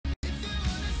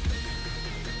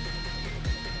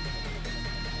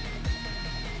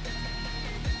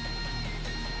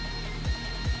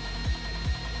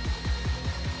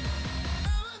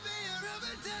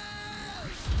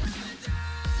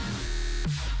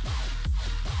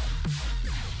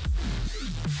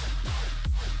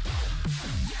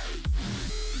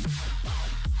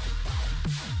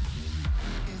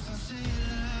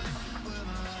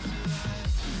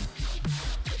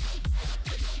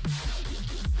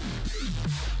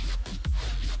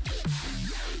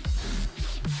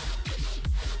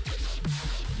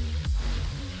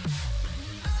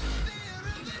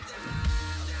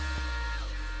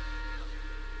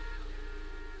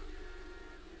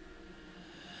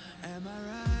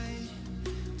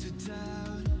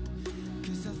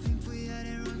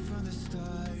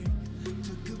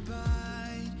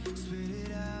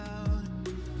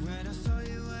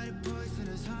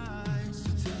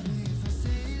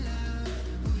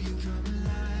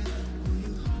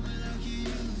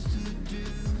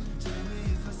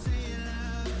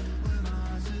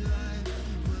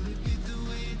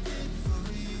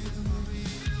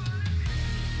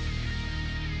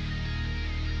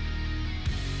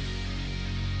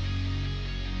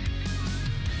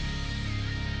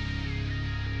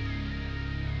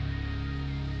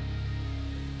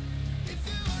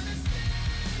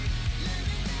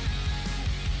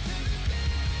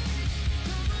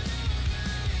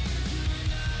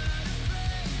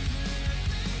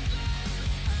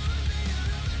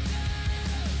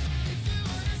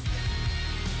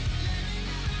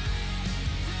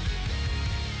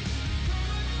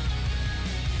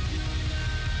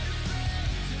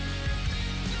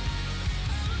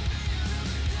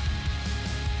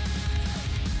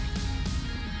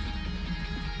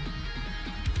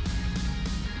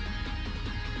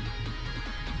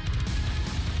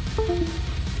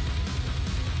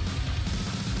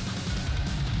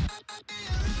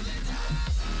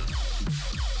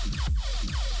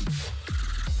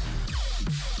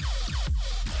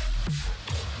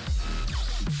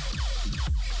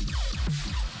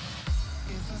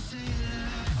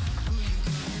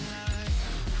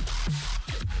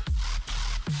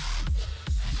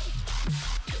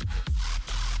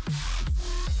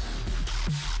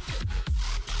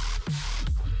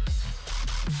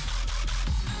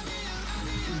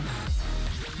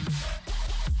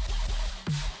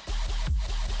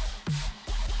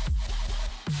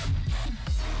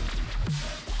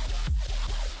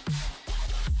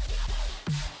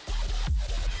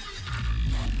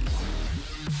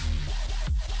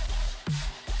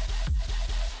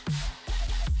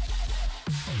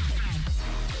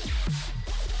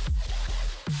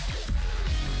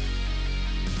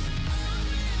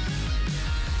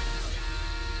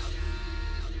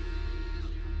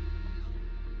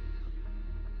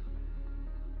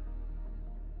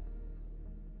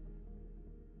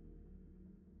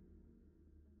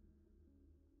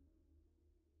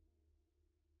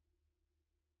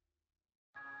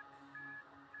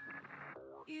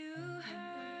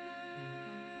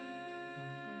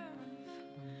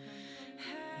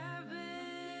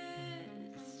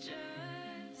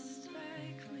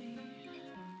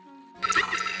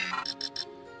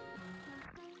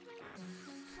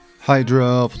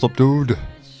Hydra, what's up, dude?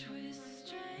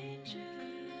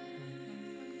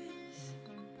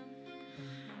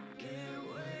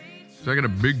 So I got a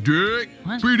big dick.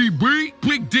 What?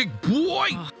 Big dick boy.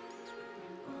 Oh.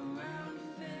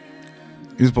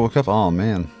 You just woke up? Oh,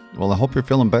 man. Well, I hope you're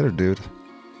feeling better, dude.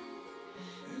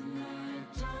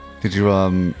 Did you,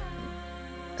 head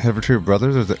over to your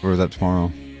brother's, or is that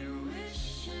tomorrow?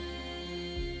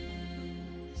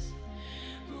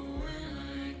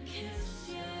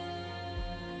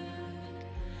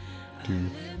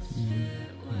 Dude.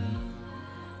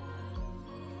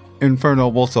 Inferno,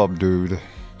 what's up, dude?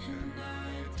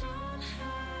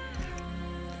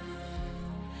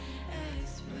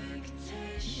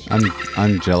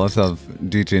 I'm jealous of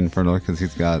DJ Inferno because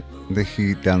he's got the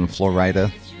heat down in Florida.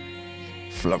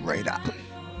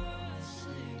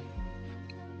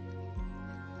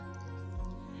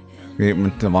 We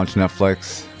went to watch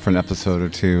Netflix for an episode or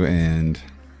two, and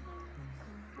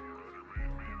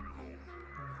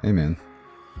hey, man.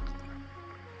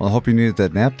 Well, I hope you needed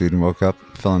that nap, dude, and woke up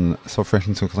feeling so fresh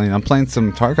and so clean. I'm playing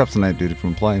some Tarkov tonight, dude. If you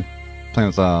want to play, playing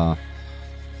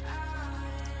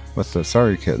with the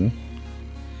Sorry Kitten.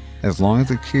 As long as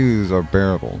the queues are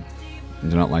bearable,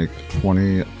 and they're not like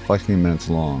 20 fucking minutes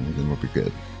long, then we'll be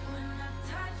good.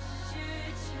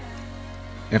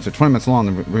 If they're 20 minutes long,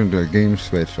 then we're going to do a game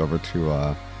switch over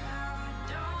to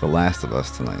The Last of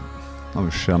Us tonight. Oh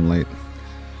shit, I'm late.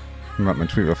 I'm gonna write my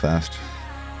tweet real fast.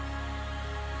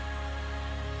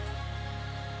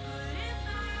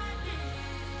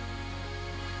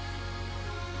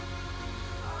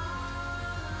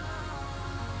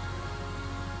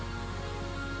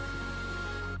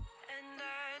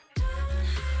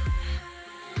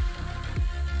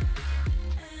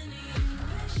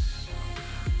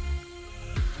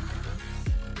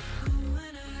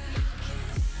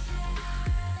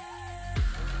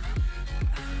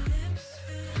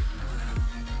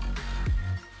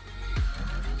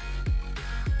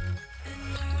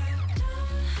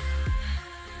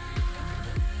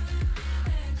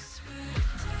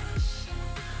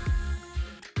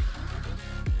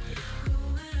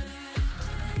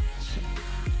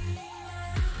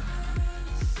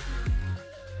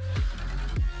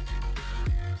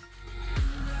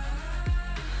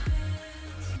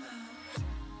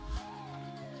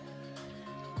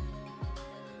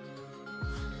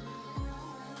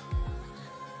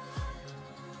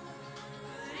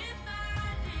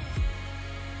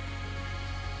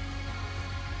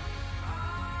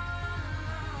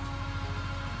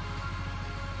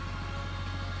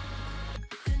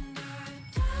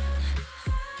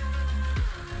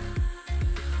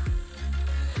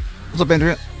 What's up,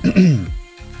 Andrea?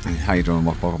 How you doing?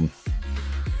 Welcome.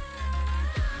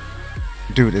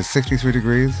 Dude, it's 63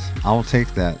 degrees. I'll take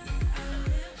that.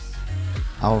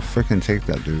 I'll freaking take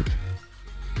that, dude.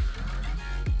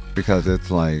 Because it's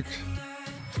like...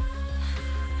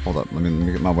 Hold up, let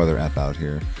me get my weather app out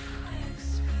here.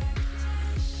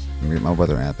 Let me get my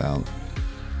weather app out.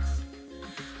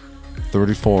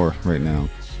 34 right now.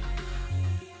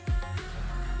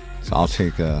 So I'll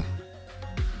take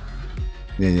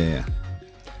yeah.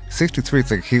 63,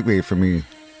 it's like heat wave for me.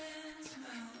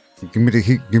 Give me the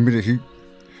heat, give me the heat.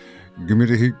 Give me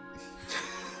the heat.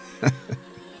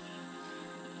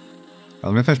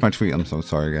 Let me finish my tweet. I'm so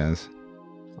sorry, guys.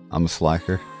 I'm a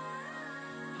slacker.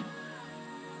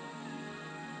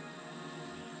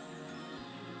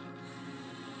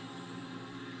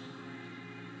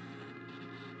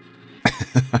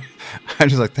 I'm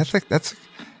just like, that's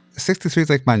 63 is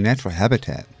like my natural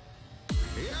habitat.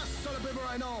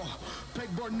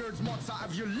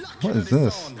 What is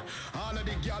this?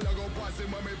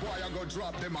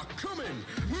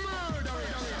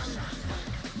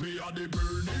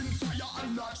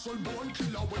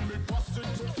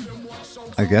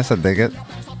 I guess I dig it.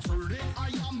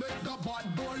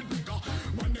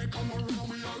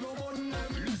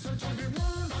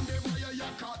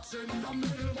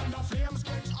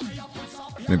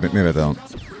 Maybe I don't.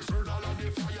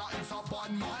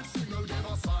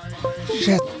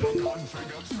 Shit.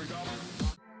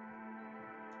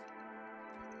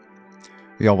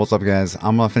 Yo, what's up, guys?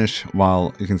 I'm gonna finish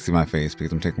while you can see my face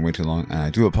because I'm taking way too long, and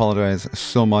I do apologize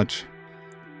so much.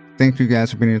 Thank you guys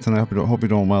for being here tonight. Hope you're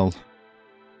doing well.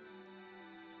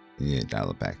 Yeah, dial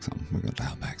it back some. We're gonna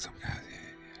dial back some, guys.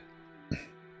 Yeah.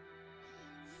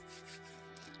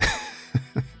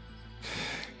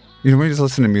 You know, when you just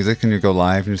listen to music and you go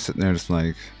live and you're sitting there just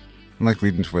like, I'm like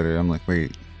reading Twitter. I'm like,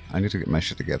 wait, I need to get my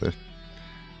shit together.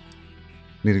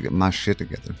 Need to get my shit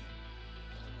together.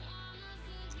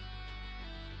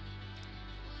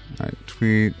 Alright,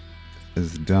 tweet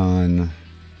is done.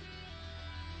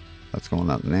 That's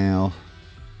going out now.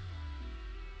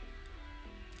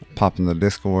 Pop in the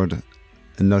Discord.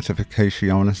 A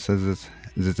notification says it's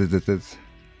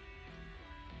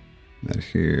that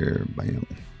here. Bam.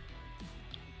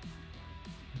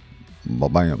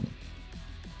 Bam.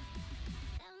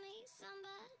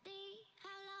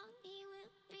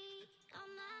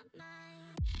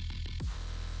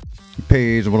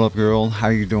 Paige, what up, girl? How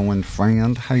you doing,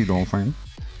 friend? How you doing, friend?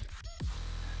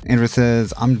 Andrew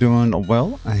says, I'm doing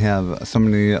well. I have so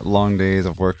many long days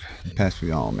of work the past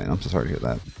few. Oh man, I'm so sorry to hear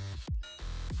that.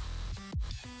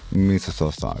 Me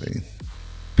so sorry.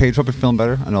 Paige, hope you're feeling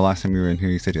better. I know last time you were in here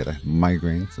you said you had a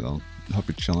migraine, so I hope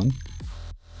you're chilling.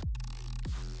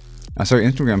 I saw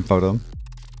your Instagram photo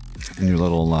and your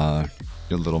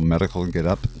little medical get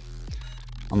up.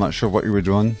 I'm not sure what you were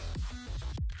doing,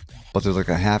 but there's like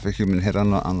a half a human head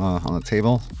on the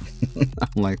table.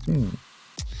 I'm like,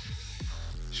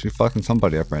 she's fucking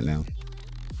somebody up right now.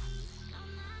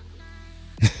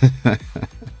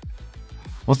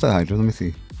 What's that, Hydra? Let me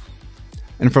see.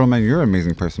 And for man, you're an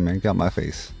amazing person, man. Got my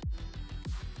face.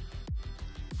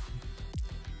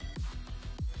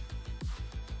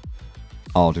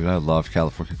 Oh, dude, I love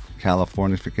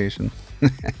Californification.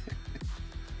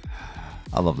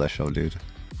 I love that show, dude.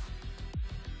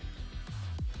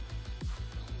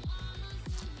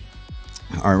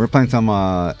 Alright, we're playing some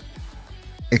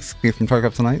Escape from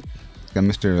Tarkov tonight. Got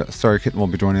Mr. Starry Kitten will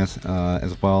be joining us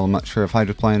as well. I'm not sure if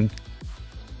Hydra's playing,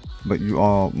 but you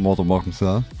all more than welcome,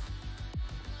 sir.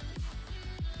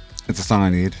 It's a song I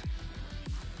need.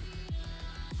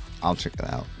 I'll check it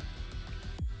out.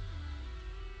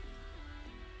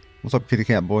 What's up, kitty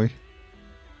cat boy?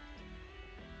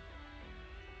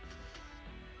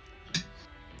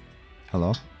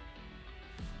 Hello?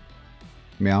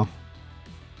 Meow?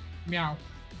 Meow.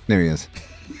 There he is.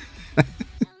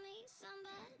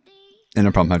 And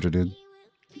no problem, Hydra, dude.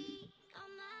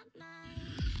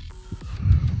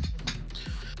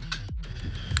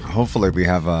 Hopefully we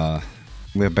have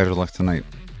better luck tonight.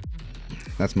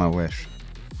 That's my wish.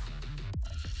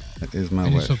 That is my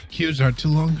wish. So queues aren't too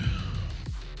long.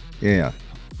 Yeah.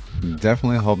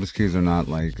 Definitely hope these queues are not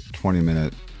like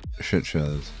 20-minute shit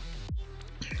shows.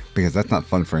 Because that's not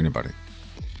fun for anybody.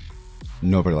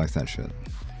 Nobody likes that shit.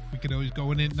 We could always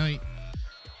go in at night.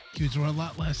 Queues are a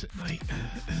lot less at night.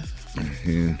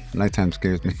 Yeah, nighttime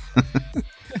scares me.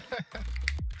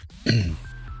 Is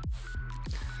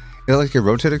it like your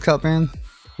rotated cup, man?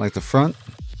 Like the front?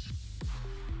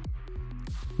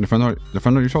 The front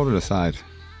of your shoulder or the side?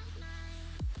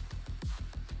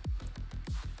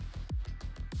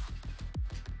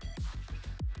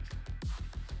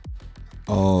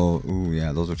 Oh, ooh,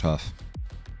 yeah, those are tough.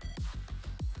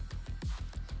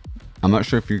 I'm not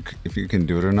sure if you can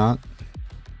do it or not,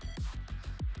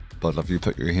 but if you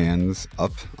put your hands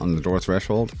up on the door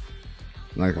threshold,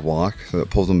 like a walk, so it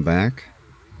pulls them back,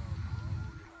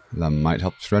 that might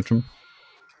help stretch them.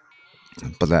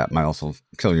 But that might also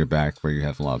kill your back where you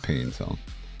have a lot of pain. So,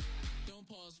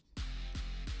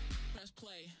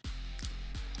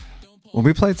 well,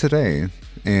 we played today,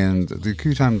 and the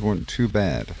queue times weren't too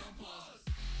bad.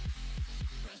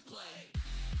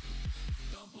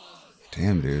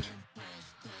 Damn, dude.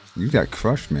 You got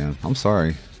crushed, man. I'm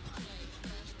sorry.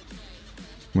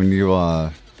 When you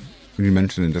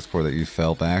mentioned in Discord that you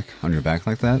fell back on your back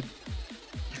like that,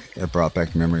 it brought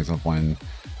back memories of when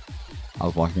I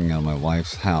was walking out of my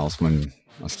wife's house when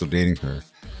I was still dating her,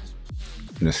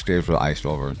 and the stairs were iced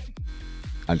over.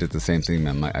 I did the same thing,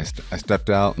 man. I stepped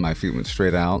out, my feet went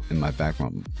straight out, and my back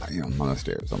went bam on the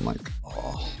stairs. I'm like,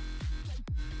 oh.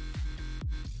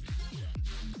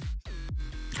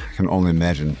 I can only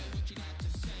imagine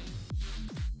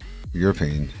your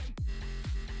pain.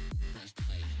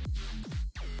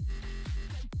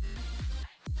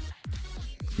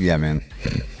 Yeah, man.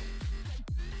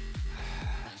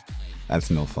 That's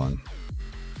no fun.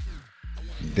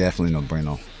 Definitely no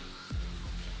bueno.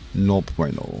 No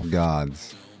bueno.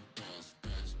 Gods.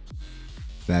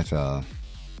 That,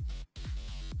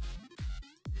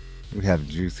 we have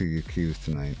juicy accused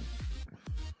tonight.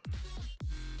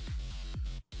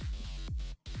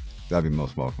 That'd be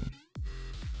most welcome.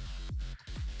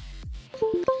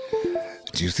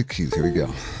 Juicy cues, here we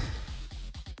go.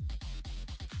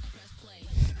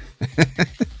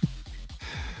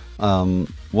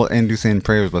 What end do you say in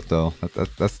prayers with though?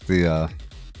 That's the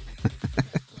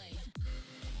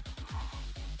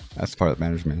that's the part that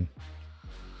matters, man.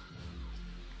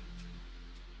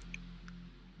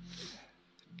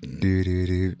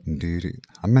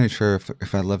 I'm not sure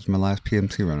if I loved my last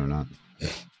PMT run or not.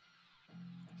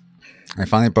 I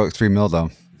finally broke 3 mil though.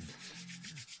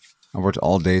 I worked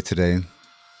all day today,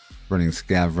 running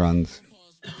scav runs,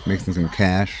 making some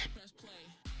cash.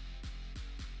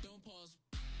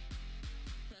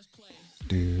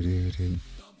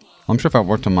 I'm sure if I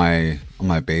worked on my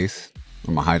base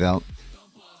or my hideout,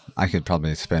 I could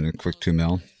probably spend a quick 2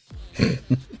 mil.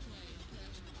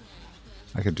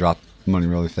 I could drop money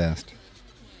really fast.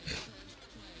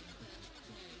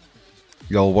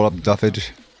 Yo, what up,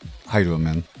 Duffage? How you doing,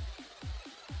 man?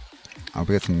 We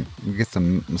get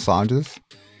some massages.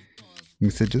 Oh,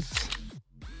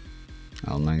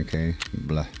 9K.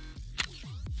 Blah.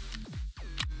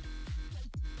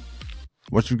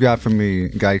 What you got for me,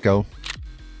 Geico?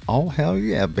 Oh, hell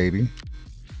yeah, baby.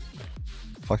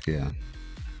 Fuck yeah.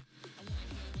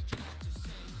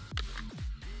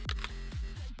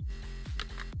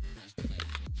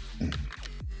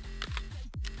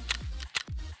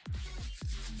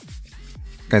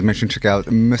 Guys, make sure to check out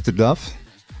Mr. Duff.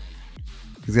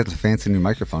 He's got the fancy new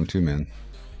microphone too, man.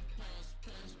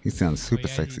 He sounds super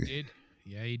sexy. He did.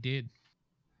 Yeah, he did.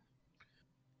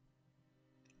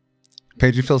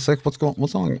 Paige, you feel sick? What's going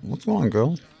on,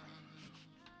 girl?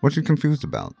 What you confused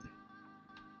about?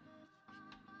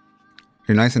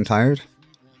 You're nice and tired?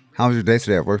 How was your day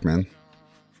today at work, man?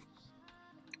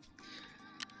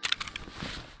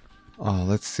 Oh,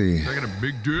 let's see. I got a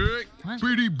big dick.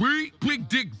 Pretty big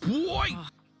dick boy.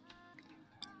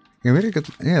 Yeah,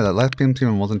 that last PMT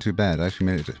one wasn't too bad. I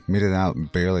actually made it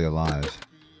out barely alive.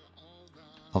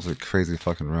 That was a crazy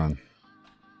fucking run.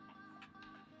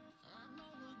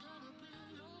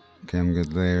 Okay, I'm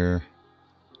good there.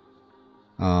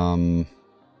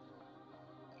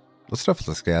 Let's start with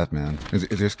the scav, man. Is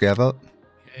your scav up?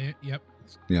 Yep.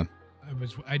 Yeah.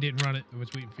 I didn't run it. I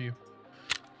was waiting for you.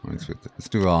 Let's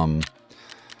do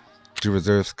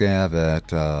reserve scav at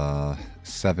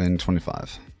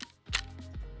 725.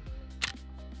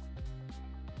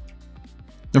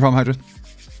 No problem, Hydra.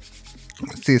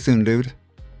 See you soon, dude.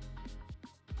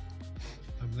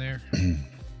 I'm there.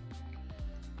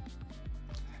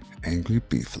 Angry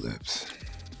beef flips.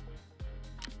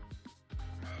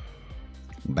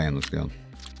 Bam, let's go.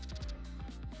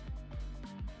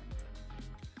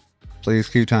 Please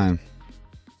keep time.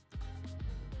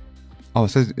 Oh, it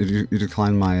says you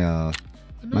declined my No,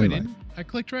 I didn't. I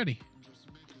clicked ready.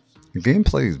 The game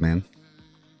plays, man.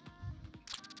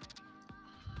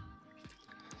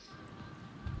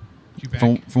 You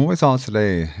back? From what I saw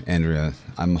today, Andrea,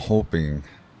 I'm hoping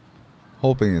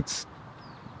it's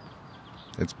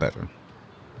better.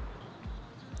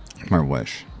 My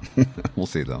wish. We'll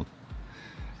see though.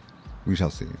 We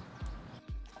shall see.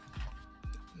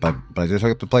 But I did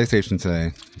hook up the PlayStation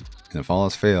today, and if all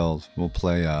else fails, we'll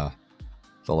play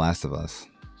The Last of Us,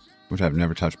 which I've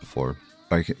never touched before.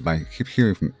 I keep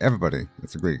hearing from everybody,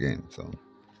 it's a great game. So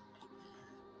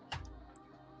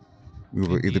we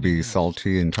will either be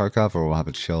salty in Tarkov or we'll have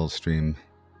a chill stream.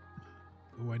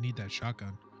 Oh, I need that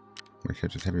shotgun. My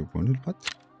character's heavily wounded. What?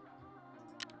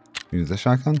 You need this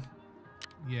shotgun?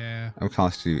 Yeah. That would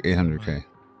cost you 800k.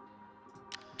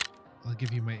 I'll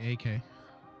give you my AK.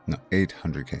 No,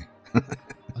 800k.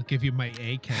 I'll give you my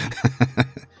AK.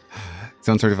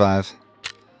 735.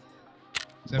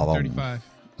 735.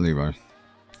 Leroy.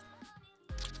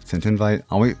 Sent invite.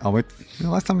 I'll wait. You know,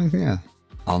 last time, yeah.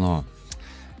 Oh no.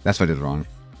 That's what I did wrong.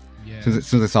 Yeah. As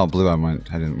soon as I saw blue, I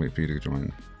didn't wait for you to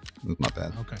join. It was my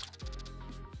bad. Okay.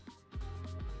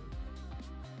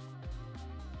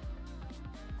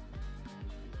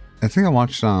 I think I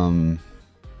watched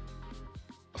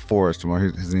Forrest, where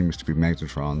his name used to be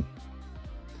Magnetron.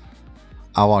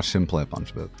 I watched him play a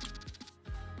bunch of it,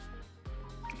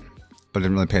 but I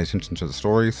didn't really pay attention to the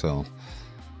story, so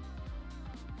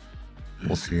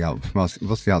we'll see how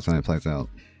tonight plays out.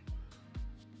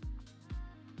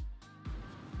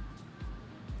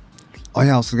 Oh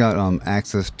yeah, I also got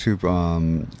access to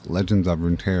Legends of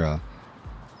Runeterra.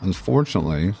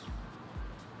 Unfortunately,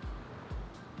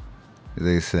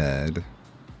 they said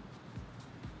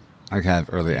I could have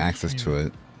early access to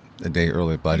it a day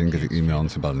early, but I didn't get the email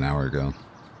until about an hour ago.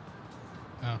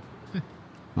 Oh.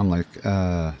 I'm like,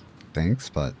 thanks,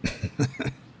 but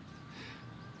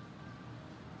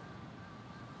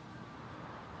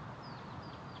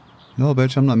no,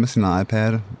 bitch, I'm not missing an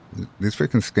iPad. These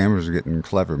freaking scammers are getting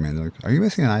clever, man. They're like, are you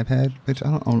missing an iPad? Bitch,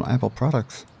 I don't own Apple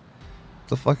products. What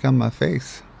the fuck on my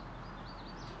face?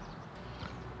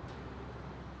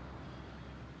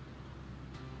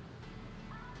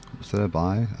 What did I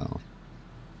buy? Oh.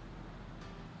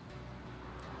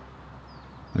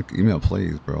 Like, email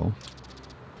please, bro.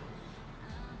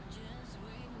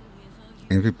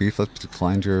 Angry Beef, let's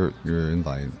decline your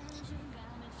invite.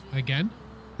 Again?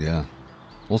 Yeah.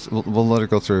 We'll let it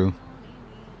go through.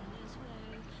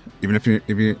 Even if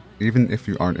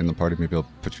you aren't in the party, maybe I'll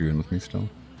put you in with me still.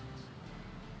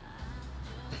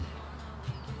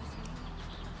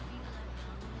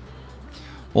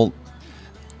 Well,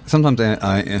 sometimes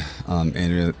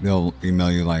Andrea, they'll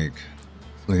email you like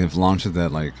if launches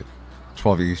at like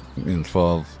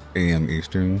 12 a.m.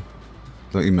 Eastern.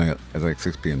 They'll email you at like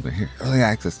 6 p.m. Here, early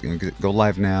access. Go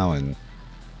live now and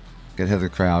get ahead of the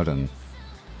crowd, and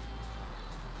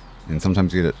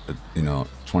sometimes you get it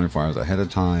 24 hours ahead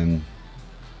of time,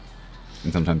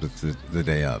 and sometimes it's the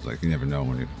day of. Like, you never know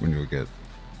when you'll get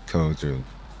codes or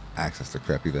access to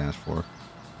crap you've asked for.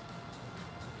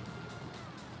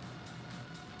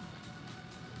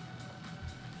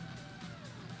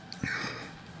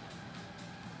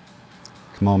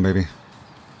 Come on, baby.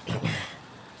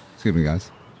 Excuse me,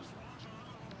 guys.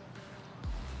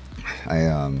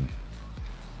 I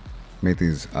made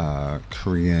these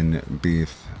Korean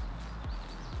beef.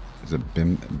 Is it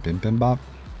bibimbap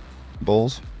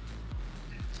bowls?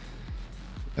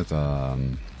 It's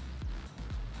no,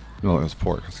 it was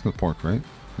pork. I think it was pork, right?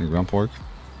 Ground pork.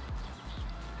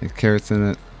 There's carrots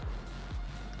in it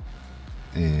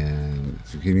and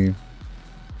zucchini.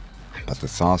 But the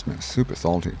sauce, man, is super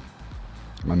salty.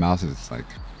 My mouth is like,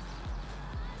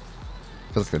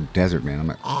 feels like a desert, man. I'm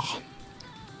like, oh.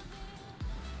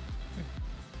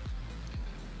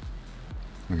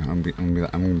 I'm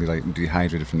gonna be like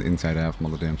dehydrated from the inside out from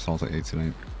all the damn salt I ate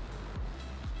tonight.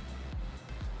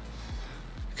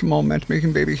 Come on,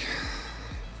 matchmaking, baby.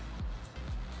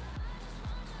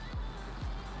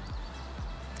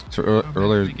 So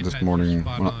earlier this morning,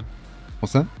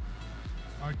 what's that?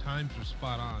 Our times are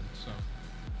spot on, so.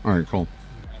 All right, cool.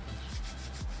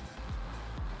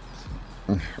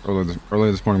 Earlier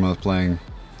this morning when I was playing,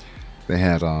 they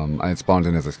had I had spawned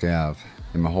in as a scav,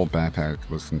 and my whole backpack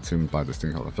was consumed by this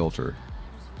thing called a filter.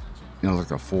 It was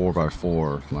like a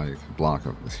 4x4 like block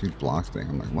of this huge block thing.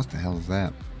 I'm like, what the hell is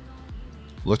that?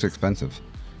 Looked expensive,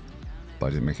 but I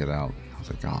didn't make it out. I was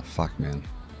like, oh fuck, man.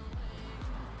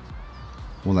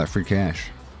 Well, that free cash.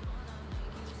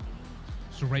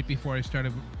 So right before I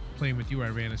started playing with you, I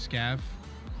ran a scav,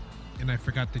 and I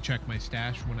forgot to check my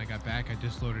stash. When I got back, I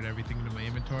just loaded everything into my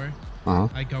inventory.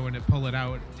 I go in and pull it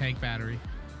out, tank battery.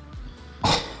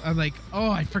 I'm like,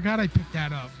 oh, I forgot I picked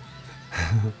that up.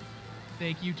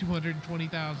 Thank you,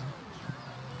 220,000.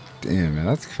 Damn, man,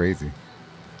 that's crazy.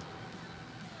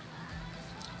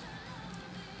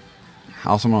 I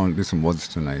also want to do some woods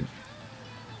tonight.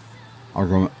 I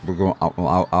will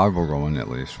go in at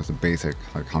least with a basic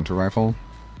like hunter rifle.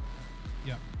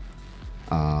 Yeah.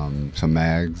 Some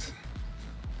mags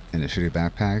and a shitty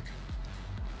backpack.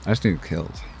 I just need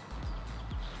kills.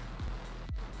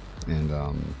 And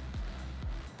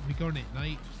We going at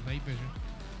night vision.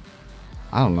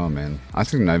 I don't know, man. I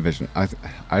think night vision. I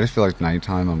just feel like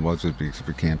nighttime on woods would be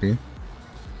super campy.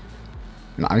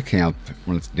 And I camp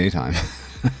when it's daytime.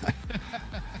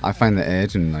 I find the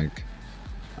edge and like,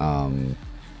 I'm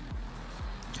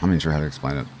not even sure how to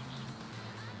explain it.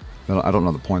 I don't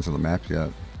know the points of the map yet.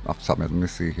 Off the top of my head, let me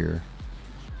see here.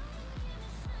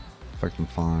 If I can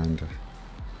find.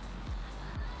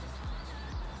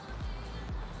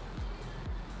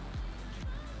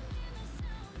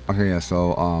 Okay, yeah,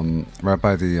 so right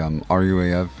by the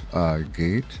RUAF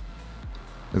gate,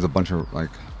 there's a bunch of like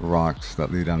rocks that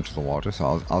lead down to the water.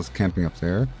 So I was camping up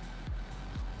there,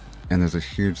 and there's a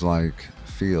huge like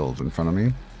field in front of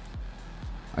me.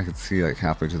 I could see like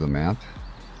halfway to the map,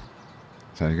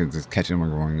 so I could just catch them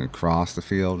going across the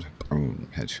field. Boom,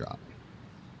 headshot.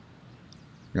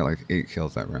 Got like 8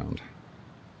 kills that round,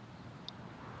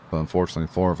 but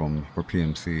unfortunately 4 of them were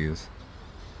PMCs,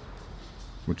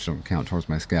 which don't count towards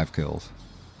my scav kills.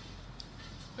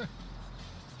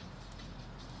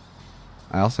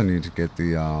 I also need to get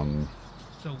the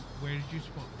So where did you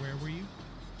spawn? Where were you?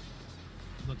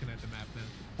 I'm looking at the map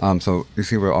now. So you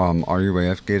see where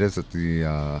RUAF gate is at the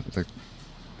it's like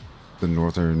the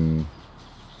northern,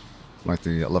 like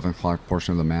the 11 o'clock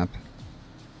portion of the map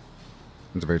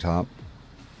at the very top,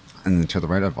 and then to the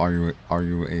right of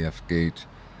RUAF gate,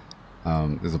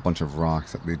 there's a bunch of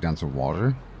rocks that lead down to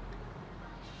water.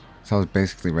 So I was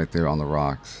basically right there on the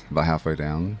rocks, about halfway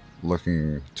down,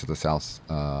 looking to the south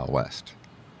west,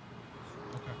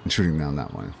 and shooting down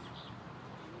that way.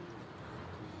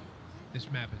 This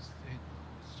map is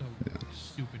so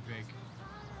stupid big.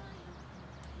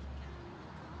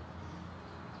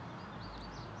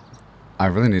 I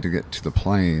really need to get to the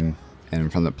plane, and in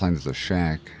front of the plane there's a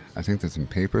shack. I think there's some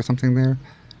paper or something there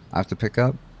I have to pick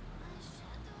up,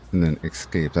 and then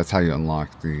escape. That's how you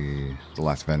unlock the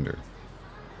last vendor.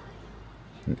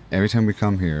 And every time we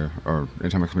come here, or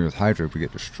every time I come here with Hydra, we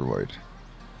get destroyed.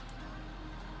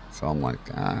 So I'm like,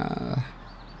 I'll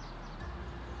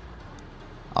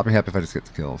be happy if I just get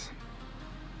the kills.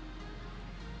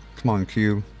 Come on,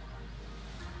 Q.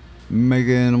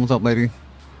 Megan, what's up, lady?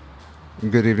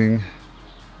 Good evening.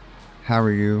 How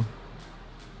are you?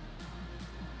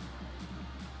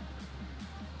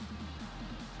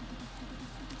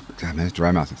 God, man, this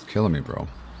dry mouth is killing me, bro.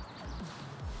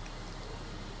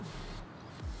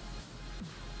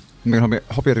 Megan,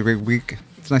 hope you had a great week.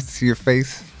 It's nice to see your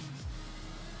face.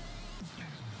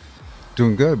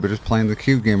 Doing good, we're just playing the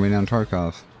cube game right now in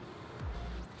Tarkov.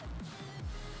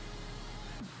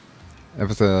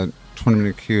 If it's a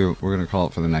 20-minute queue, we're gonna call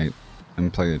it for the night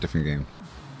and play a different game,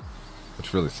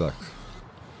 which really sucks.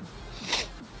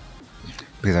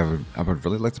 Because I would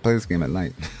really like to play this game at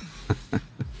night.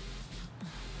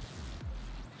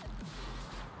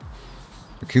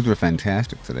 The cubes were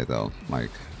fantastic today, though. Like,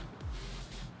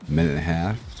 a minute and a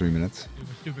half, 3 minutes. It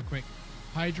was stupid quick.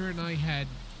 Hydra and I had,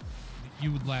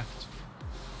 you left.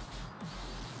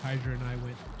 Hydra and I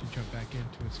went to jump back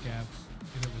into a scav,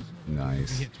 and it was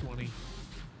nice. We hit 20.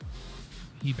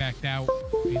 He backed out.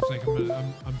 He's like,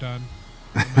 I'm done.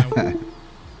 I'm out.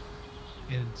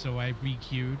 And so I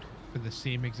re-queued for the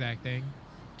same exact thing.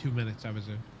 2 minutes I was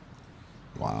in.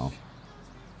 Wow.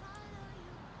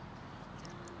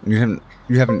 You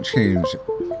haven't changed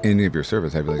any of your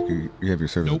service, have you? Like you have your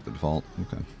service at the default.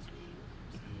 Okay.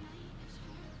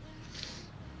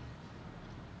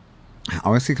 I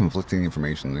always see conflicting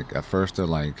information. Like at first they're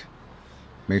like,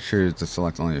 make sure to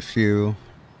select only a few,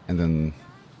 and then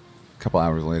a couple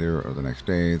hours later or the next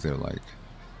day they're like,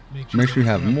 make sure you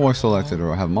have more selected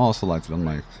or have them all selected. I'm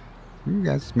like, you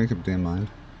guys just make up your damn mind.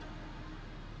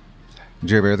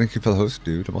 J Bear, thank you for the host,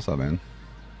 dude. What's up, man?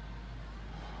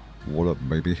 What up,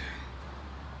 baby?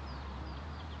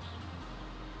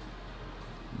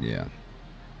 Yeah.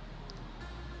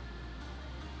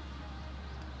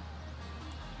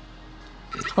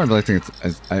 I really think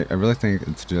I really think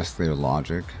it's just their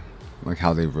logic, like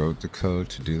how they wrote the code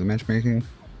to do the matchmaking.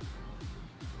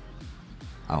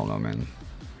 I don't know, man.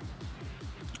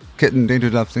 Kitten,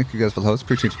 Danger Dove, thank you guys for the host.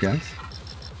 Appreciate you guys.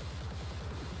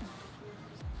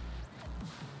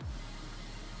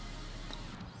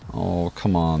 Oh,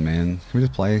 come on, man. Can we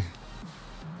just play?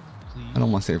 Please. I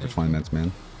don't want to stay for 20 minutes,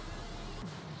 man.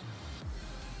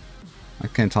 I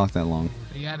can't talk that long.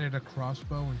 They added a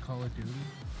crossbow in Call of Duty.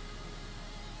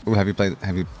 Ooh, have you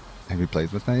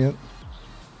played with that yet?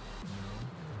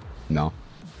 No.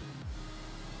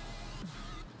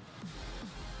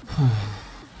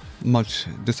 Much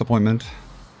disappointment.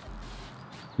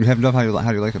 You have enough. How do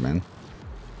you like it, man?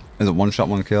 Is it one shot,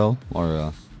 one kill,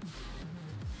 or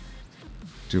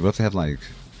dude, what if they have like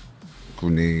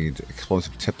grenade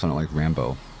explosive tips on it like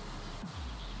Rambo?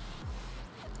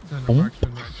 on a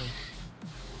marksman rifle.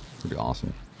 That'd be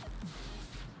awesome.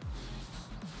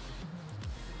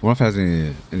 What if it has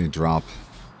any drop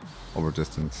over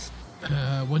distance?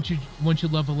 Once you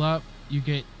level up, you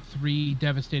get 3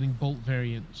 devastating bolt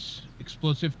variants: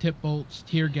 explosive tip bolts,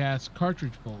 tear gas,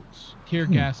 cartridge bolts, tear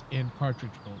gas, and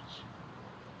cartridge bolts.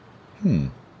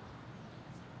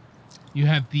 You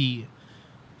have the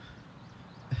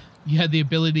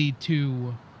ability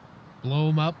to blow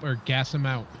them up or gas them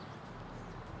out.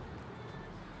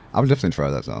 I would definitely try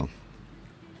that though.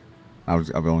 I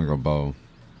would only go bow.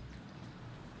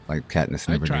 Like Katniss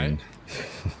never did.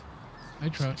 I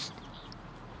trust.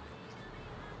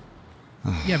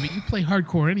 Yeah, but you play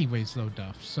hardcore anyways, though,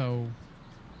 Duff. So.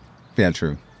 Yeah,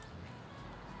 true.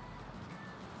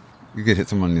 You could hit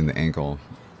someone in the ankle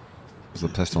with a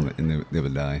pistol and they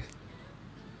would die.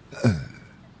 Oh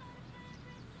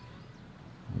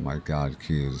my God,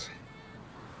 cues.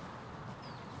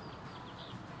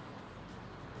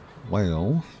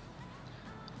 Well,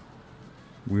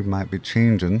 we might be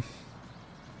changing.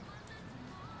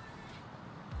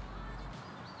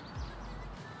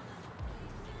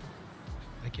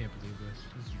 I can't believe this.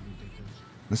 This is ridiculous.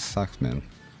 This sucks, man.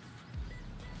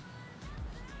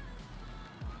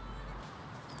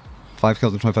 5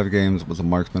 kills in 25 games with a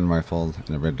marksman rifle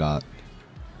and a red dot.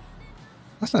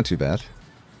 That's not too bad.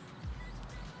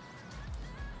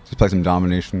 Just play some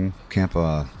domination, camp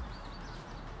a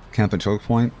choke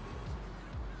point.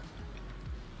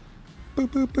 Boop,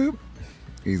 boop, boop.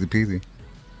 Easy peasy.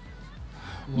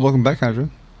 Welcome back, Hydra.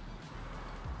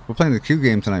 We're playing the Q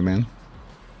game tonight, man.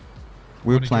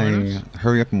 We're playing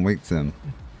Hurry Up and Wait Sim.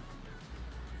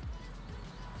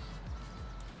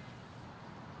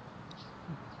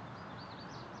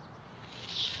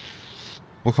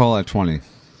 We'll call it 20.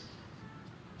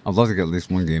 I'd love to get at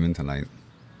least one game in tonight.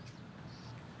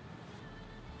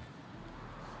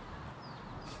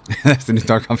 That's the new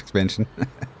Tarkov expansion.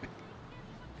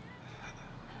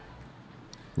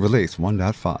 Release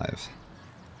 1.5.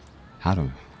 How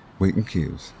to wait in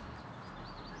queues.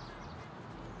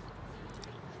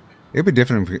 It'd be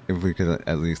different if we could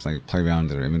at least like play around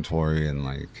their inventory and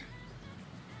like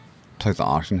play the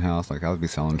auction house. Like I would be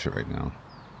selling shit right now.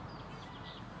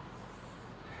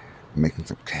 Making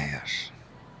some cash.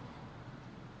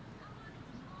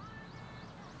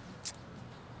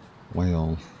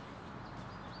 Well,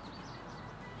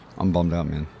 I'm bummed out,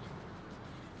 man.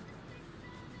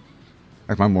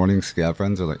 Like my morning scav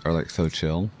friends are like so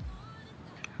chill.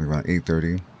 Like around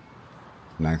 8:30,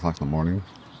 9 o'clock in the morning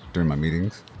during my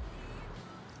meetings.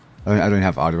 I don't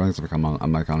have audio runs. Like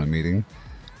I'm like on a meeting,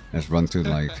 and just run through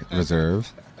like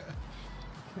reserve,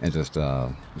 and just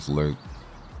loot,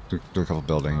 do a couple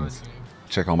buildings,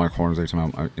 check all my corners every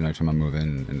time I move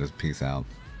in, and just peace out.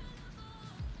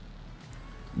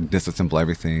 Disassemble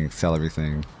everything, sell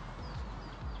everything.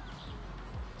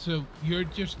 So you're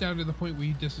just down to the point where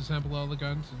you disassemble all the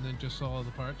guns and then just sell all the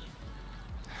parts?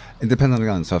 It depends on the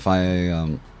gun. So if I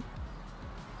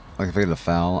like if I get a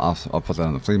foul, I'll put that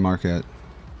on the flea market.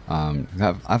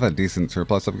 I've a decent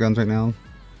surplus of guns right now.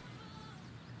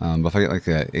 But if I get like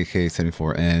a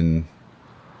AK-74N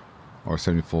or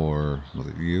 74 was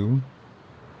it U,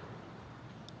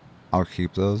 I'll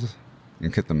keep those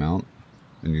and kit them out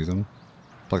and use them.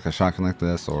 Like a shotgun like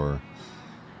this or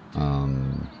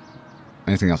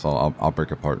anything else, I'll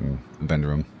break apart and vendor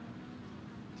them.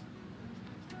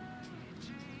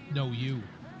 No, you.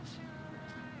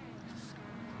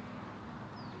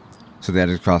 So they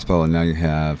added crossbow, and now you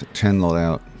have 10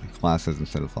 loadout classes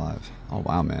instead of 5. Oh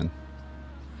wow, man!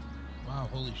 Wow,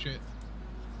 holy shit!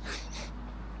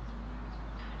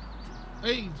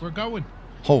 Hey, we're going.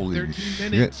 Holy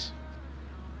 13 minutes.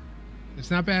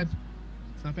 It's not bad.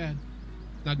 It's not bad.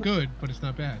 Not good, but it's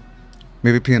not bad.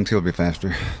 Maybe PMT will be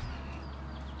faster.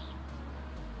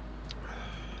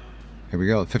 Here we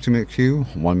go. 15-minute queue,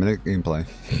 1-minute gameplay.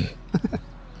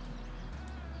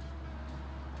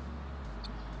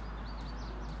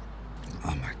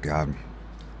 Oh my god.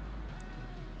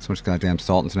 So much goddamn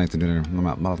salt in tonight's dinner.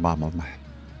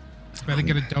 Better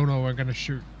get a dono. We're gonna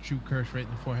shoot Kirsche right in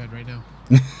the forehead right now.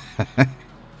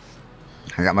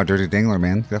 I got my dirty dangler,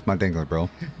 man. Get off my dangler, bro.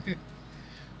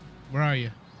 Where are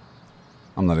you?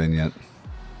 I'm not in yet.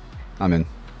 I'm in.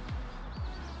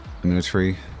 I'm in a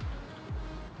tree.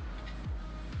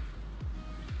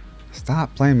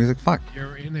 Stop playing music. Fuck.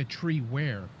 You're in a tree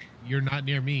where? You're not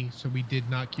near me, so we did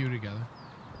not queue together.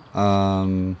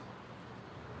 Oh,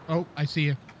 I see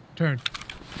you. Turn.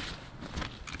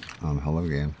 Hello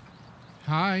game.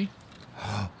 Hi.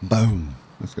 Boom.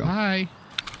 Let's go. Hi.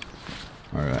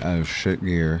 Alright, I have shit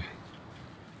gear.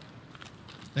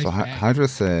 Nice So Hydra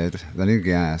said I need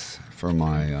gas for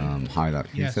my hideout.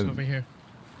 He yes, said over here.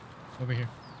 Over here.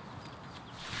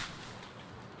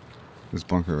 this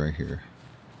bunker right here.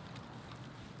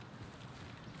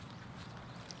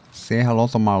 Say hello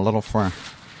to my little friend.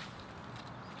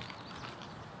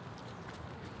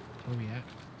 Where we at?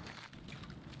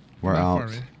 We're out.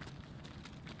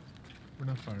 We're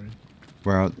not far in.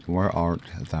 Where art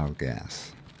thou,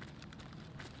 gas?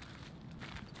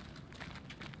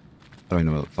 I don't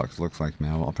even know what the fuck it looks like,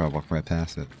 man. I'll probably walk right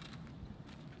past it.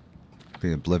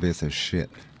 Be oblivious as shit.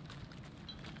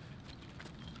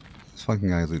 This fucking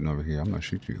guy's leading over here. I'm gonna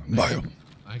shoot you. Bam!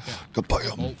 I got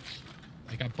Ka-bam! bolts.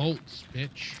 I got bolts,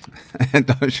 bitch.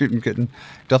 Don't shoot him, kitten.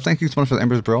 Duff, thank you so much for the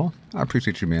Embers, bro. I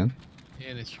appreciate you, man.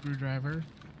 And a screwdriver.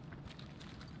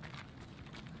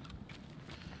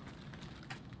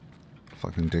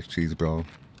 Fucking dick cheese, bro.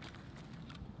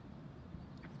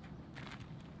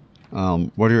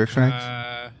 What do you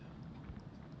extract?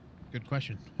 Good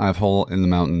question. I have hole in the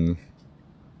mountain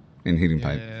in heating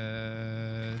pipe.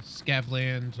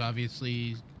 Scavlands,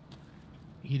 obviously.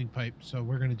 Heating pipe. So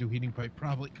we're gonna do heating pipe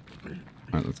probably. All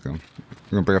right, let's go. We're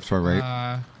gonna break up to our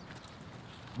right.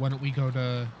 Why don't we go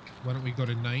to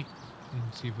night and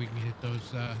see if we can hit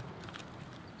those. I'm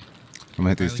gonna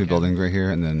hit these two buildings right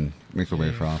here and then make our way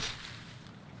across.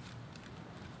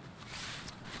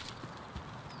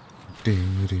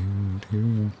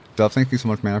 Duff, thank you so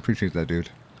much, man. I appreciate that, dude.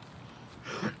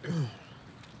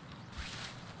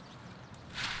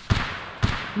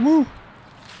 Woo!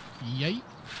 Yay!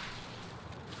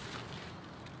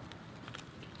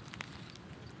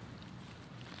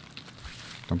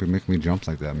 Don't be making me jump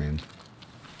like that, man.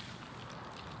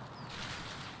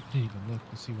 I didn't even look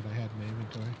to see what I had in my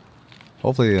inventory.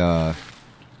 Hopefully,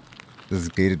 this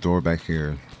gated door back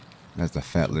here has the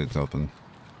fat lids open.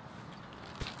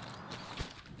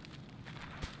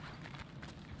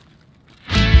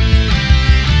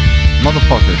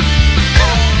 Motherfucker.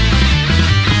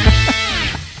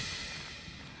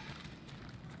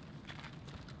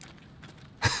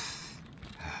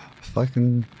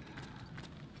 Fucking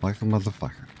like a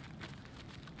motherfucker.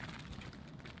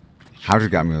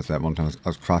 Howard got me with that one time. I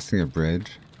was crossing a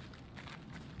bridge.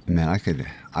 And man, I could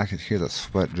hear the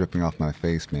sweat dripping off my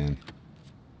face, man.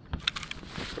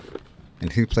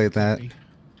 And he played that.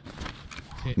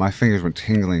 My fingers were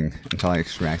tingling until I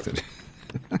extracted.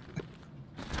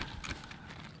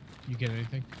 You get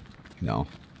anything? No.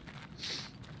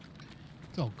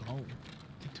 It's all gone.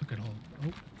 They took it all.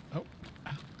 Oh.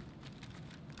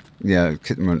 Yeah,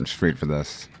 Kitten went straight for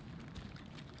this.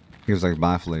 He was like,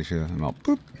 bye, Felicia. I'm all,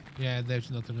 boop. Yeah,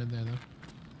 there's nothing in there, though.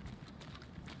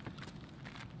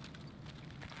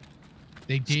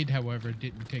 They did, however,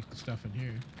 didn't take the stuff in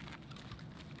here.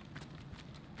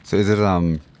 So is it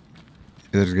a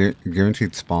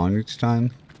guaranteed spawn each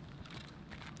time?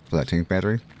 For that tank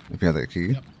battery? If you have that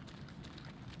key? Yep.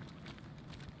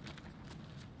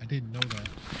 I didn't know that.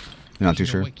 You're not too Do you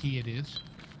know sure? what key it is?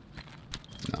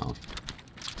 No.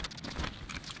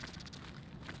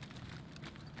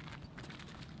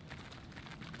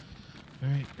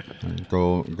 Alright.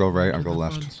 Go right or go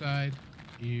left. Side.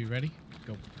 You ready?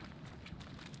 Go.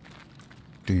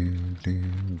 Ding,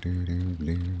 ding, ding, ding,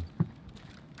 ding.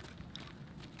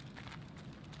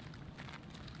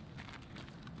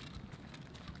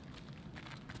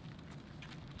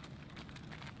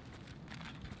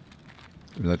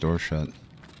 That door's shut.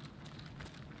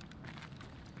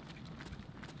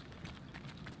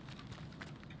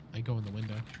 I go in the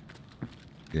window.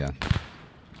 Yeah.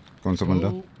 Go in the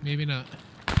window? Maybe not.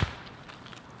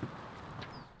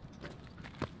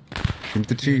 Give me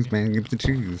the cheese, man. Give me the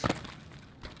cheese.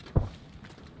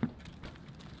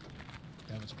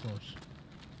 That was close.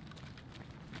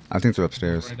 I think they're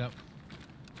upstairs. Right up.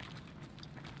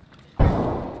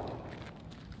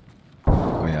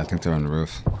 Oh yeah, I think they're on the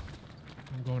roof.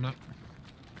 I'm going up.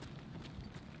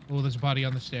 Oh, there's a body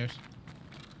on the stairs.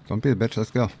 Don't be a bitch. Let's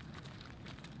go.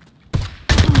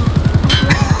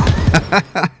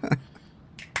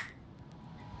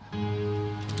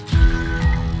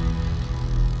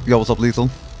 Yo, what's up, Lethal?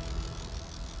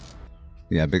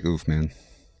 Yeah, big oof, man.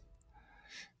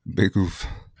 Big oof.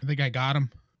 I think I got him.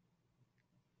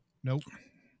 Nope.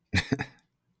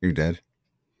 You dead?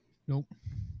 Nope.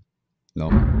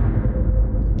 Nope.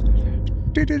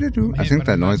 I think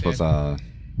that noise was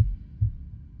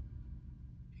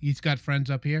He's got friends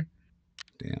up here.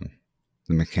 Damn.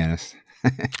 The mechanist.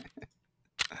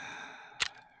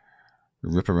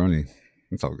 Ripperoni.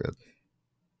 It's all good.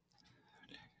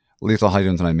 Lethal, how you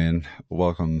doing tonight, man?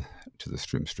 Welcome to the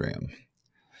stream.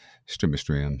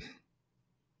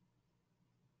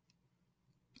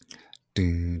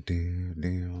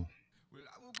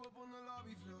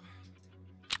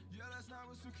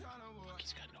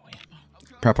 He's got no ammo.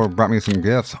 Pepper brought me some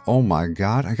gifts. Oh my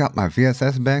god, I got my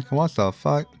VSS back. What the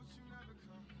fuck?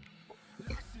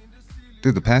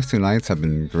 Dude, the past 2 nights have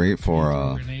been great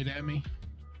for Grenade at me.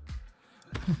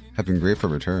 have been great for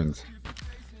returns.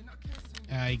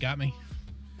 He got me.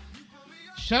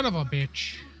 Son of a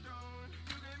bitch.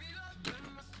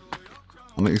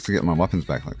 I'm not used to getting my weapons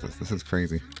back like this. This is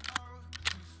crazy.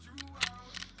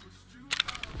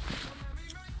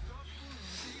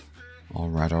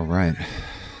 Alright, alright.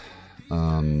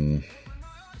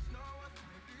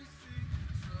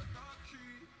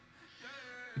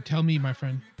 Tell me, my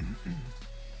friend.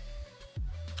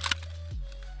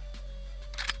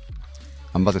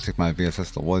 I'm about to take my VSS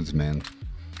to the woods, man.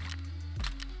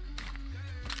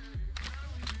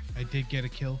 I did get a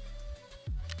kill.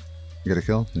 You get a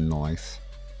kill? Nice.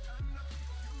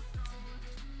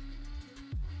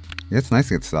 Yeah, it's nice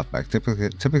to get stuff back. Typically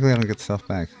I don't get stuff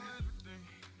back.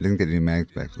 I didn't get any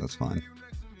mags back, so that's fine.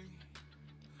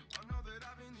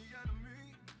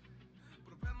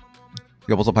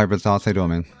 Yo, what's up, Hybrid Thoughts? How you doing,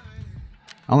 man?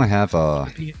 I only have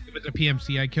It was a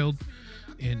PMC I killed,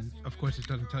 and of course it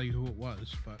doesn't tell you who it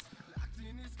was, but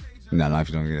no, not if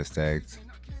you don't get it stacked.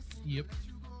 yep.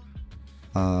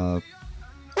 I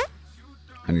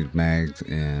need mags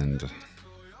and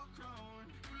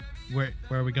Where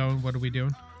are we going? What are we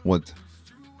doing? what?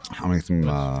 I'll make some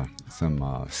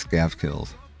scav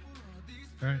kills.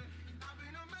 All right.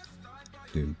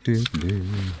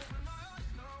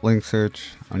 Link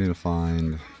search. I need to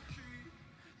find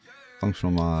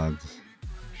functional mods.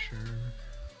 Sure.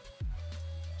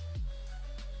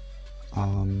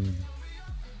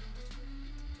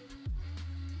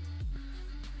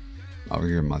 Over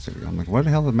here, I'm like, where the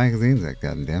hell are the magazines at?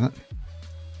 God damn it!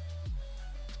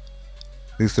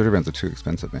 These 30 rounds are too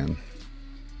expensive, man.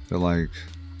 They're like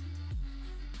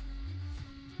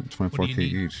 24K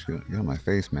each. Get on my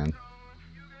face, man.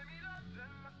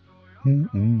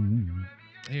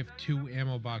 I have 2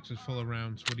 ammo boxes full of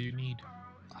rounds. What do you need?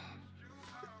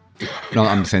 No,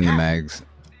 I'm saying the mags.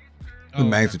 The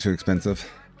mags okay. are too expensive.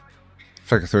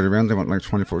 For like a 30 round, they want like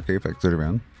 24K for like 30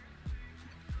 round.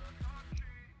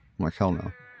 I'm like, hell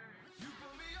no.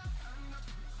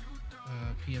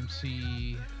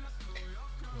 PMC.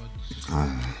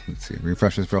 Let's see.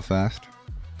 Refresh this real fast.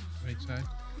 Right side.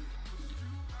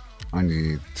 I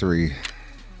need 3.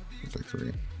 It's like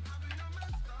 3.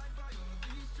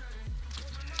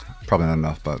 Probably not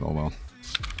enough, but oh well.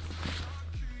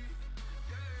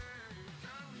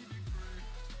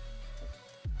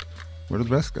 Where did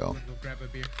the rest go? Go grab a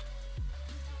beer.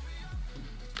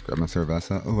 Grab my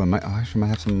cerveza. Oh, I actually might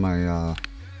have some of my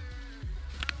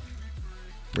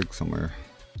rig somewhere.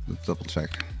 Let's double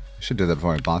check. I should do that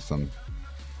before I bought some.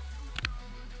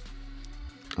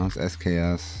 Oh, it's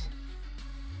SKS.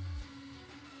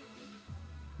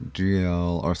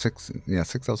 GL or 6, yeah,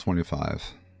 6L25.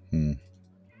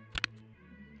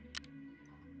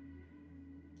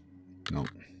 Nope.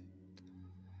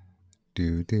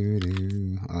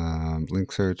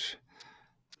 Link search.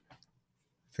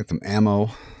 Get some ammo.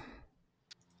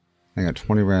 I got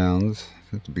 20 rounds.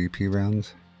 Get the BP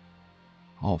rounds.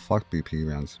 Oh, fuck BP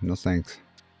rounds. No thanks.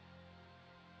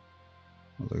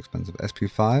 Those are expensive.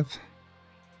 SP5?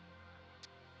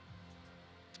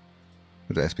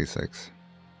 Or the SP6?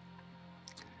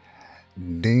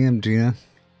 Damn, Gina.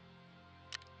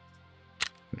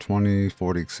 20,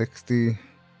 40, 60.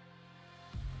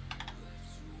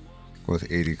 Go with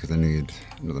 80 because I need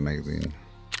another magazine.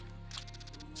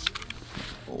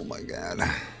 Oh my god.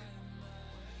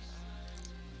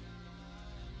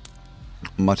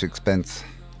 Much expense.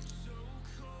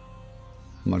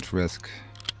 Much risk.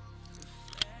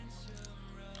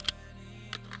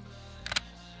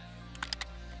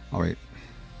 Alright.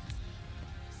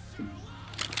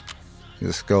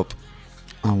 The scope.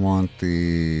 I want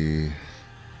the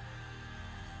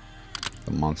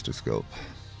monster scope.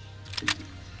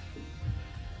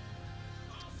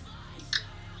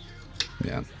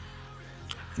 Yeah.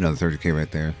 Another 30K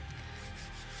right there.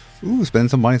 Ooh, spend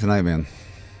some money tonight, man.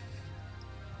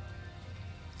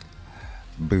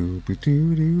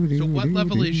 So what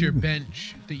level is your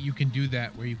bench that you can do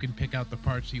that, where you can pick out the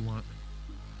parts you want?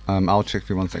 I'll check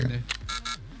for you 1 second. And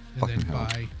Fucking then hell.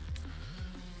 buy.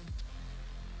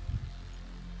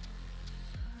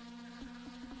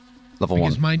 Level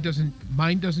Because 1.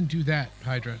 mine doesn't do that,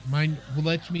 Hydra. Mine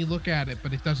lets me look at it,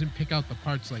 but it doesn't pick out the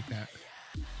parts like that.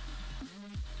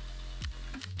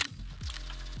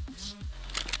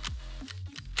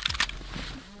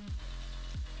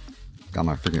 God,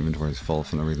 my freaking inventory is full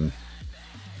for no reason.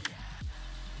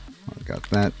 I got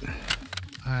that.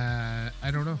 I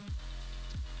don't know.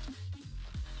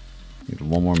 Need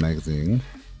one more magazine.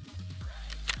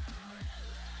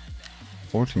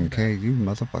 14K, you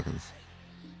motherfuckers.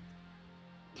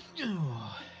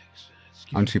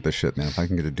 I'm cheap as shit, man. If I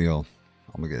can get a deal,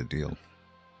 I'm gonna get a deal.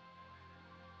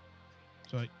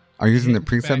 So are you using the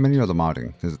preset menu or the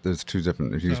modding? There's two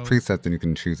different. If you use preset, then you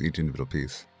can choose each individual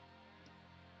piece.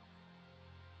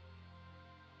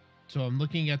 So I'm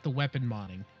looking at the weapon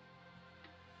modding.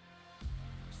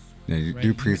 Yeah, you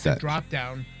do preset. Drop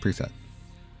down. Preset.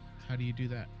 How do you do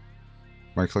that?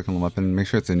 Right click on the weapon. Make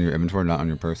sure it's in your inventory, not on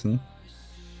your person.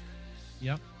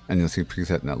 Yep. And you'll see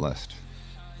preset in that list.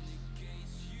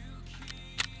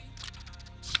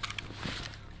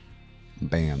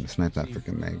 Bam. Snipe that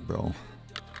freaking mag, bro.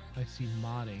 I see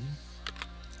modding.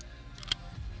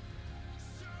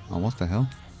 Oh, what the hell?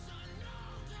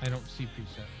 I don't see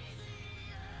preset.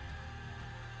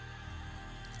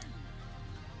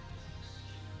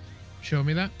 Show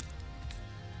me that.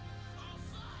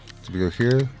 So we go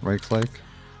here, right click,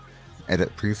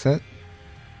 edit preset.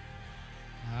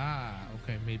 Ah,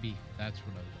 okay, maybe that's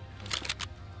what I was.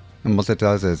 And what that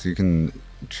does is you can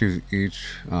choose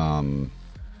each item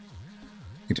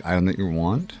that you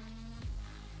want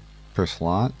per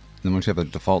slot. And then once you have a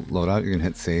default loadout, you can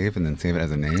hit save and then save it as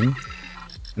a name.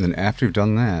 And then after you've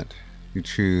done that, you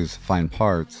choose find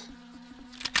parts,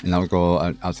 and that will go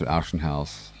out to the auction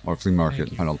house or flea market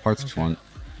and find all the parts that you want.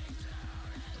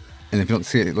 And if you don't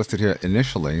see it listed here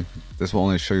initially, this will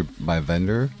only show you by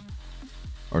vendor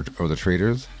or the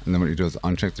traders. And then what you do is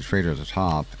uncheck the trader at the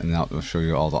top, and that will show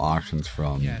you all the auctions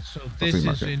from so this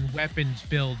is in weapons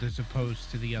build as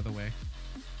opposed to the other way.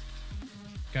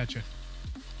 Gotcha.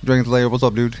 Dragon's Lair, what's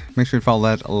up, dude? Make sure you follow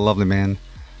that lovely man.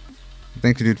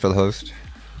 Thank you, dude, for the host.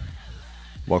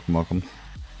 Welcome, welcome.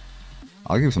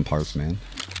 I'll give you some parts, man.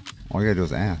 All you gotta do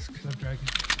is ask. What's up, Dragon?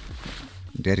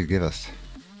 Daddy, give us.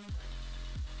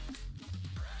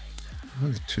 Oh,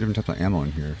 there's two different types of ammo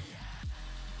in here.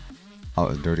 Oh,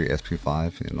 a dirty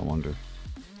SP5? Yeah, no wonder.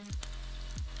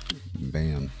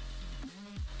 Bam.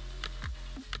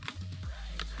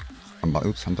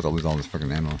 Oops, I'm about to lose all this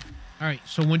freaking ammo. Alright,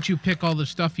 so once you pick all the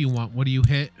stuff you want, what do you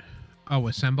hit? Oh,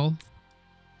 assemble?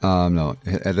 No,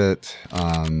 hit edit,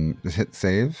 just hit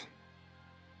save.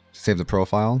 Save the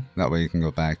profile. That way you can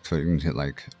go back to it. You can hit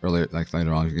like earlier, like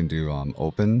later on, you can do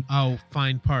open. Oh,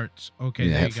 find parts. Okay,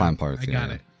 yeah, hit find parts. I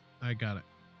got it. I got it.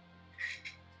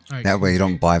 All right, that way you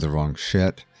don't buy the wrong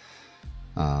shit.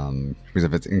 Because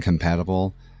if it's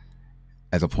incompatible,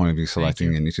 at the point of you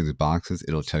selecting in each of the boxes,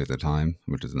 it'll tell you at the time,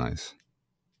 which is nice.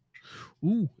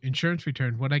 Ooh, insurance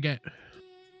return. What'd I get?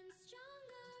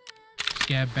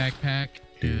 Scab backpack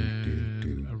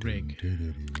and a rig.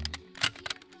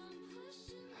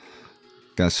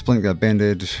 Got a splint, got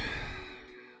bandage.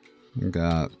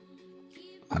 Got.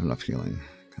 I have enough healing.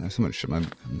 I have so much shit. I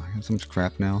have so much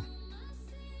crap now.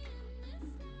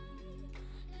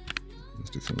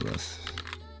 Let's do some of this.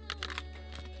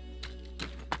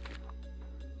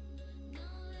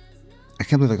 I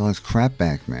can't believe I got all this crap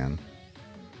back, man.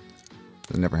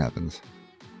 That never happens.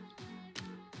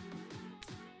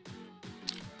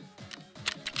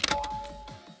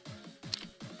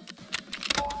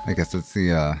 I guess it's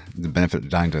the benefit of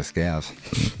dying to a scav.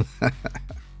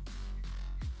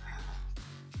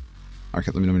 Alright,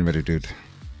 let me know when you're ready, dude.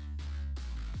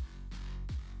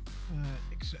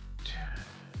 Accept.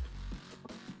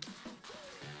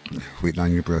 Waiting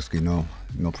on you, broski.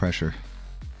 No pressure.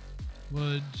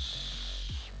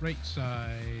 Woods, right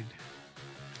side.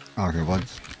 Okay,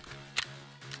 Woods.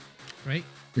 Right?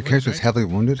 Your character's heavily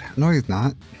wounded? No, he's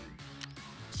not.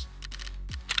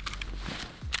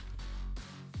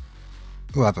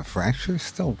 Oh, I have a fracture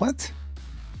still? What?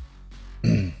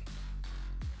 Uh-oh.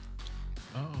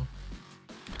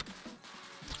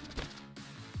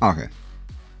 Okay.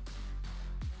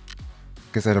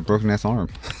 Guess I had a broken ass arm.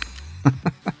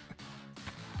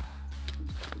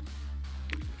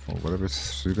 For whatever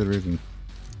stupid reason.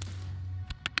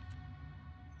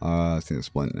 I see the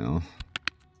splint now.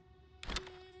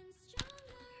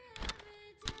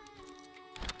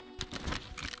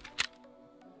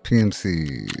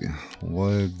 PMC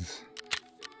Woods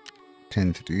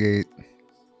 1058.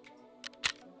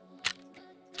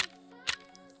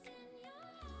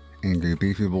 Angry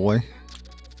beefy boy.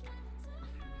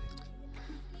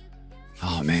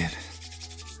 Oh man,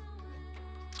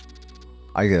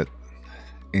 I get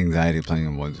anxiety playing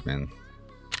in Woods, man.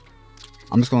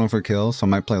 I'm just going for kills, so I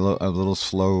might play a little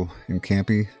slow and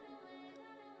campy.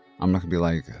 I'm not gonna be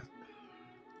like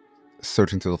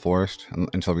searching through the forest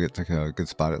until we get to a good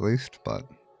spot at least, but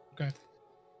okay.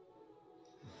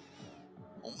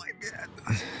 Oh my god,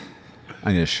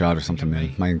 I need a shot or something,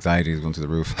 man. My anxiety is going through the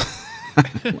roof.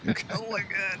 Oh my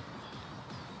god.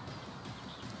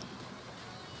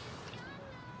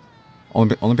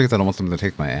 Only because I don't want them to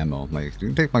take my ammo. Like, you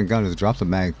can take my gun, just drop the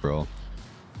mag, bro.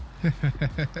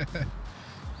 The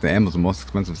ammo's the most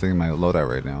expensive thing in my loadout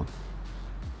right now.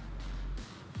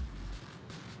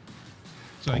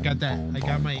 So I got that. I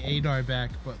got my ADAR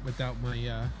back, but without my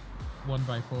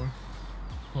 1x4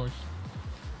 course.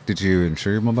 Did you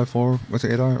insure your 1x4 with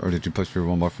the ADAR, or did you push your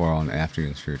 1x4 on after you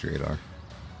insured your ADAR?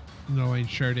 No, I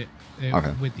insured it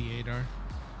okay. with the ADAR.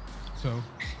 So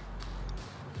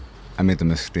I made the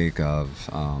mistake of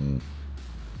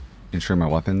insuring my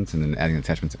weapons and then adding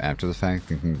attachments after the fact,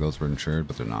 thinking those were insured,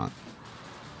 but they're not.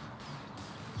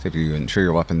 So if you insure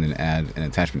your weapon and add an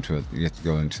attachment to it, you have to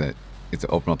go into that. You have to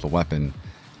open up the weapon,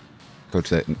 go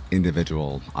to that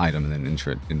individual item, and then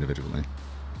insure it individually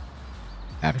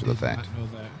after the fact. I did not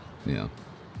know that. Yeah.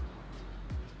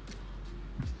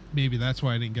 Maybe that's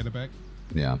why I didn't get it back.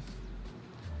 Yeah.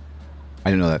 I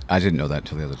didn't know that. I didn't know that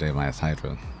until the other day when I asked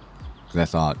Hydra, because I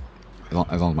thought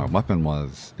as long as my weapon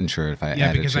was insured, if I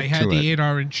added because I had the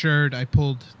ADAR insured, I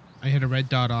had a red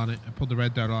dot on it. I pulled the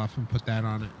red dot off and put that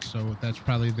on it. So that's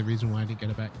probably the reason why I didn't get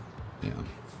it back. Yeah.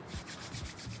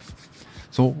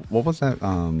 So what was that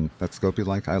that Scopey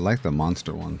like? I like the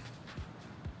monster one.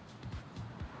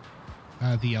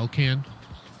 The Elcan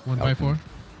 1x4.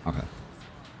 Okay.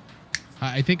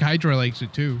 I think Hydra likes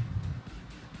it too.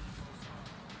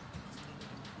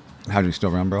 How do you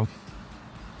still run, bro?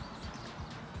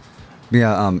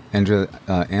 Yeah, Andrew,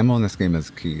 ammo in this game is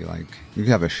key. Like, you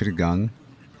can have a shitty gun.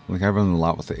 Like, I run a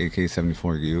lot with the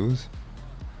AK-74Us,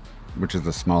 which is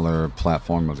the smaller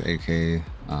platform of the AK,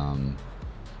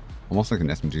 almost like an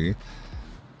SMG.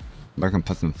 But I can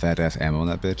put some fat-ass ammo in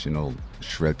that bitch, and it'll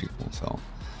shred people, so...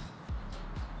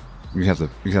 You have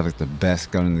like the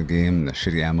best gun in the game and the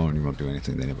shitty ammo, and you won't do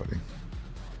anything to anybody.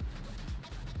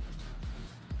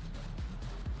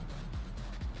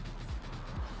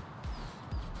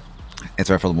 It's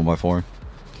right for the 1x4.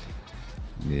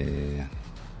 Yeah.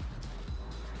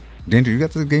 Danger, you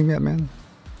got this game yet, man?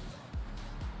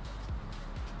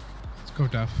 Let's go,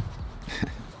 Duff.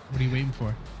 What are you waiting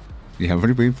for? Yeah, what are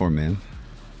you waiting for, man?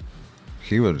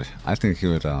 I think he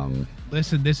would,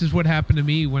 Listen, this is what happened to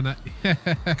me when I...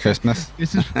 Christmas?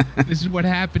 This is what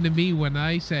happened to me when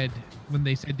they said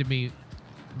to me,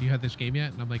 do you have this game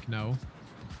yet? And I'm like, no.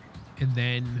 And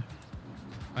then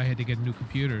I had to get a new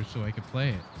computer so I could play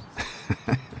it.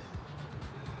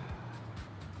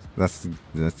 That's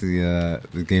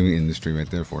the gaming industry right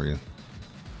there for you.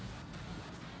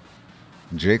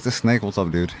 Jake the Snake, what's up,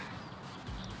 dude?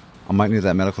 I might need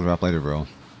that medical drop later, bro.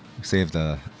 Save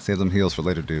them heals for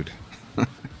later, dude.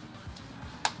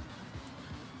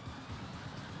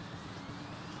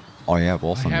 Oh yeah,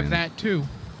 Wilson. I have that too.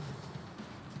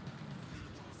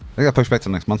 They got pushed back to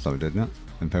next month, though, didn't it?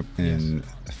 In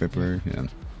February, yeah.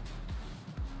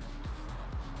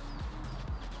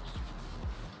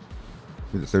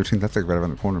 The 13th, that's like right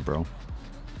around the corner, bro.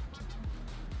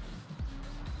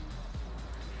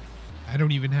 I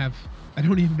don't even have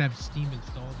Steam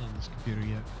installed on this computer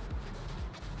yet.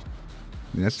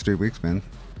 Yeah, that's 3 weeks, man.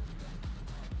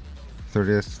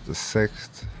 30th, the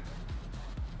 6th.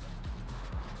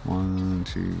 1,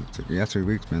 2, 3. Yeah, 3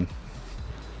 weeks, man.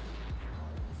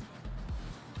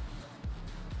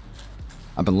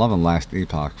 I've been loving Last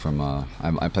Epoch from,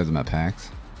 I played them at PAX.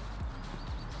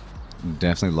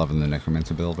 Definitely loving the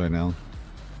Necromancer build right now.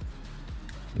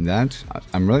 And that,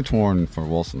 I'm really torn for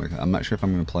Wilson. Like, I'm not sure if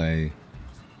I'm going to play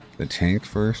the tank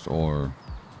first or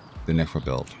the Necro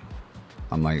build.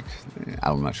 I'm like,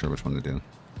 I'm not sure which one to do.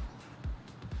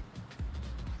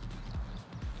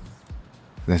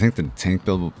 I think the tank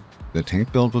build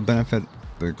would benefit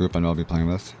the group I know I'll be playing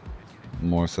with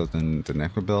more so than the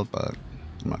Necro build, but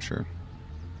I'm not sure.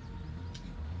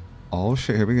 Oh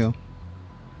shit, here we go.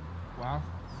 Wow.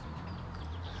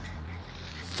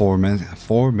 4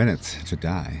 minutes to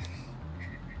die.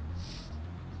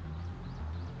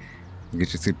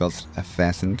 Get your seatbelts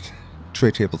fastened.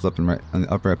 Tray tables up in the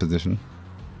upright position.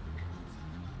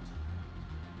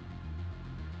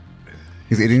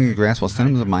 He's eating the grass. Well, send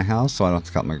him to my house so I don't have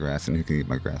to cut my grass and he can eat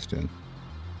my grass too.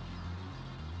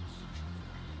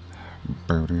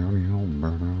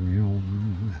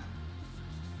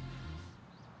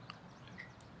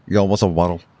 Yo, what's up,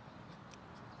 Waddle?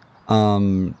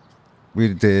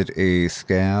 We did a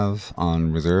scav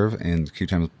on reserve and the queue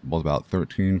time was about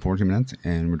 14 minutes,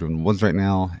 and we're doing woods right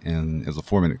now, and it was a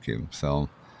 4-minute queue. So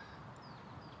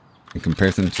in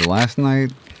comparison to last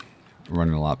night, we're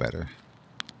running a lot better.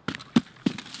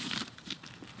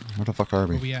 Where the fuck are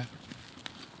we? Where we at?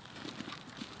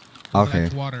 Okay.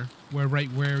 That's water. We're right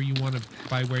where you want to,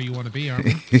 by where you want to be, aren't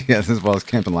we? Yeah, this is what I was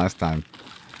camping last time.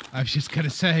 I was just gonna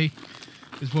say,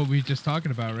 this is what we were just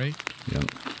talking about, right? Yep.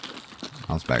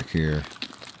 I was back here.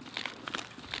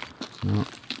 No.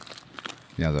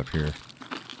 Yeah, I was up here.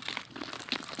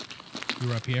 You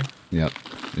were up here? Yep.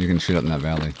 You can shoot up in that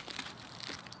valley.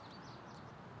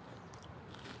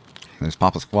 Let's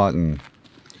pop a squat and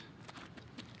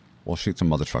we'll shoot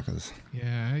some other truckers.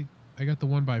 Yeah, I got the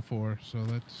 1x4, so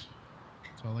that's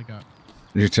all I got.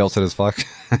 You tilted as fuck.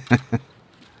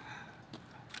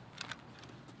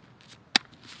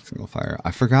 Single fire.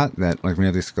 I forgot that like when you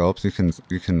have these scopes,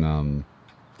 you can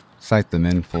sight them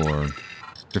in for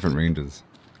different ranges.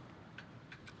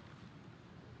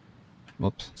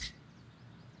 Whoops.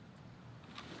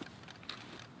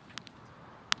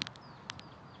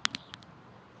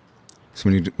 So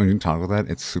when you toggle that,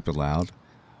 it's super loud.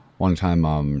 One time,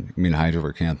 me and Hydra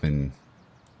were camping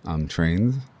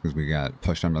trains because we got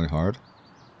pushed on really hard,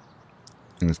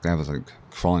 and this guy was like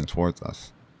crawling towards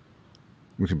us.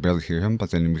 We could barely hear him,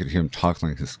 but then we could hear him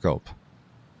toggling his scope.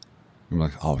 And we're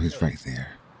like, "Oh, he's right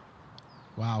there."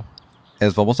 Wow.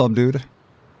 Ezva, what's up, dude?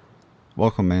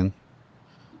 Welcome, man.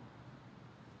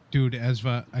 Dude,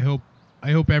 Ezva,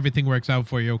 I hope everything works out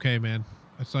for you. Okay, man.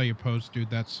 I saw your post, dude.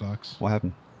 That sucks. What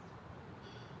happened?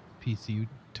 PC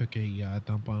took a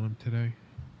dump on him today.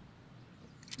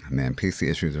 Man, PC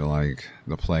issues are like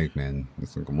the plague, man.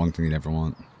 It's like one thing you never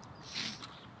want.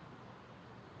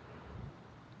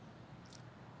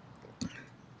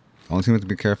 Only thing we have to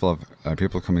be careful of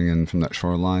people coming in from that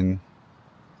shoreline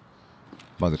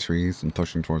by the trees and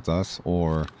pushing towards us,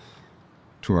 or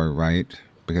to our right,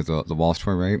 because the wall's to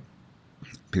our right.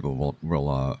 People will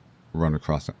run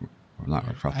across it. Or not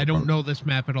across. I don't know this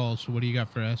map at all, so what do you got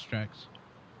for S-Tracks?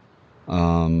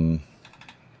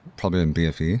 Probably in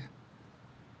BFE.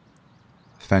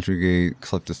 Factory Gate,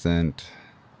 Cliff Descent.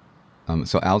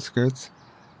 So outskirts.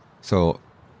 So,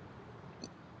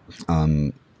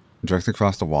 directly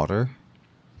across the water.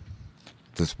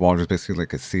 This water is basically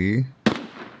like a sea.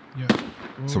 Yeah.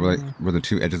 So we're like where the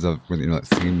two edges of where that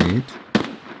sea meet.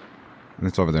 And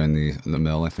it's over there in the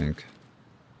mill, I think.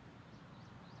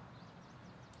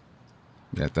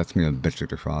 Yeah, that's me a bitch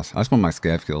to cross. I just want my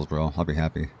scav kills, bro. I'll be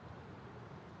happy.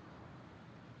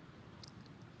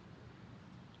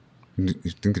 You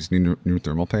think it's new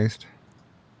thermal paste?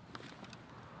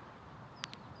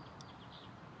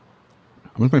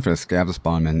 I'm just waiting for the scav to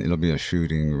spawn, man. It'll be a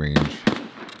shooting range.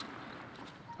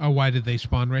 Oh, why did they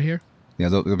spawn right here? Yeah,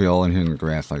 they'll be all in here in the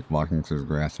grass, like walking through the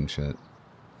grass and shit.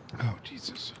 Oh,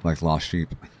 Jesus. Like lost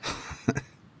sheep.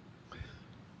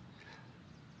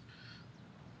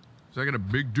 So I got a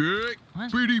big dick.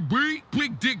 BDB,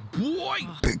 big dick boy.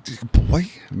 Big dick boy.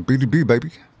 BDB,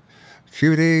 baby.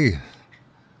 Cutie.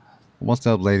 What's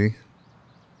up, lady?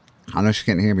 I know she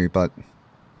can't hear me, but...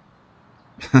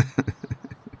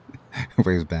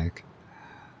 waves back.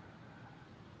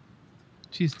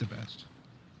 She's the best.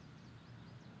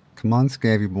 Come on,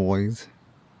 scabby boys.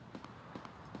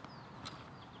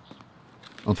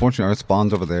 Unfortunately, our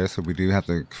spawn's over there, so we do have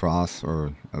to cross,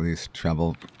 or at least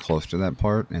travel close to that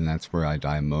part, and that's where I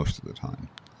die most of the time.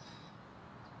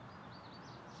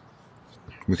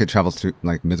 We could travel through,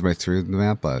 like, midway through the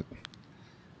map, but...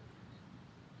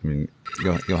 I mean,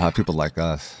 you'll have people like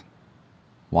us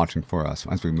watching for us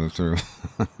as we move through.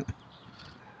 Of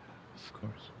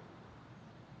course.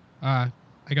 I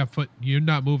got foot. You're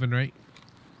not moving, right?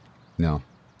 No.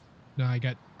 No, I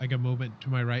got movement to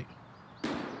my right.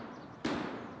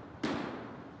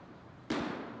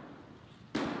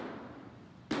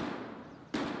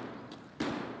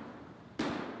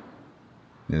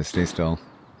 Yeah, stay still.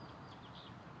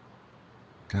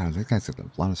 God, that guy's got the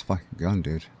loudest fucking gun,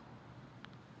 dude.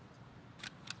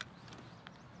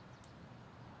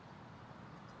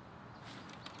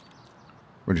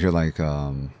 Would you hear like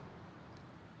the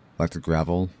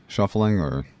gravel shuffling,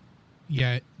 or?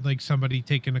 Yeah, like somebody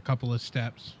taking a couple of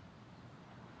steps.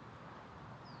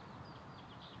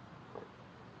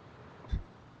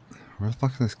 Where the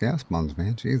fuck are these gas bombs,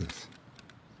 man? Jesus.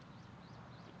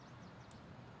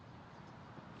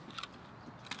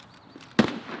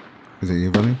 Is it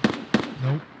you running?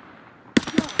 Nope.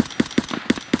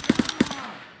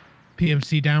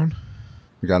 PMC down.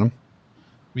 You got him?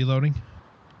 Reloading.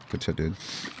 Good shit, dude.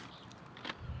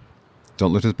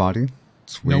 Don't lift his body.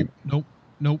 Sweet. Nope.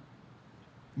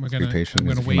 We're gonna be patient. I'm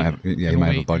gonna wait. You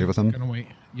might have a buddy with him. Gonna wait.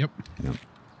 Yep. Yep.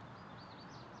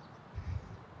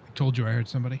 I told you I heard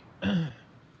somebody.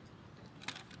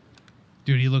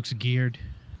 Dude, he looks geared.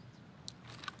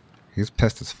 He's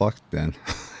pissed as fuck, then.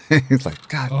 He's like,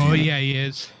 God damn. Oh, yeah, he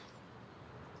is.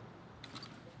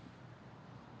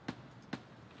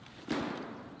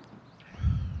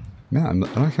 Man, I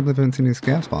can't believe I haven't seen any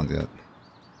scav spawns yet.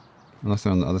 Unless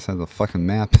they're on the other side of the fucking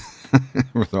map.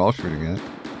 Where they're all shooting at.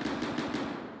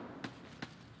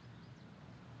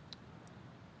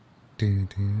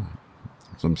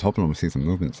 So I'm just hoping we'll see some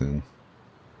movement soon.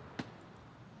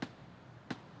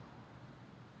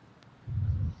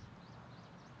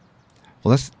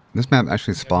 Well, this map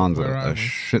actually spawns a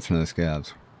shit ton of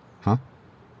scabs. Huh?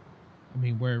 I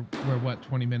mean, we're what,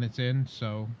 20 minutes in,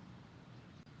 so...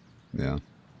 Yeah.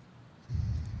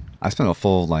 I spent a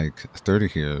full, like, 30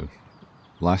 here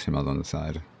last time I was on the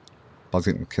side. I was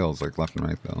getting kills, like, left and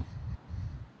right, though.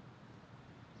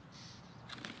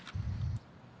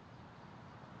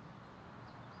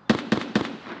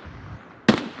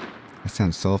 That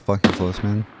sounds so fucking close,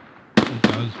 man. It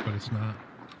does, but it's not.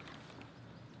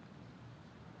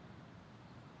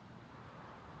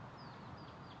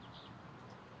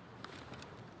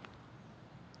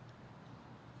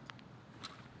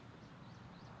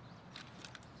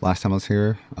 Last time I was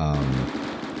here, I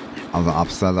was on the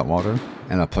opposite side of that water,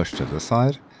 and I pushed to this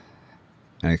side,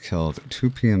 and I killed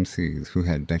 2 PMCs who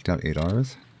had decked out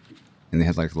 8Rs, and they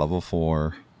had, like, level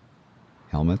 4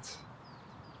 helmets.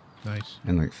 Nice.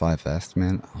 And, like, 5 vests,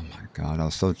 man. Oh my god, I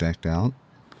was so decked out.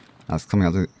 I was coming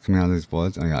out of these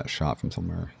woods, and I got shot from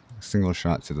somewhere. A single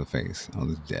shot to the face. I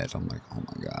was dead. I'm like, oh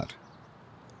my god.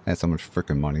 I had so much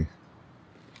freaking money.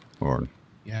 Or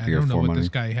yeah, I don't know what this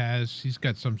guy has. He's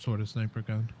got some sort of sniper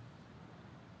gun.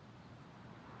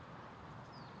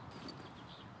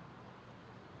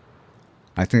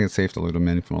 I think it's safe to loot him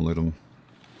in if you want to loot him.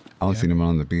 I don't see anyone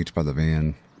on the beach by the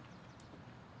van.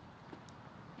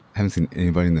 I haven't seen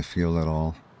anybody in the field at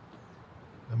all.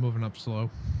 I'm moving up slow.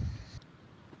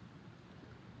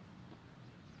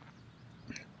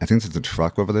 I think there's a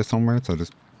truck over there somewhere, so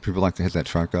just people like to hit that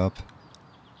truck up.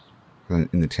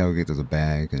 In the tailgate there's a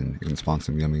bag, and you can spawn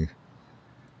some yummy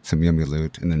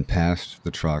loot. And then past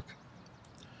the truck,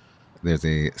 there's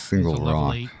a single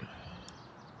rock.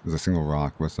 There's a single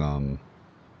rock with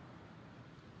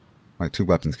like 2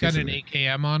 weapons. Got an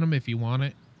AKM on him if you want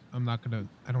it. I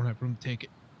don't have room to take it.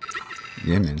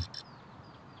 Yeah, man.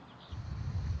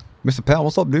 Mr. Pal,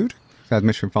 what's up, dude? Guys,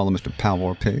 make sure you follow Mr. Pal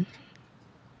or Pig.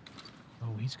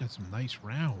 Oh, he's got some nice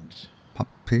rounds. Pop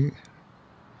Pig.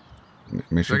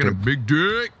 Make sure I got a big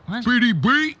dick. What? Pretty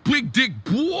big dick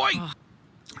boy. Oh.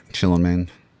 Chillin', man.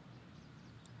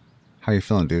 How you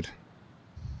feeling, dude?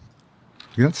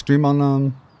 You got stream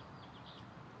on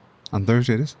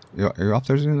Thursday? You're off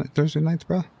Thursday nights,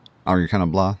 bro? Oh, you're kind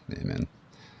of blah? Yeah, man.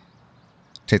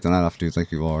 Take the night off, dudes,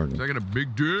 like you are. I got a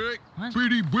big dick. What?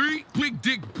 Pretty big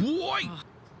dick boy. Oh.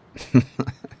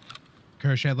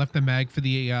 Kirsche, I left the mag for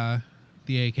the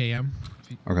AKM.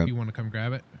 Okay. If you want to come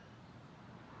grab it.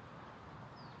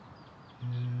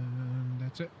 And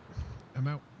that's it. I'm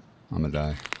out. I'm gonna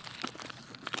die.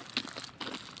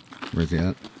 Where's he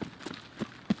at?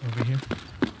 Over here.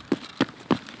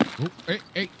 Oh,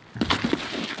 hey.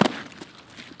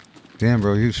 Damn,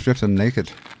 bro, you stripped him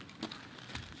naked.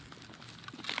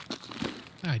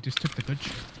 I just took the good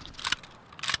shit.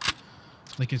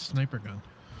 Like his sniper gun.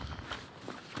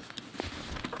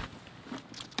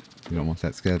 You don't want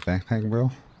that scared backpack, bro?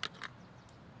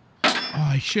 Oh,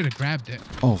 I should have grabbed it.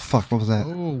 Oh, fuck, what was that?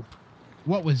 Oh,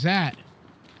 what was that?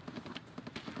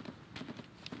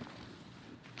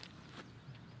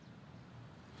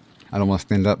 I don't want to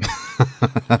stand up.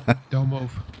 Don't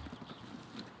move.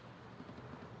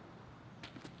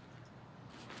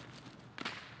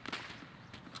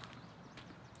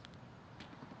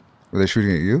 Were they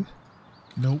shooting at you?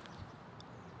 Nope.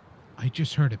 I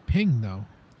just heard a ping, though.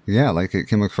 Yeah, like it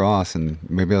came across and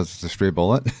maybe it was just a stray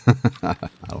bullet. I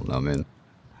don't know, man.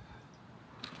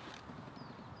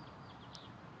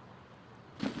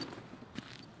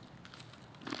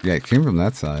 Yeah, it came from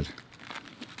that side.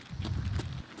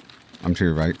 I'm to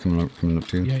your right, coming up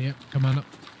to you. Yeah, come on up.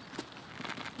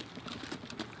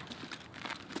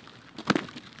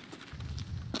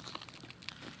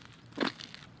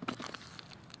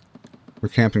 We're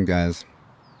camping, guys.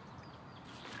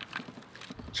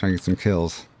 Trying to get some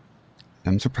kills.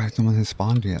 I'm surprised no one has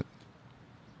spawned yet.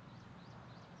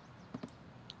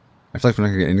 I feel like we're not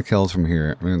going to get any kills from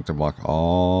here. We're going to have to walk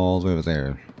all the way over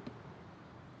there.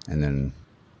 And then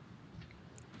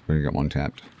we're going to get one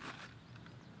tapped.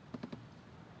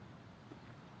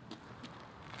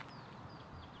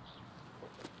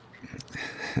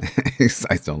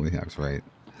 Sights only, that's right.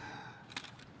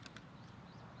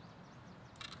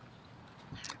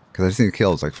 Because I just need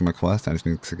kills. Like for my quest, I just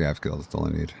need Sagav kills. That's all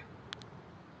I need.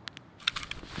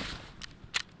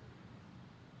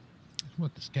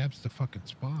 What, the scab's the fucking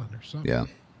spawn or something? Yeah.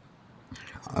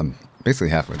 I'm basically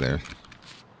halfway there.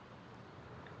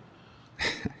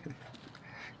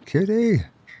 Kitty!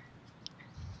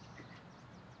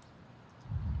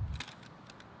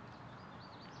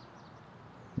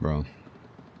 Bro.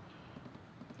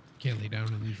 Can't lay down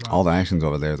in these rocks. All the action's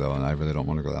over there, though, and I really don't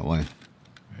want to go that way.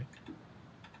 Right.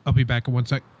 I'll be back in 1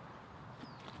 sec.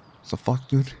 What the fuck,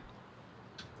 dude?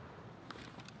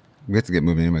 We have to get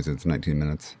moving anyways. It's 19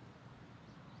 minutes.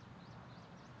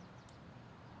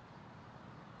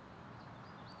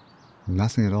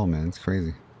 Nothing at all, man. It's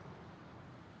crazy.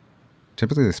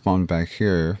 Typically, they spawn back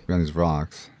here, behind these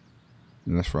rocks,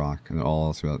 and this rock, and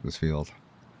all throughout this field.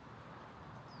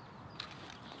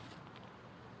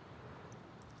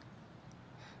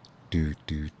 Do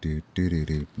do do do do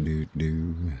do do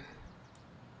do.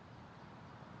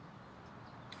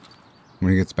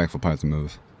 When he gets back, we'll probably have to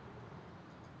move.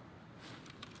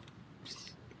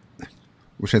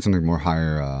 Wish I had something more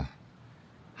higher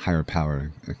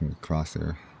power. I can cross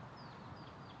there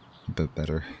a bit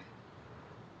better.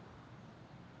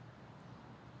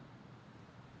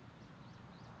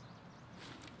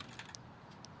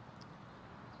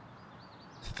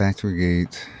 Factory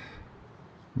gate.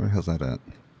 Where the hell's that at?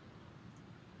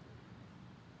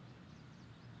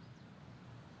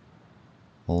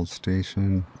 Old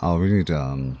station. Oh, we need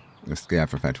a scav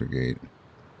for factory gate.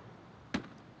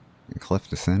 And cliff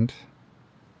descent.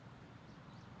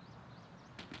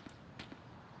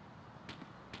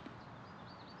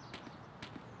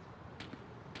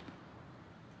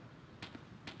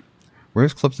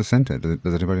 Where's cliff descent at?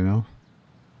 Does anybody know?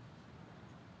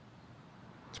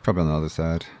 It's probably on the other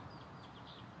side.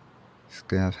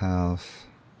 Scav house.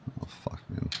 Oh fuck,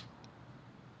 man.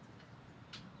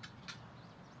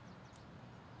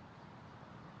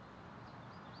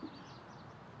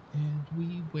 And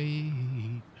we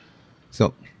wait.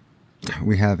 So,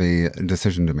 we have a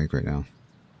decision to make right now.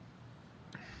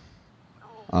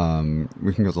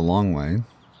 We can go the long way,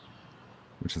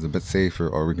 which is a bit safer,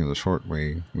 or we can go the short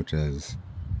way, which is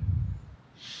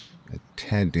a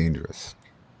tad dangerous.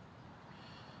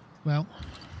 Well,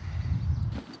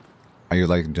 are you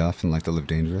like Duff and like to live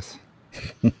dangerous?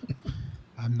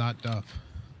 I'm not Duff.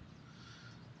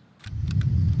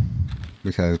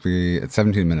 Because it's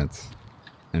 17 minutes,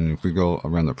 and if we go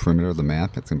around the perimeter of the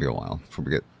map, it's gonna be a while before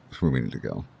we get where we need to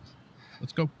go.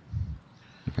 Let's go.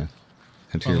 Okay.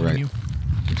 Head to your right.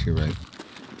 Head to your right.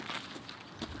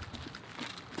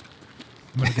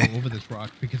 I'm gonna go over this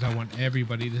rock because I want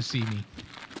everybody to see me.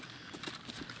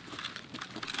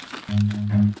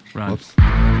 Right. Whoops.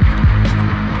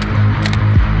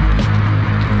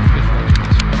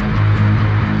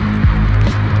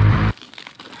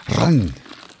 Run!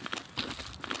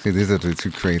 See, these are the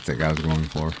two crates that guys are going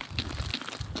for.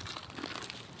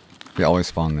 They always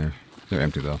spawn there. They're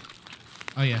empty though.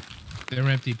 Oh yeah, they're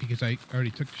empty because I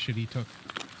already took the shit he took.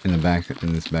 In the back,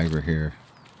 in this bag right here.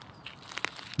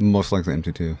 Most likely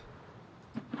empty too.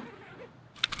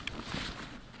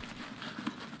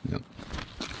 Yep.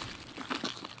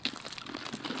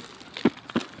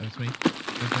 That's me.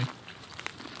 That's me.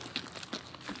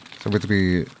 So we have to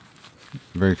be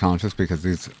very conscious because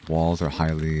these walls are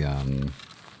highly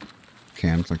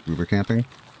camped, like we were camping.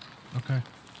 Okay.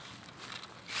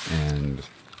 And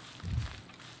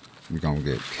we're gonna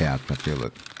get capped, I feel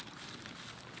it.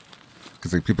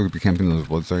 Because like people could be camping in those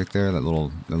woods right there, that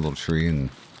little tree, and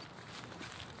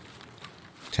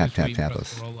tap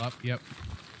us. Roll up. Yep.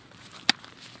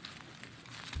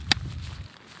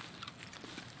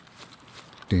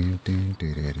 Ding, ding,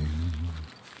 ding, ding, ding.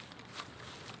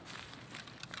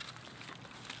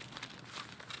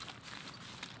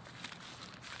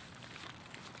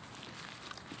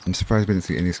 I'm surprised we didn't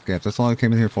see any scavs. That's all I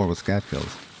came in here for was scav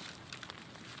kills.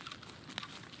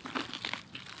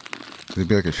 It'd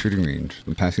be like a shooting range.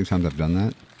 The past few times I've done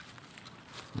that,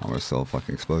 oh, we're still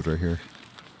fucking explode right here.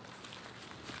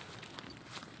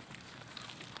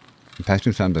 The past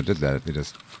few times I did that, they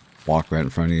just walk right in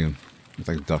front of you. It's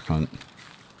like a duck hunt.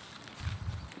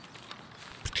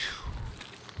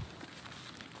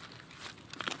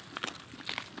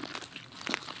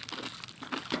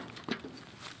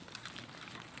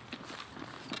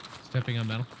 Stepping on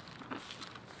metal.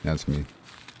 That's me.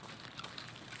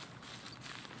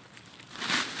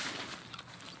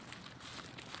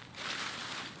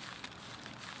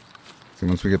 So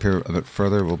once we get here a bit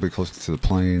further, we'll be closer to the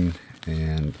plane,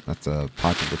 and that's a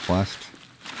popular request.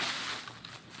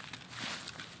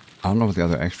 I don't know what the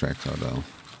other extracts are, though.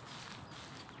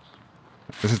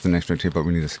 This is an extract here, but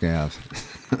we need a scav.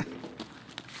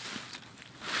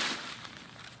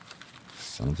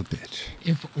 Son of a bitch.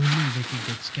 If only they could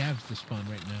get scavs to spawn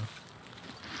right now.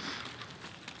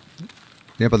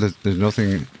 Yeah, but there's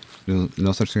nothing, there's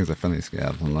no such thing as a friendly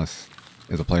scav unless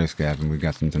it's a player scav and we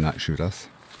got them to not shoot us.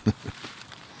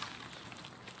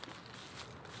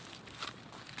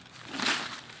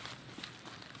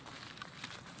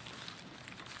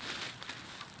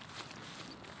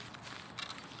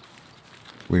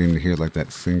 waiting to hear like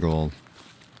that single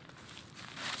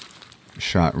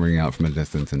shot ring out from a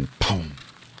distance and boom.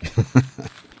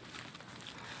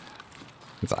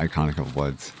 It's iconic of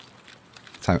Woods.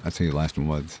 That's how you last in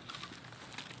Woods.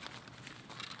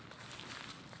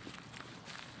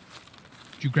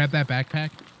 Did you grab that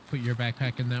backpack? Put your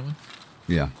backpack in that one?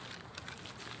 Yeah.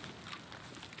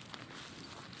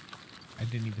 I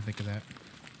didn't even think of that.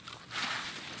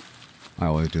 I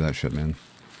always do that shit, man.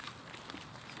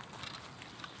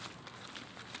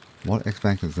 What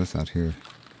X-Bank is this out here?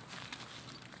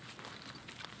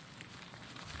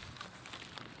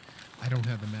 I don't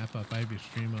have the map up. I have your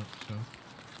stream up, so.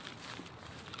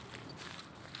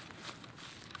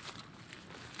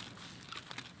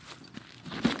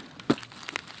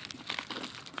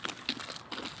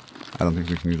 I don't think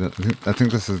we can use that. I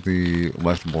think this is the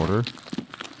west border.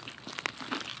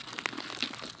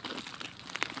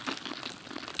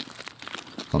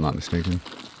 If I'm not mistaken.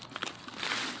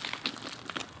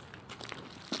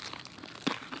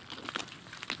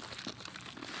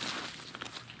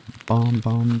 Bom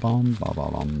bom bom bom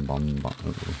bom bom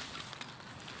bom.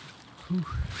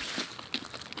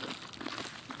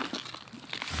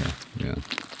 Okay, yeah.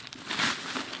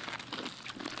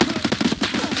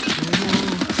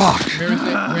 Fuck. Where is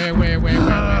it?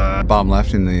 Where? Bottom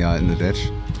left in the ditch.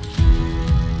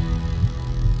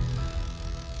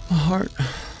 My heart.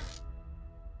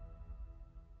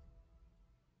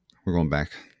 We're going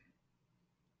back.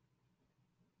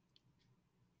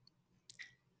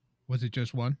 Was it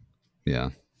just one? Yeah.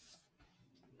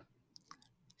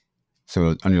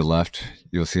 So on your left,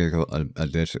 you'll see a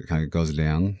ditch that kind of goes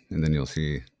down, and then you'll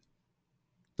see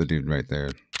the dude right there.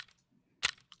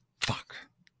 Fuck.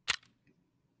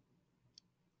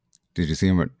 Did you see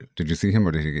him? Or did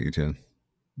he get you too?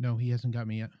 No, he hasn't got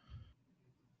me yet.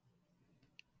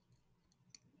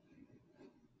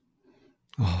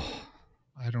 Oh.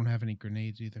 I don't have any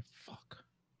grenades either. Fuck.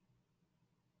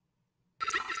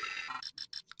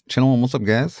 Channel 1, what's up,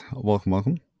 guys?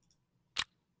 Welcome.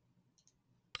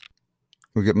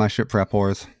 Go get my shit, prep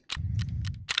whores.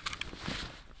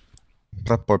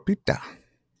 Prep pita.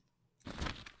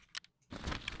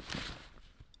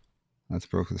 That's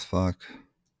broke as fuck.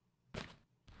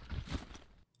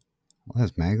 Well,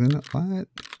 that's mags in it? What?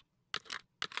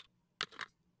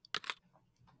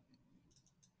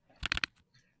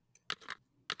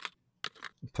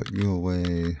 Put you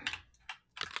away.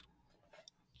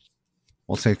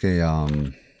 We'll take a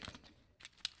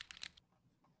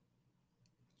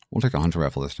hunter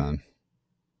rifle this time.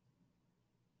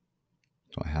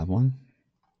 Do I have one?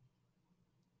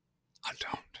 I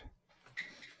don't.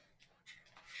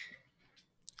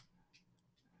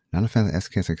 Not a fan of the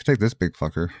SKS. I could take this big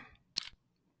fucker.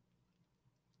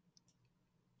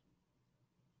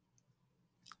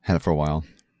 Had it for a while.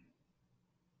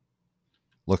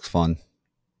 Looks fun.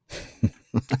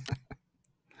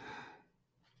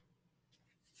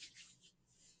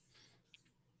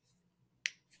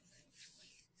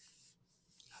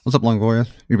 What's up, Longoria?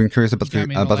 You've been curious about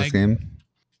this game?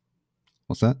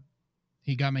 What's that?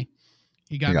 He got me.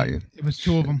 He got me. You. It was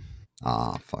two of them.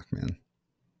 Ah, fuck, man.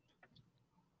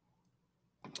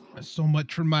 So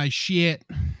much for my shit.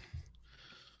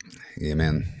 Yeah,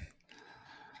 man.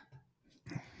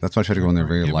 That's why I try to go in there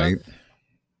very light.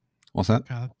 What's that?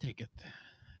 I'll take it.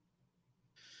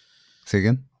 Say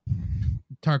again?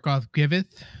 Tarkov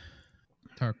giveth.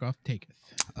 Tarkov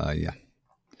taketh. Yeah.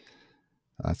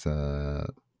 That's a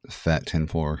fat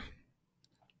 10-4.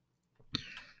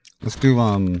 Let's do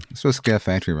a scare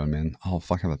factory run, man. Oh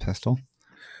fuck, I have a pistol.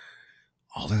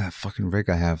 Oh, look at that fucking rig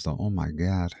I have though. Oh my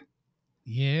god.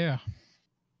 Yeah.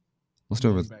 Let's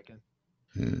do it with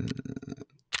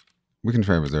we can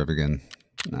try reserve again.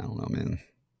 I don't know, man.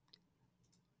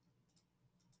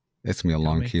 It's gonna be a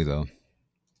long queue though.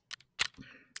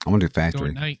 I'm gonna do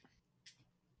factory. Night.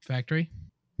 Factory?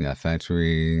 Yeah,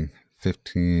 factory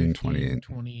 15, 28.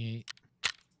 28.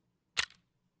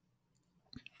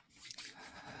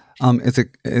 Is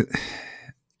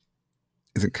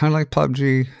it kind of like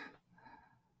PUBG?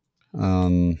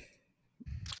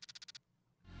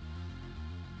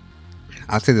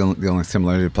 I'd say the only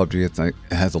similarity to PUBG is like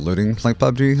it has a looting like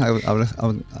PUBG.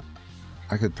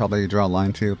 I could probably draw a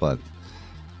line to, but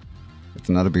it's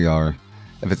not a BR.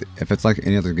 If it's like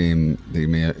any other game that you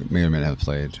may or may not have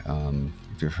played,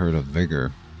 if you've heard of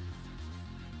Vigor,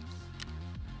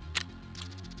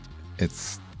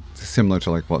 it's similar to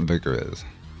like what Vigor is.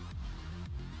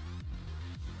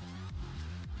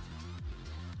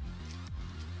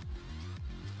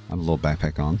 I have a little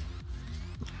backpack on.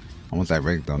 I want that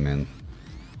rig though, man.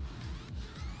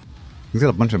 He's got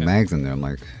a bunch of mags in there. I'm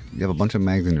like, you have a bunch of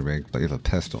mags in your rig, but you have a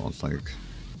pistol. It's like,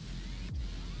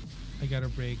 I got a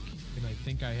break, and I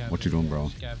think I have. What you doing,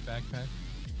 bro? Scav backpack.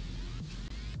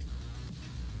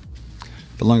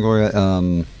 The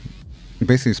Longoria, you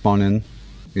basically spawn in.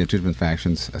 You have two different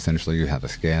factions. Essentially, you have a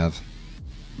scav,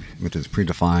 which is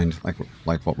predefined,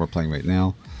 like what we're playing right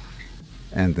now,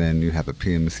 and then you have a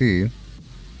PMC,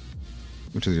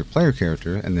 which is your player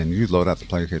character, and then you load out the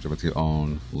player character with your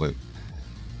own loot.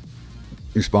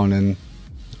 You spawn in.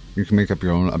 You can make up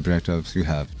your own objectives. You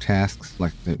have tasks,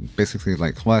 basically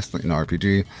like quests in an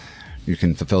RPG. You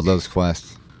can fulfill those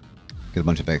quests, get a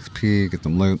bunch of XP, get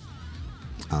some loot,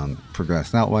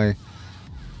 progress that way.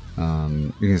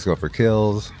 You can just go for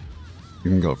kills.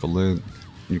 You can go for loot.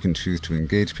 You can choose to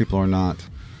engage people or not.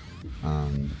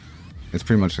 It's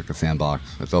pretty much like a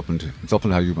sandbox. It's open to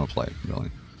how you want to play, really.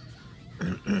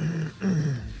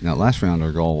 Now, last round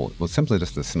our goal was simply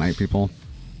just to snipe people,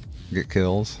 get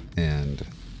kills, and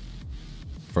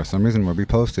for some reason where we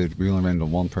posted, we only ran into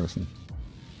one person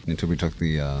until we took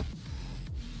the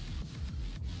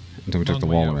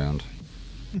wall around.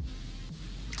 And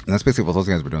that's basically what those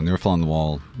guys were doing. They were following the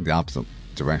wall the opposite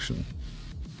direction.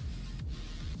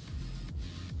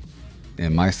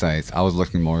 In my sights, I was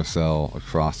looking more so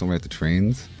across the way at the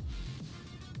trains,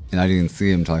 and I didn't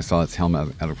see him until I saw his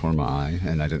helmet out of the corner of my eye,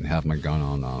 and I didn't have my gun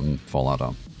on full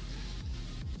auto.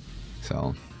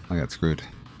 So I got screwed.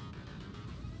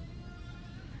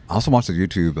 I also watched a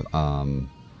YouTube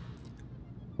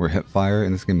where hipfire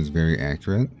in this game is very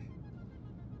accurate.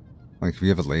 Like if you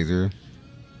have a laser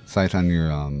sight on your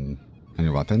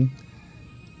weapon,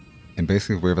 and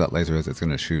basically wherever that laser is, it's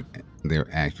going to shoot there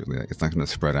accurately. Like, it's not going to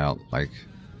spread out like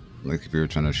if you were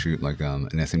trying to shoot like an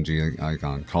SMG like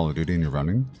on Call of Duty and you're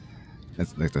running.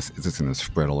 It's like this. It's just going to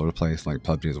spread all over the place like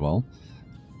PUBG as well.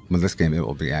 But this game, it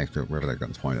will be accurate wherever that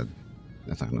gun's pointed.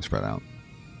 It's not going to spread out.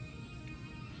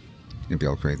 It'd be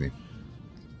all crazy.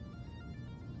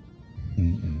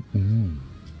 Wonder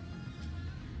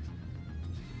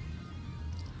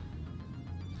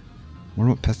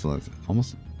what pistol is.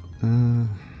 Almost. I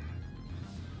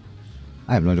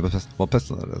have no idea what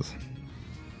pistol it is.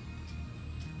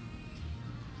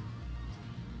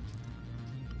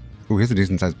 Ooh, here's a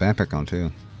decent sized backpack on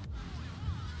too.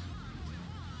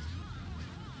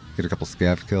 Get a couple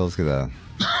scav kills, get an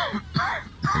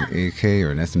AK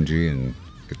or an SMG, and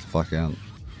get the fuck out.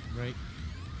 Right.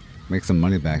 Make some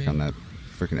money back on that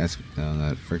freaking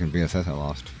VSS I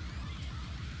lost.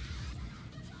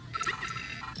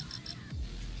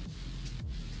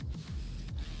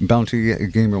 Bounty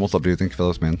Gamer, what's up, dude? Thank you,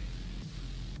 fellas, man.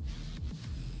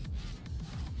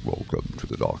 Welcome to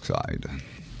the dark side.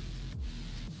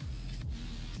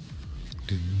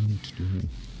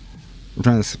 We're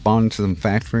trying to spawn to some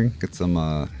factory, get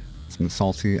some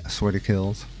salty, sweaty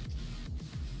kills.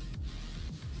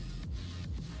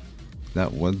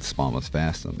 That wood spawn was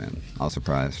fast though, man. I was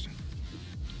surprised.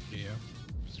 Yeah,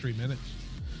 it's 3 minutes.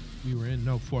 We were in,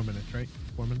 no, 4 minutes, right?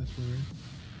 4 minutes we were in.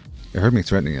 It heard me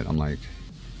threatening it. I'm like,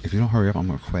 if you don't hurry up, I'm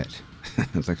gonna quit.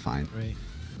 It's like, fine. Right.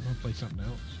 I'm gonna play something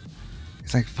else.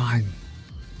 It's like, fine.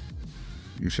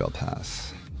 You shall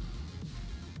pass.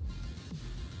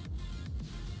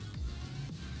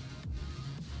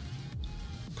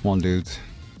 Come on, dudes.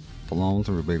 Belong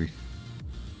through, baby.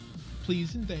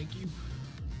 Please and thank you.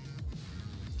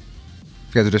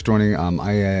 If you guys are just joining,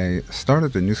 I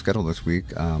started a new schedule this week.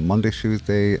 Monday,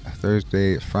 Tuesday,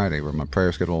 Thursday, Friday, where my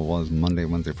prior schedule was Monday,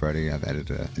 Wednesday, Friday. I've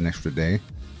added an extra day.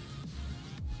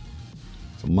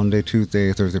 So Monday,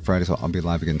 Tuesday, Thursday, Friday, so I'll be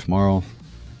live again tomorrow.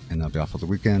 And I'll be off for the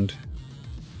weekend.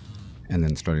 And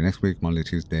then starting next week, Monday,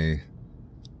 Tuesday,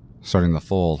 starting the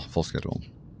full schedule.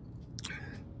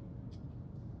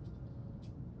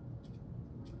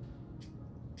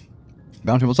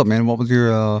 Bounty, what's up, man? What was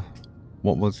your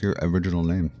original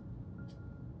name?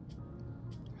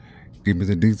 Give me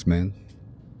the deeds, man.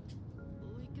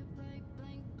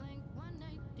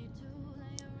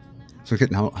 So,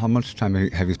 Kitten, how much time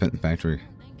have you spent in factory?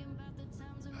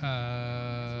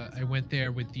 I went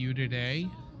there with you today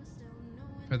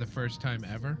for the first time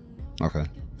ever. Okay.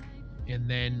 And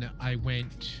then I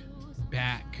went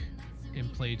back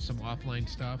and played some offline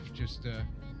stuff just to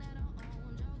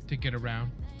get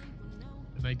around.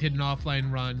 And I did an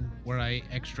offline run where I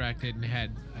extracted and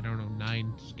had, I don't know,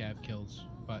 9 scav kills.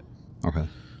 But okay,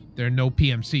 there are no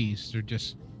PMCs. They're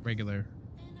just regular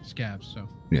scavs. So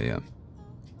yeah.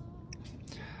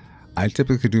 I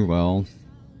typically do well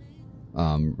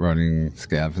running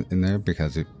scav in there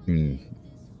because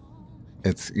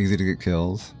it's easy to get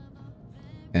kills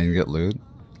and get loot,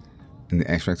 and the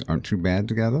extracts aren't too bad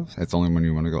to get. It's only when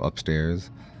you want to go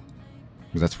upstairs,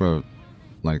 because that's where,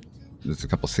 like, there's a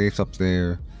couple safes up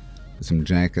there, there's some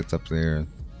jackets up there,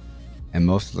 and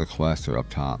most of the quests are up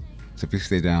top. So if you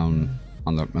stay down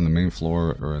on the main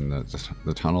floor or in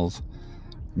the tunnels,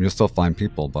 you'll still find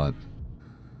people, but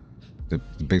the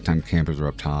big time campers are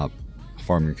up top,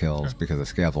 farming kills because the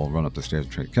scavs will run up the stairs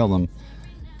and try to kill them,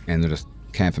 and they're just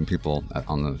camping people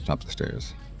on the top of the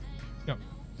stairs. Yep.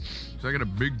 So I got a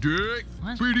big dick,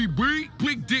 pretty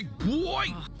big dick boy.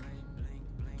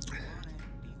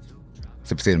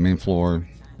 So if you stay on the main floor,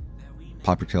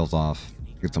 pop your kills off,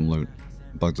 get some loot,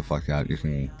 bug the fuck out. You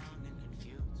can,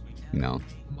 you know,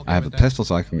 I have a pistol,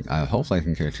 so hopefully I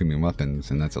can carry 2 main weapons,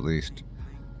 and that's at least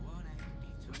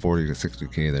 40 to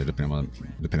 60k there, depending on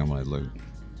what I loot.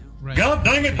 Right. God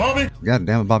dang it, Bobby! God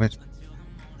damn it, Bobby.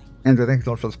 Andrew, thanks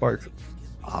so much for the sparks.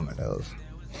 Oh, my nose.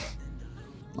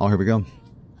 Oh, here we go.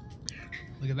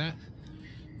 Look at that.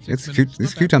 It's cute.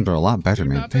 These queue times are a lot better,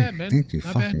 man. Bad, man. Thank you,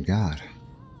 Not fucking bad. God.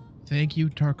 Thank you,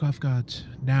 Tarkov gods.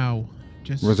 Now,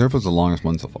 just Reserve was the longest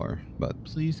one so far, but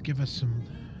please give us some.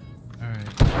 All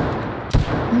right.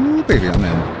 ooh, baby, I'm in.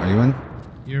 Are you in?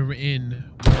 You're in.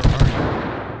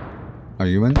 Where Are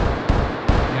you in? are you?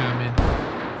 Yeah,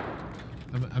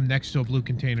 I'm in. I'm next to a blue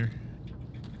container.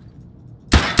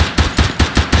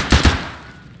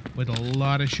 With a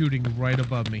lot of shooting right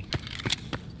above me.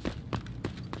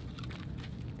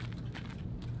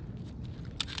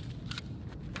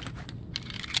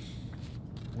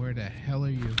 Where the hell are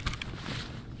you?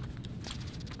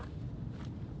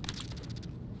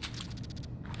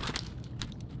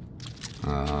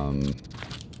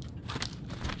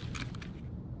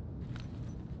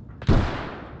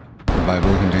 By a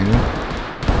blue container?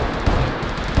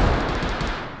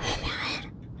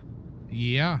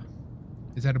 Yeah.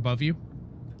 Is that above you?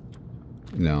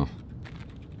 No.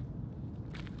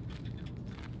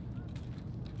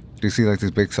 Do you see like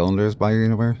these big cylinders by you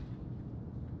anywhere?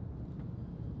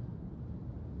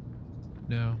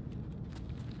 No.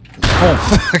 Oh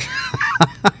fuck!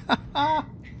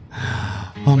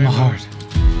 Oh my heart.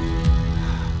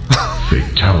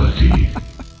 Fatality.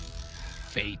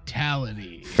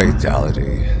 Fatality.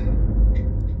 Fatality.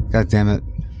 God damn it.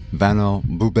 Vano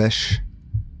Bubesh.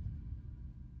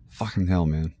 Fucking hell,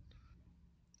 man.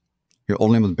 Your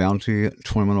old name was Bounty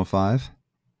 2105?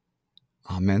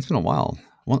 Oh man, it's been a while.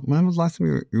 When was the last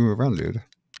time you were around, dude?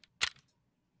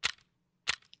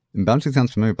 And Bounty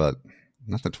sounds familiar, but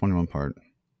not the 21 part.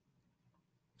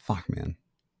 Fuck, man.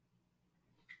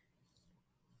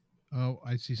 Oh,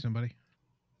 I see somebody.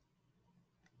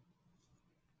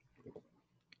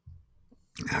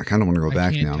 I kind of want to go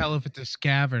back now. I can't tell if it's a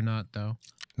scav or not, though.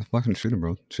 Just fucking shoot him,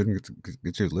 bro. Shoot him,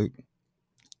 get your loot.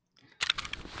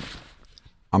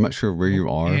 I'm not sure where you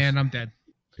are. And I'm dead.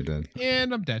 You're dead.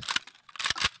 And I'm dead.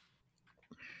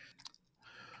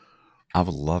 I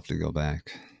would love to go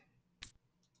back.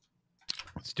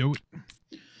 Let's do it.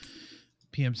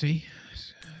 PMC.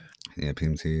 Yeah,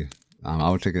 PMT. I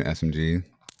would take an SMG.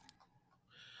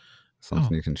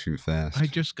 Something you can shoot fast. I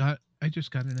just got an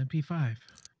MP5.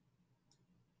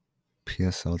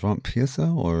 PSO. Do you want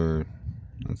PSO or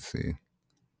let's see.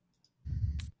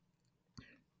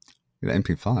 Get an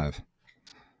MP5.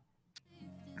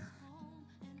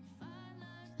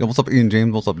 Yo, what's up, Ian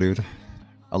James? What's up, dude?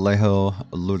 Alejo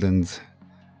Ludens.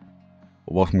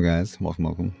 Welcome, guys.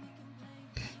 Welcome.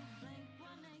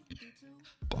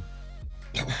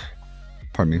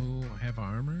 Pardon me. Oh, I have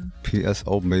armor.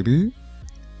 PSO, maybe?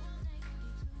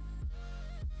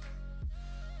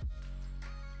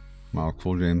 Wow,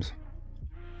 cool, James.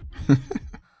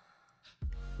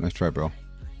 Nice try, bro.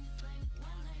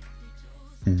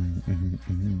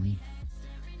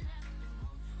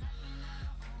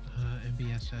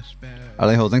 MBSS bad.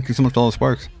 Alejo, thank you so much for all the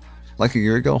sparks. Like a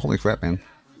year ago? Holy crap, man.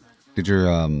 Did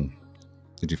you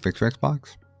fix your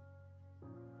Xbox?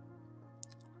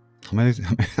 How many?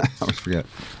 I always forget.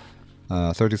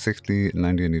 30, 60,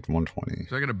 90, I need 120.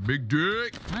 So I got a big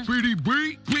dick, pretty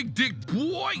big dick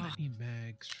boy. I need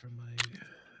mags for my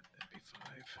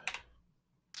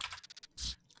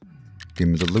MP5. Give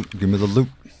me the loot. Give me the loot.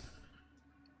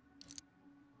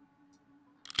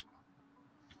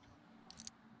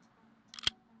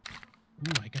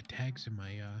 Ooh, I got tags in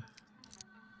my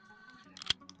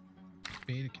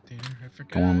beta container. I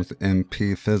forgot. Go on with the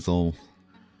MP Fizzle.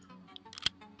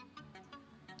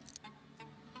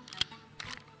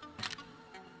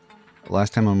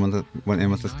 Last time I went in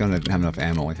with this gun, I didn't have enough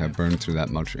ammo. Like, I burned through that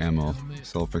much ammo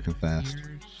so freaking fast.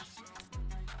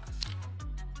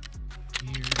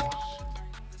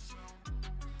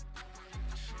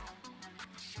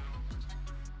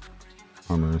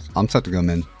 Armors. I'm set to go,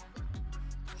 man.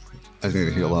 I just need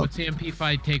to heal up. What's the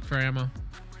MP5 take for ammo?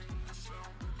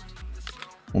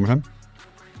 One more time?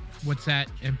 What's that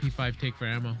MP5 take for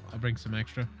ammo? I'll bring some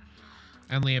extra.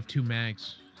 I only have 2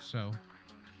 mags, so.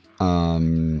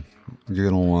 You're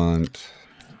gonna want,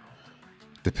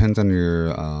 depends on your,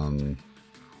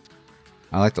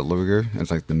 I like the Luger.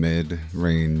 It's like the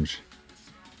mid-range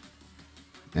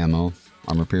ammo,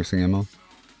 armor piercing ammo.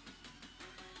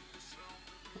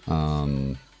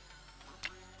 Yeah,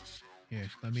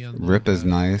 let me unload Rip is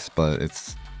nice, but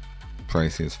it's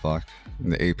pricey as fuck.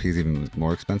 And the AP is even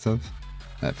more expensive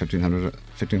at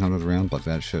 1500 a round, but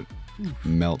that shit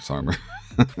melts armor.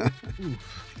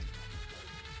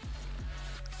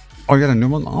 Oh, you got a new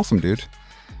one? Awesome, dude.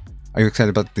 Are you excited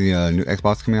about the new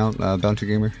Xbox coming out, Bounty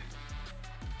Gamer?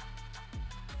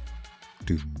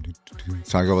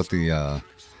 So I go with the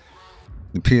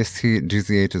PST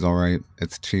GTX is alright.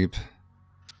 It's cheap.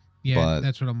 Yeah, but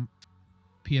that's what I'm.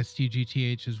 PST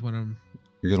GTH is what I'm.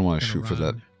 You're gonna want to shoot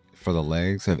for the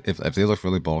legs. If they look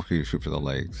really bulky, you shoot for the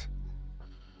legs.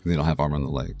 They don't have armor on the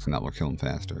legs, and that will kill them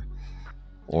faster.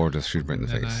 Or just shoot right in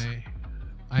the face.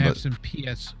 I have some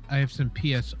PSO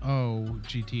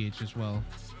GTH as well.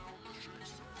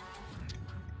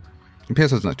 The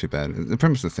PSO is not too bad. The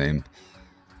premise is the same.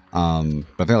 But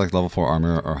if they have like level 4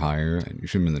 armor or higher, and you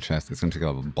shoot them in the chest, it's gonna take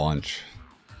out a bunch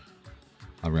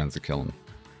of rounds to kill them.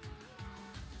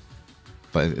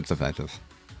 But it's effective.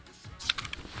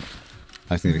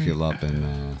 I just need to heal up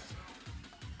and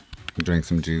drink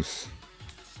some juice.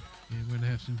 Yeah, I'm gonna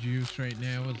have some juice right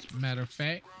now, as a matter of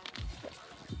fact.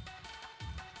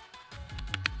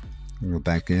 Go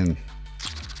back in.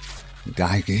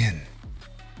 Dive in.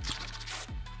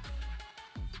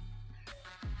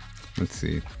 Let's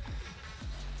see.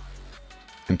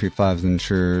 MP5's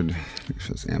insured. Make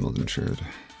sure this ammo's insured.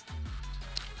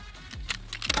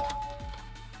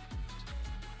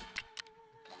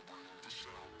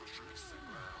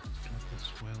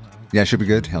 Yeah, it should be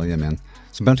good. Hell yeah, man.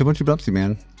 So Bounty, what you been up to,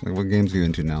 man? Like, what games are you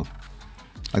into now?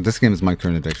 Like, this game is my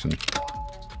current addiction.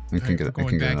 I can't get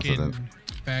enough of it.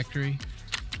 Factory.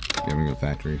 Yeah, we go to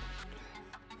factory.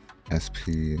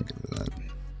 SP and get rid of that.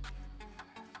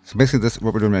 So basically,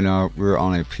 what we're doing right now, we're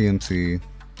on a PMC.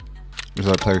 This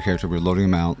is our player character. We're loading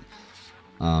him out.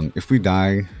 If we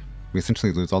die, we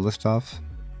essentially lose all this stuff.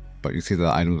 But you see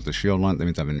the item with the shield on it. That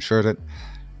means I've insured it.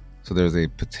 So there's a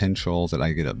potential that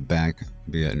I get it back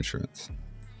via insurance.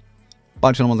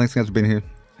 Bye, gentlemen. Thanks guys for being here.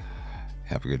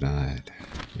 Have a good night.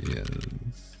 Yes.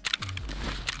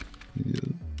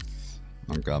 Yes.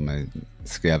 Oh god, my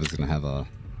scav is gonna have a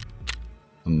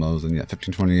Mosin. Yeah,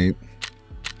 1528.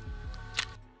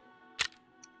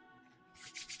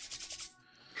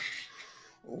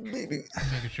 Oh baby.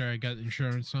 Making sure I got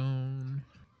insurance on.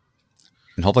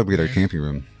 And hopefully we get our camping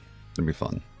room. It'll be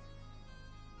fun.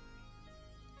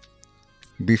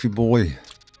 Beefy boy.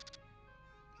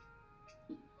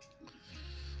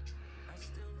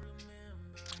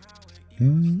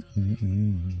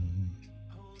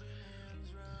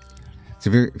 So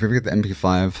if you ever get the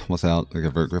MP5 without like a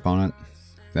vert grip on it,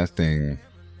 that thing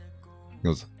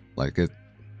goes like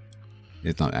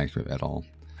it's not accurate at all.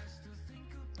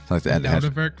 So I have to add without a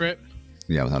vert grip?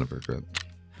 Yeah, without a vert grip.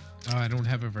 Oh, I don't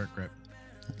have a vert grip.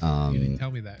 You didn't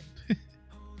tell me that.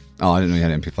 Oh, I didn't know you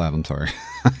had an MP5. I'm sorry.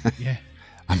 Yeah.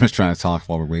 I'm just trying to talk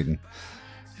while we're waiting.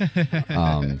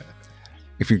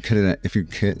 If you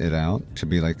kit it out to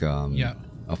be like a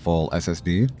full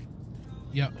SSD,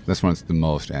 this one's the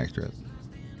most accurate.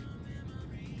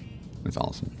 It's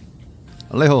awesome.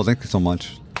 Alejo, thank you so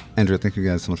much. Andrea, thank you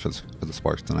guys so much for the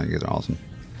sparks tonight. You guys are awesome.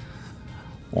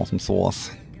 Awesome sauce.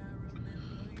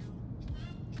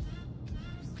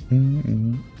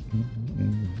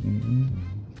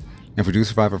 If we do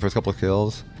survive our first couple of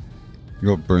kills,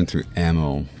 you'll burn through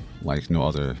ammo like no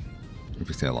other if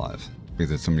we stay alive. Because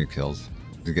there's so many kills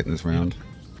to get in this round.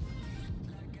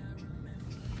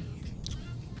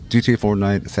 GTA,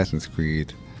 Fortnite, Assassin's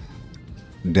Creed,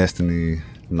 Destiny.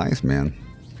 Nice, man.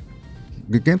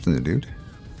 Good games in it, dude. Is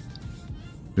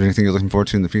there anything you're looking forward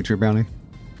to in the future, Bounty?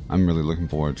 I'm really looking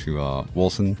forward to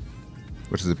Wilson,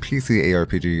 which is a PC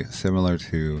ARPG similar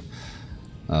to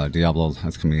Diablo.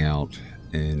 That's coming out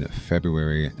in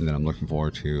February. And then I'm looking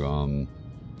forward to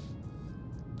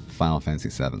Final Fantasy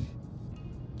VII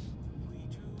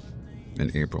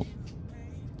in April.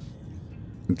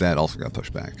 That also got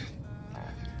pushed back,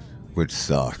 which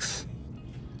sucks.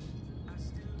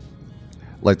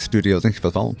 Light Studio, thank you for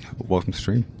the follow. Welcome to the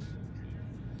stream.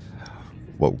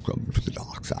 Welcome to the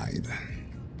dark side.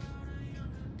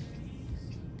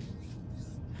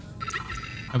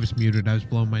 I was muted. I was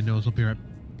blowing my nose. I'll be right back.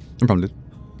 No problem, dude.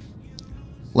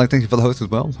 Light, thank you for the host as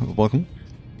well. Welcome.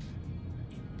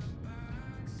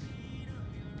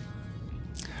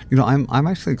 You know, I'm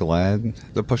actually glad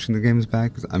they're pushing the games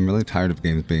back because I'm really tired of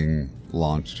games being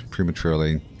launched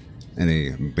prematurely in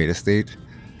a beta state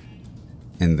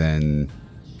and then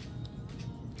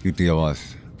you deal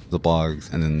with the bugs,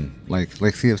 and then like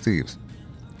Sea of Thieves.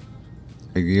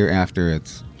 A year after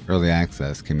its early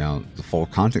access came out, the full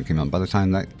content came out. By the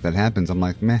time that happens, I'm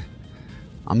like, meh,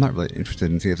 I'm not really interested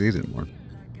in Sea of Thieves anymore.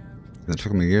 And it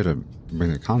took them a year to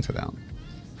bring the content out.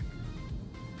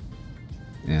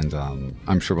 And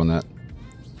I'm sure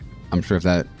if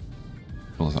that,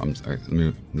 well, I'm sorry,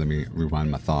 let me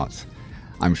rewind my thoughts.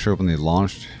 I'm sure when they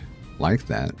launched like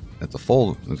that, at the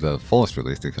fullest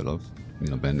release they could have,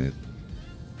 been, it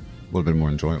would have been more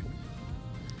enjoyable.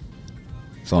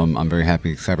 So I'm very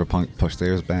happy Cyberpunk pushed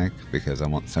theirs back, because I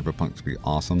want Cyberpunk to be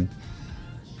awesome.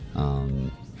 A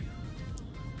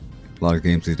lot of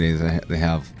games these days, they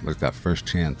have like that first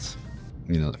chance,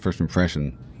 the first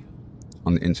impression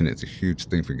on the internet is a huge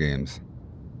thing for games.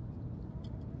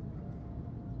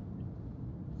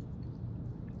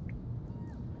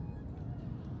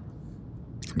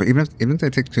 But even if they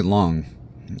take too long,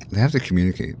 they have to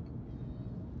communicate.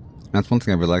 That's one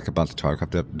thing I really like about the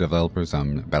Tarkov developers,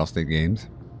 Battlestate Games.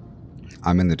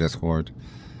 I'm in the Discord.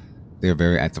 They're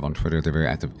very active on Twitter. They're very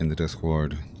active in the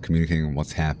Discord, communicating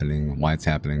what's happening, why it's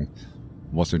happening,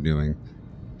 what they're doing,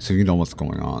 so you know what's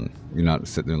going on. You're not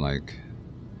sitting there like,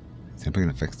 is anybody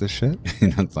gonna fix this shit?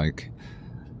 It's like,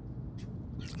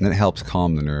 and it helps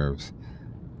calm the nerves,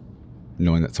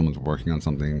 knowing that someone's working on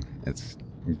something. It's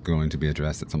going to be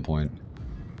addressed at some point.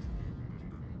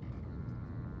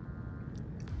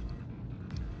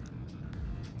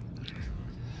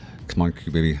 Come on,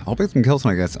 Q baby. I'll get some kills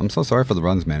when I guess. I'm so sorry for the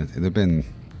runs, man. They've been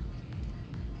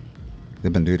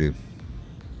doo-doo.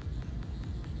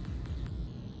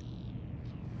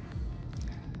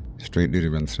 Straight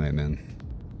doo-doo runs tonight, man.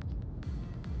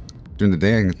 During the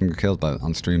day I can get some kills, but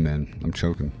on stream, man, I'm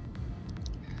choking.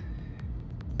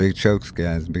 Big chokes,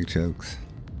 guys, big chokes.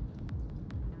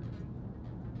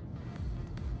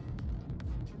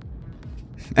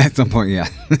 At some point, yeah.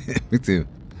 Me too.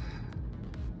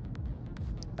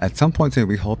 At some point today,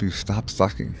 we hope you stop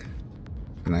sucking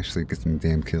and actually get some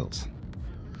damn kills.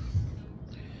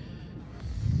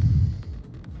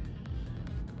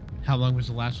 How long was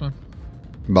the last one?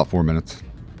 About 4 minutes.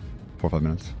 4 or 5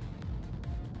 minutes.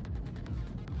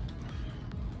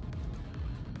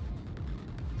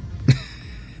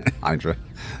 Hydra.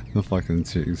 The fucking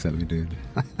shit you sent me, dude.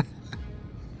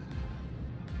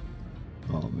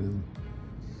 Oh, man.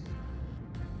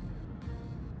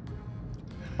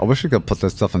 I wish you could put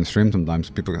that stuff on stream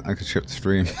sometimes. I could share the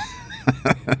stream.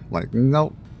 Like,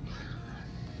 nope.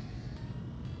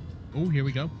 Oh, here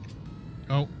we go.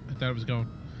 Oh, I thought it was going.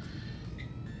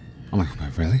 I'm like,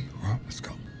 really? Oh, let's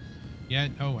go. Yeah.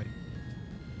 Oh,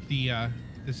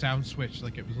 the sound switched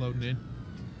like it was loading in.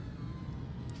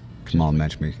 Come on,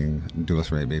 matchmaking. Do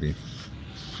us right, baby.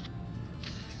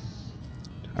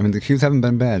 I mean, the queues haven't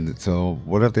been bad. So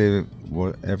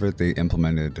whatever they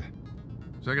implemented.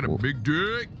 So I got a big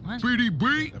dick, pretty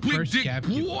big dick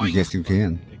boy. Yes, you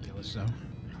can. Ridiculous, though.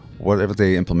 Whatever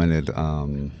they implemented,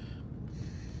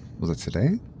 was it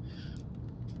today?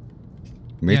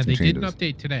 Yeah, they did an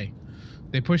update today.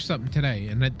 They pushed something today,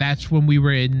 and that's when we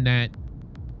were in that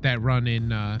run in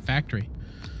factory.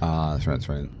 That's right. That's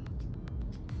right.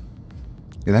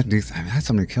 Yeah, I had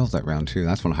so many kills that round too.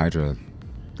 That's when Hydra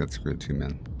got screwed too,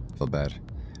 man. Felt bad.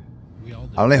 We all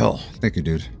did. Alejo, thank you,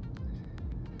 dude.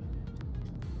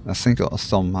 Thank you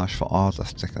so much for all the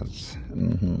stickers.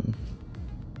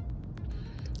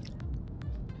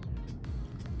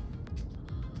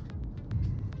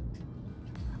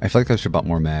 I feel like I should bought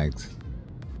more mags.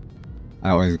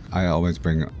 I always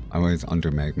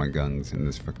undermag my guns in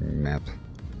this freaking map.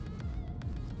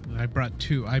 I brought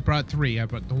 2. I brought 3. I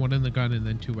brought the one in the gun and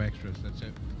then 2 extras. That's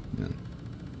it. Yeah.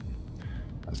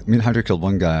 Me and Hydra killed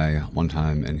one guy one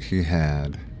time, and he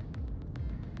had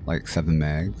like 7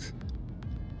 mags.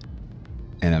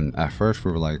 And at first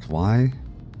we were like, why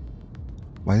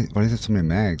is it so many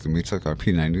mags? And we took our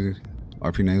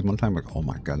P90s one time, like, oh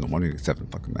my god, no wonder you get 7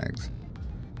 fucking mags.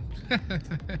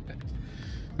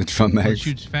 The drum mags.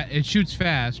 Well, it shoots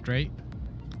fast, right?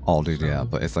 Oh, dude, yeah,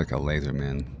 but it's like a laser,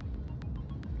 man.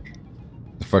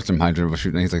 The first time Hydra was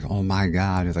shooting, he's like, oh my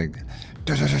god, he's like,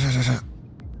 da, da, da, da, da.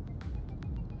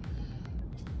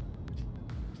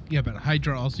 Yeah, but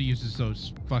Hydra also uses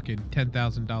those fucking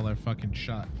 $10,000 fucking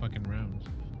fucking rounds.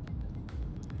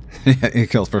 Yeah, he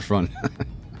kills first run.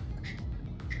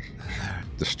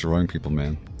 Destroying people,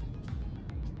 man.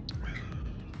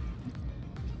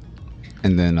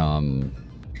 And then,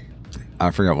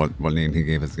 I forgot what name he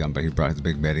gave his gun, but he brought his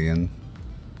Big Betty in.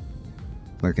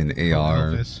 Like an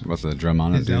AR. Elvis. What's the drum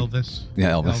on it, dude? Elvis. Yeah,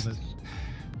 Elvis.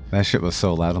 That shit was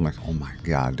so loud. I'm like, oh my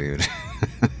god, dude.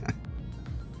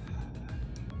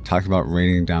 Talk about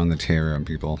raining down the terror on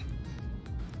people.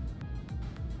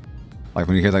 Like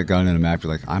when you hear that gun in a map,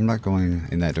 you're like, I'm not going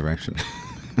in that direction.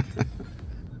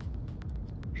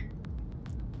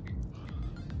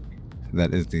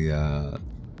 That is the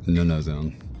no-no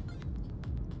zone.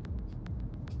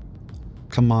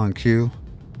 Come on, Q.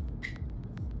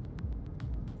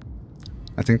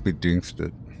 I think we jinxed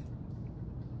it.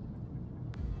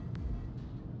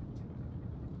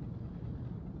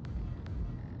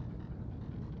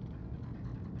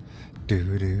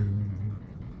 Doo-doo.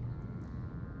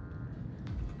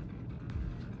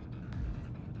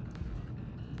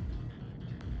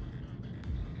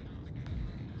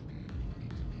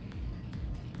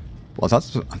 Well, I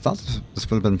thought this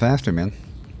would have been faster, man.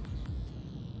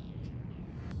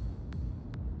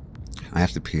 I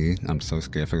have to pee. I'm so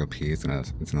scared if I go pee. It's gonna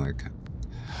like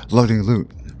loading loot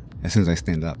as soon as I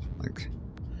stand up. Like.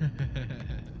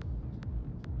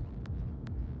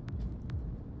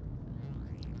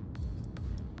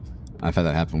 I've had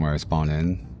that happen where I spawn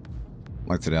in.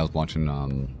 Like today, I was watching.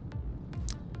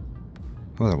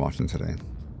 What was I watching today?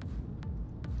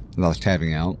 I was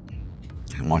tabbing out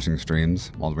and watching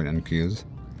streams while waiting on queues,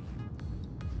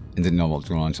 and didn't know what was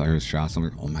going on until I heard shots. I'm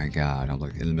like, oh my god! I'm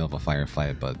like in the middle of a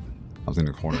firefight, but I was in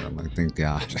the corner. I'm like, thank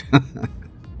God.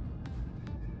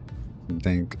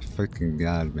 Thank freaking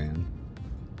God, man.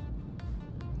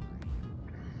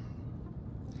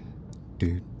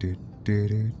 Do do do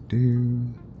do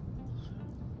do.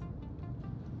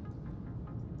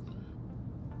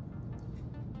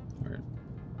 Alright.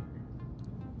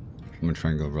 I'm gonna try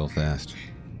and go real fast.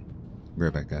 Be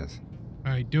right back, guys.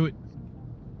 Alright, do it.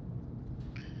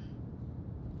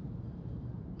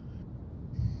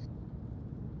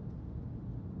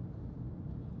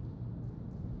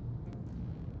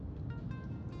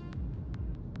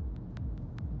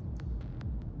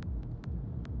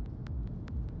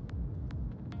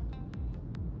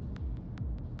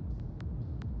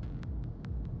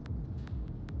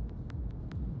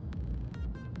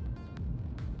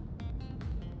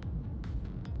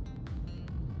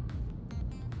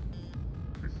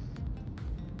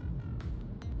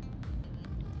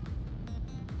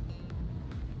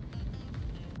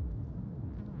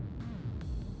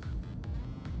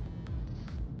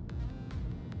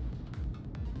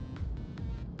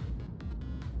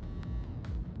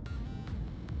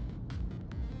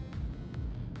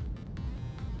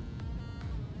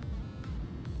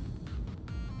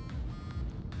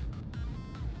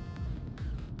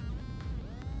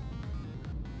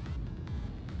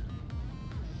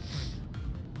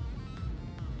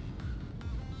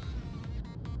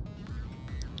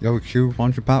 Yo, Q, why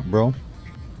don't you pop, bro?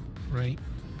 Right.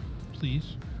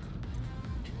 Please.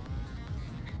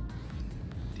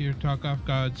 Dear Tarkov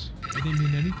gods, I didn't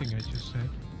mean anything I just said.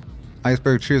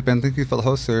 Iceberg, cheers, Ben. Thank you for the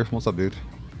host, sir. What's up, dude?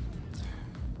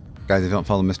 Guys, if you don't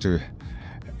follow Mr.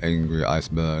 Angry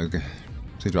Iceberg,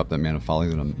 please drop that man a follow.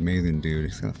 He's an amazing dude.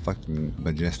 He's got a fucking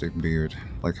majestic beard,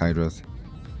 like Hydra's.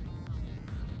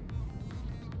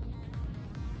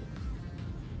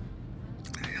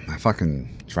 My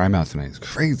fucking dry mouth tonight is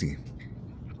crazy.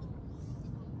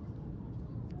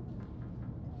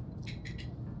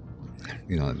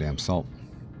 You know that damn salt.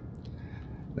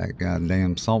 That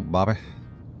goddamn salt, Bobby.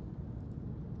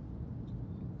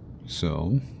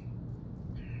 So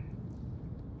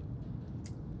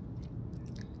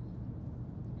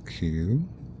Q.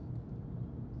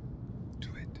 Do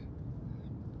it.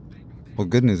 Well,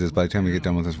 good news is by the time we get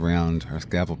done with this round, our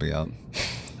scav will be up.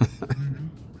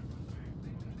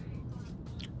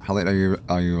 How late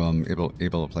are you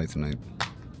able to play tonight?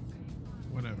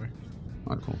 Whatever.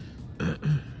 Alright, cool.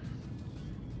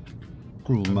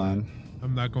 Cool, man.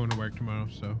 I'm not going to work tomorrow,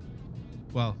 so.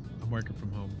 Well, I'm working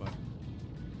from home, but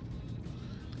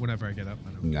whenever I get up,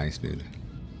 I don't. Nice, dude.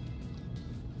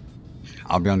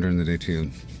 I'll be on during the day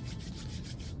too.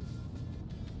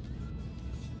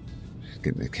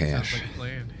 Getting the cash. Sounds like a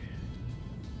plan.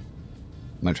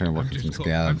 Might try to work with some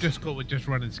scabs. I'm just cool with just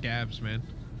running scabs, man.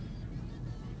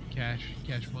 Cash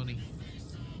money.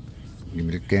 Give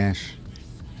me the cash.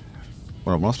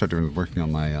 What I want to start doing is working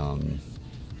on my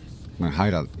my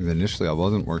hideout. Initially, I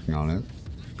wasn't working on it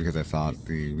because I thought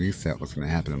the reset was going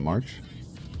to happen in March,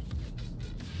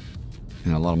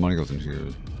 and a lot of money goes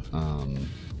into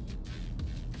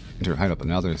your hideout. But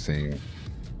now they're saying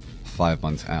 5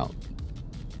 months out,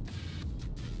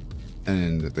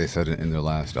 and they said in their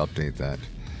last update that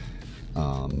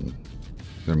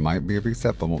there might be a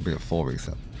reset, but won't be a full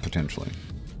reset. Potentially.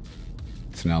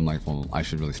 So now I'm like, well, I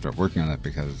should really start working on it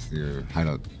because your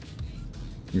hideout,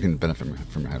 you can benefit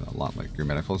from your hideout a lot, like your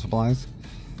medical supplies.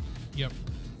 Yep.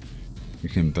 You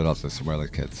can build out the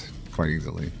Swirly kits quite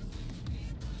easily.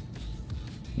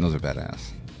 And those are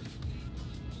badass.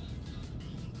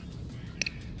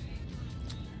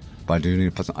 But I do need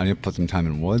to put some, I need to put some time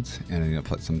in woods, and I need to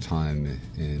put some time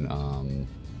in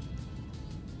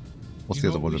what's the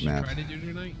other wooded map? Try to do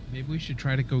tonight? Maybe we should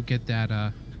try to go get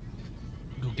that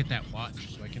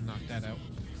watch so I can knock that out.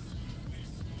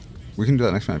 We can do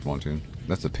that next time if you want to.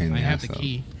 That's a pain in the ass. I have the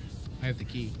key. I have the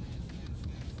key.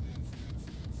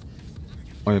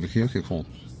 Oh, you have a key? Okay, cool.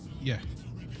 Yeah.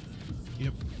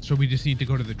 Yep. So we just need to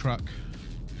go to the truck.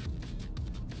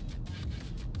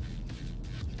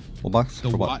 What box? The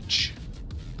For watch.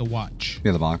 What? The watch.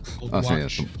 Yeah, the box. The oh, sorry,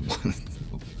 watch. Yeah,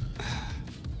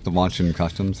 the watch and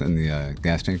customs in the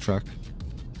gas tank truck.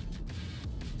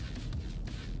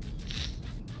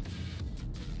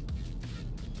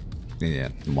 Yeah,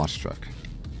 the watch truck.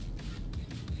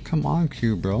 Come on,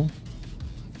 Q, bro.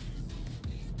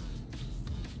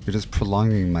 You're just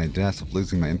prolonging my death of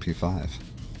losing my MP5.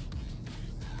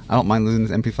 I don't mind losing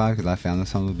this MP5 because I found this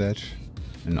son of a bitch.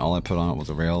 And all I put on it was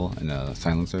a rail and a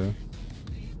silencer.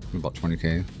 About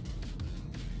 20k.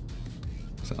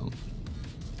 So.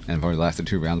 And I've already lasted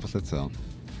 2 rounds with it, so.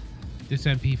 This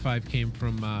MP5 came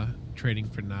from trading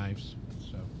for knives,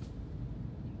 so.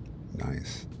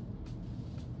 Nice.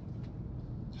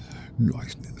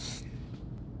 Niceness.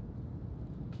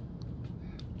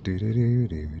 Do do do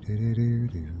do do do do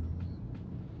do.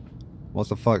 What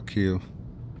the fuck, Q?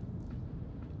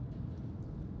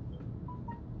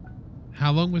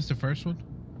 How long was the first one?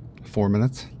 4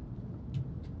 minutes.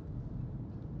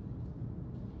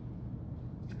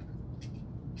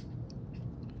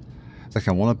 It's like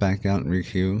I want to back out and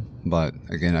re-queue, but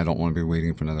again, I don't want to be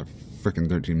waiting for another freaking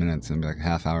 13 minutes and be like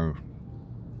half hour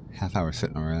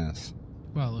sitting on our ass.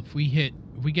 Well, if we get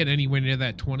anywhere near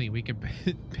that 20, we could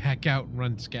back out and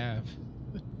run scav.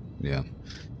 Yeah.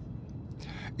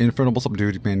 Infernal, what's up,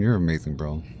 dude? Man, you're amazing,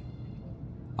 bro.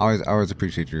 I always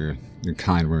appreciate your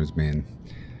kind words, man.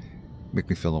 Make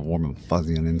me feel all warm and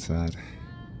fuzzy on the inside.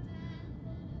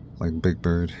 Like Big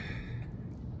Bird.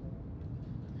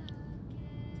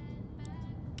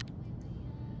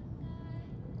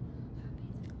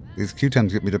 These queue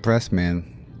times get me depressed, man.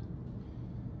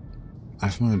 I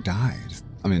just want to die.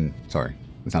 I mean, sorry.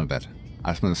 It sounded bad.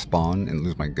 I just want to spawn and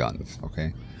lose my guns,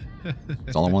 okay?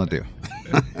 That's all I want to do.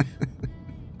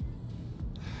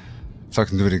 So I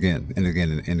can do it again and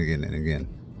again and again and again.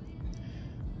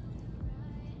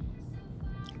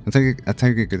 That's how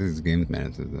you get good at these games, man.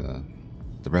 It's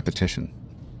the repetition.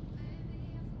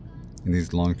 And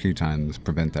these long queue times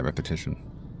prevent that repetition.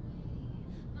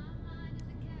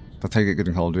 That's how you get good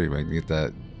in Call of Duty, right? You get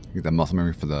that muscle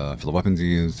memory for the weapons you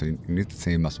use. So you need the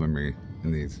same muscle memory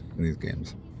in these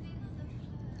games.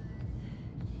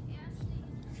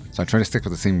 So I try to stick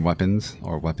with the same weapons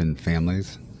or weapon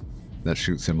families that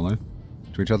shoot similar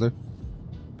to each other,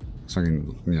 so I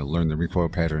can learn the recoil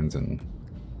patterns and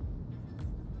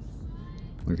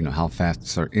how fast to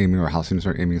start aiming or how soon to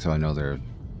start aiming, so I know they're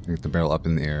get the barrel up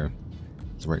in the air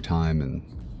at the right time. And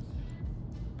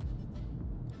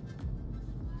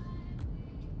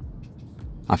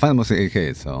I find mostly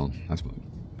AKs, so that's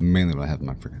mainly what I have in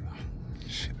my freaking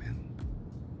shit, man.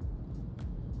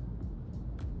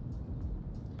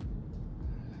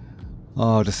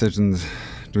 Oh, decisions.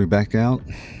 Do we back out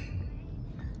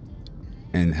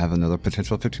and have another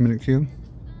potential 15-minute queue?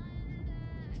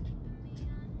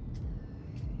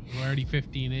 We're already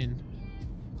 15 in.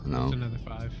 No. That's another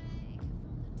 5.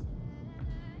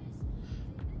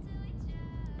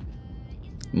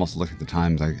 I'm also looking at the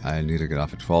times. I need to get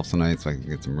off at 12 tonight so I can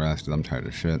get some rest, because I'm tired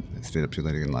of shit. I stayed up too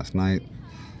late again last night.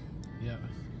 Yeah.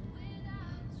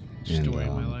 And, Story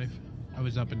of my life. I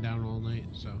was up and down all night,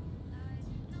 so.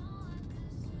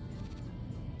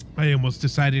 I almost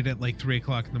decided at like 3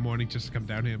 o'clock in the morning just to come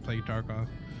down here and play Tarkov.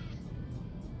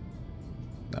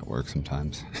 That works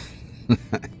sometimes.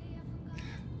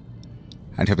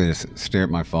 I'd have to just stare at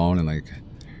my phone and like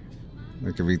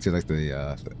read through like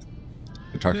the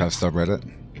Tarkov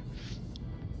subreddit.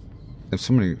 There's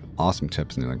so many awesome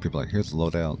tips in there. Like people are like, here's the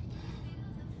loadout.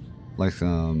 Like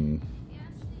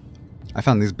I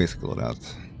found these basic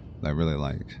loadouts that I really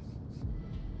like.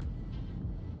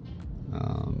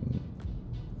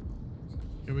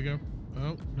 Here we go.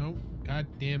 Oh no!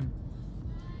 Goddamn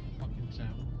fucking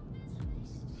sound.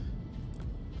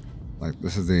 Like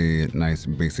this is a nice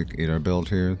basic 8R build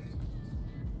here.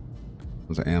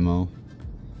 With the ammo.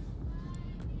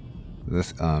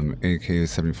 This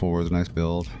AK-74 is a nice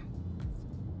build.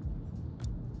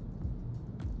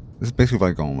 This is basically what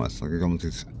I'm going with. Like I'm going with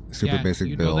these super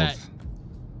basic builds.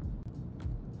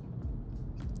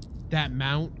 That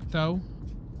mount though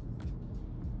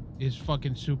is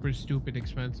fucking super stupid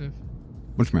expensive.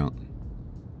 Which mount?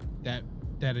 That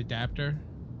that adapter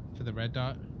for the red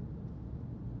dot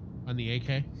on the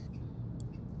AK?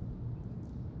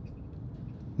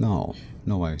 No,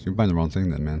 no way. You're buying the wrong thing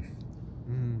then, man.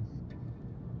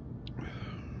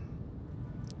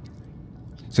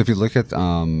 So if you look at,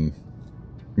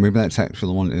 maybe that's actually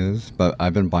the one is, but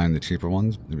I've been buying the cheaper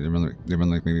ones. They run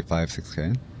like maybe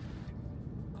 5-6K.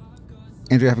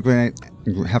 Andrew, have a great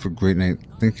night. Have a great night.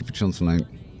 Thank you for chilling tonight.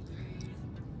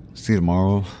 See you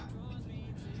tomorrow.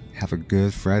 Have a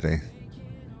good Friday.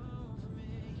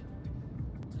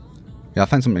 Yeah, I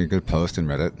find somebody a good post in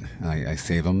Reddit. I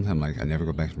save them. I'm like, I never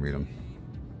go back and read them.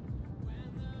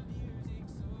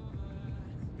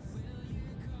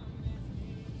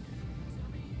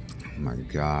 Oh my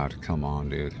God, come on,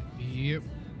 dude. Yep.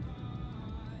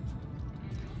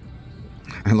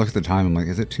 I look at the time, I'm like,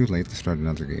 is it too late to start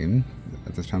another game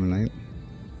at this time of night?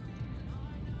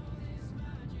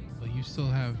 Well, you still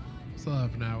have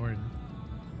an hour and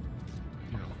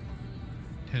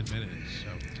 10 minutes, so.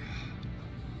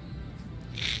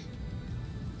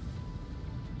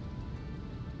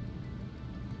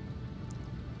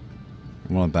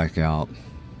 I want to back out.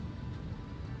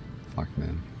 Fuck,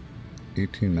 man.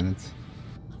 18 minutes.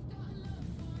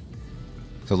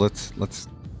 So let's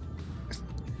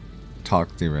talk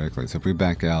theoretically. So if we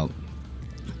back out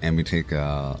and we take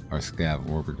our scav,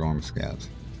 where we're going with scavs.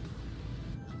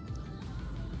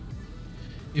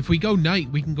 If we go night,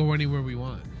 we can go anywhere we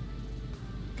want.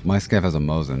 My scav has a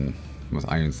Mosin with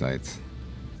iron sights.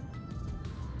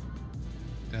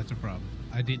 That's a problem.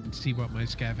 I didn't see what my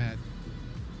scav had.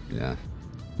 Yeah.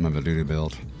 I'm of a duty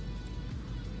build.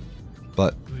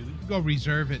 But I mean, we can go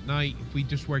reserve at night if we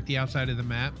just work the outside of the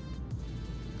map.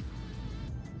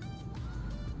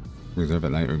 reserve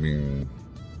at night or being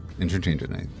interchange at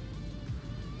night?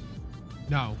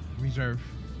 No, reserve.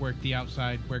 Work the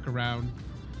outside, work around.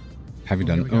 Have you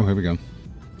done? Oh, here we go.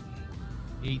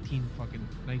 19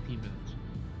 minutes.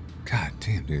 God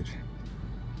damn, dude.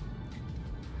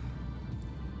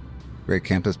 Great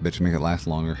campus, bitch, make it last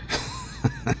longer.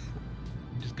 I'm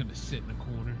just gonna sit in a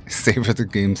corner. Savor the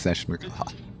game session.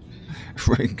 God.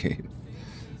 Great game.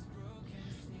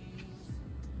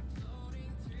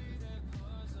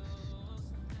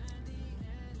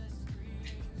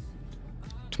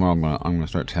 Tomorrow I'm gonna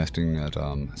start testing at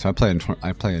so I play in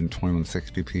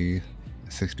 2160p,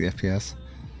 60 FPS.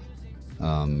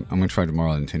 I'm gonna try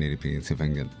tomorrow in 1080p and see if I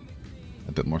can get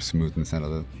a bit more smoothness out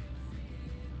of it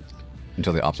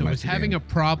until they optimize. So I was the having game. a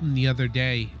problem the other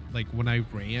day. Like when I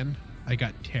ran, I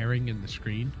got tearing in the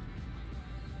screen.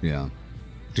 Yeah.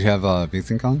 Do you have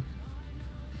VSync on?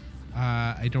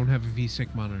 I don't have a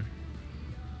V-Sync monitor.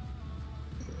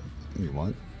 You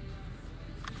what?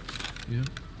 Yeah.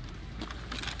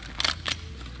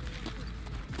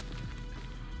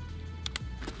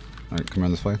 Alright, come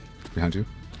around this way. Behind you.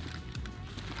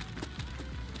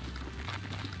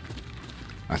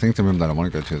 I think the room that I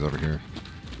want to go to is over here.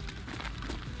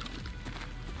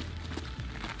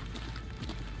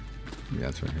 Yeah,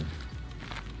 it's right here.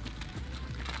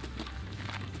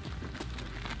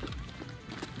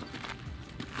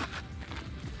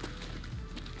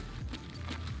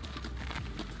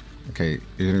 Okay,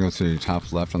 you're gonna go to the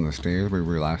top left on the stairs where we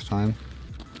were last time.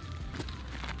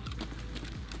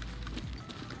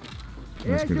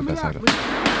 Let's be the best at it. Is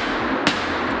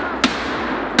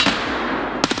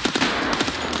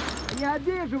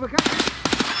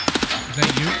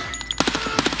that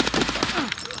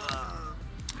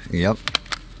you? Yep.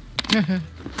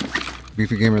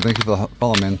 Beefy Gamer, thank you for the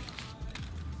follow, man.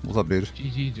 What's up, dude?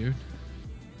 GG, dude.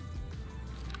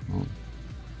 Oh.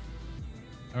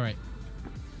 All right.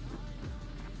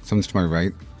 Someone's to my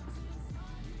right.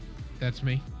 That's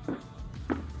me.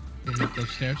 Going up those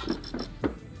stairs.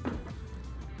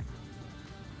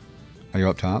 Are you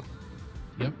up top?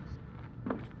 Yep.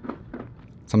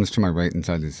 Someone's to my right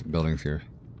inside these buildings here.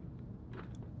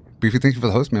 Beefy, thank you for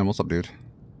the host, man. What's up, dude?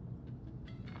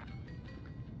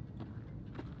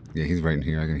 Yeah, he's right in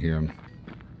here. I can hear him.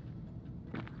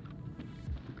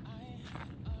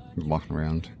 He's walking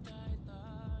around.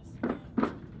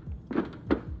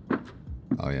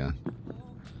 Oh, yeah.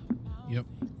 Yep.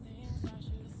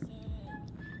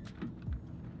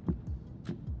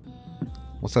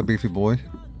 What's up, Beefy boy?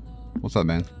 What's up,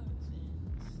 man?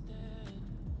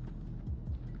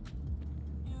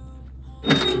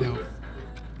 No.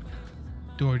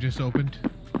 Door just opened.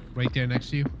 Right there next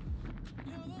to you.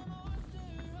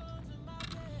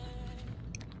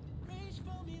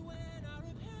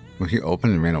 Well, he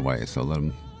opened and ran away, so let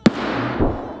him...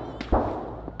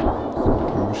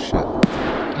 Oh, shit.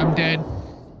 I'm dead.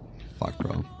 Fuck,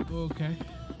 bro. Okay.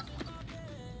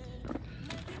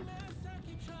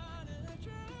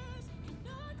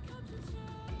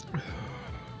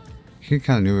 He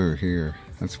kind of knew we were here.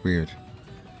 That's weird.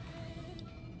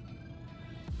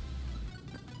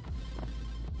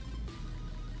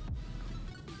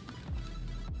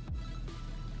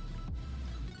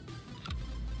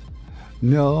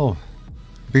 No.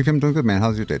 Beef, I'm doing good, man.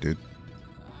 How's your day, dude?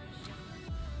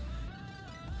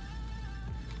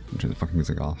 Turn the fucking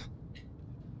music off.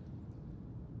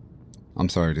 I'm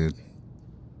sorry, dude.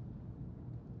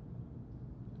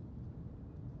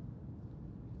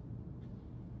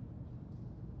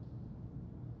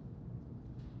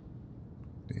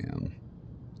 Damn.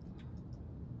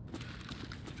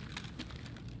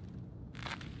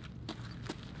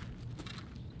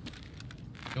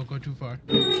 Don't go too far.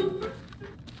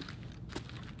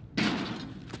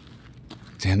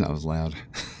 Damn, that was loud.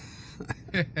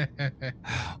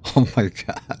 Oh my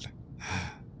god.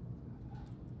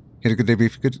 You had a good day,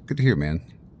 Beef. Good to hear, man.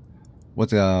 What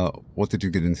did you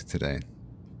get into today?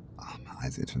 Oh, my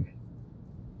eyes itching.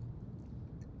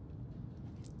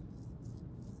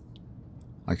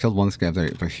 I killed one scab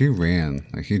there, but he ran.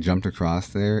 Like, he jumped across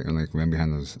there and, like, ran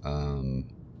behind those,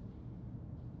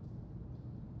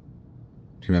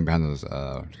 he ran behind those,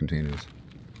 containers.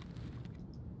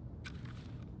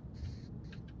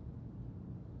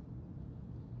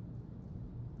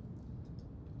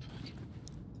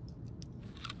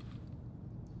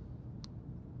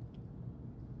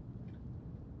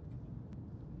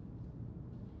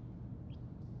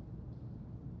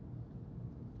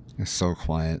 It's so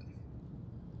quiet.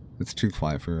 It's too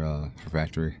quiet for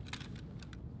factory.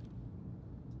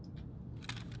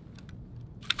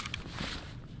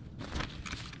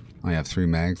 I have 3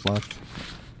 mags left.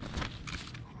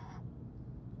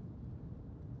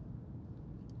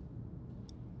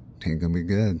 Ain't gonna be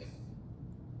good.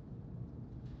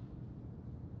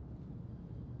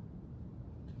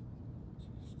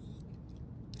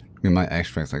 I mean, my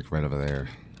extract's like right over there.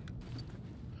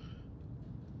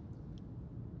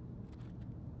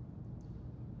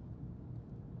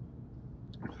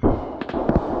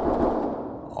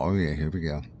 Oh yeah, here we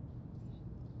go.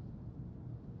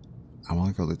 I want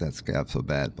to go loot that scab so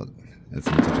bad, but it's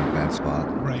in such a bad spot.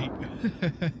 Right.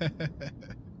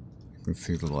 You can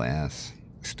see the little ass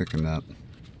sticking up.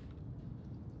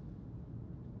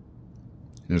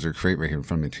 There's a crate right here in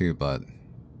front of me too, but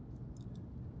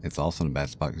it's also in a bad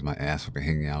spot because my ass will be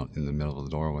hanging out in the middle of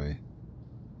the doorway.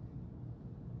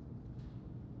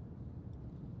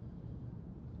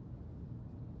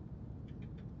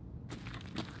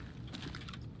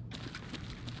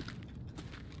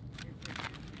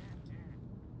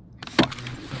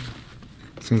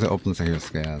 As soon as I open this, I hear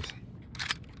scabs.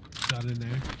 Got in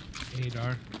there.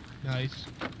 ADAR. Nice.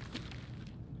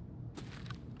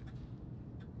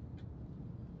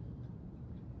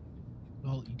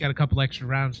 Well, you got a couple extra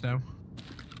rounds now.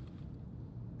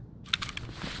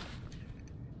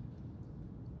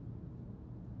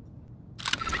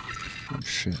 Oh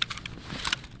shit.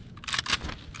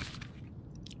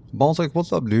 Ball's like,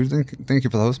 what's up, dude? Thank you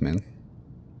for the host, man.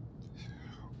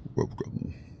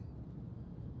 Welcome.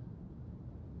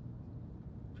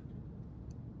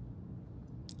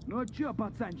 Ну чё,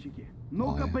 пацанчики?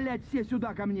 Ну-ка, блядь, все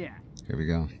сюда ко мне. Here we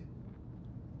go.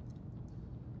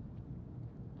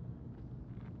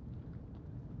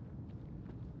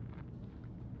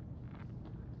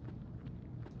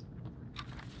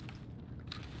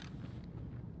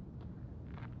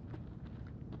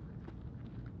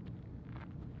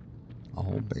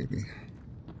 Oh, baby.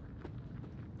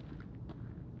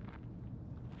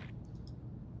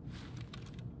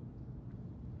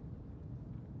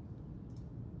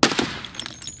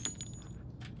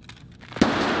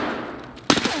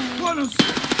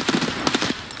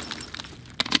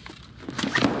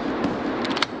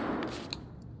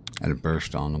 I had a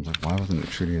burst on. I was like, why wasn't it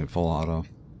shooting at full auto?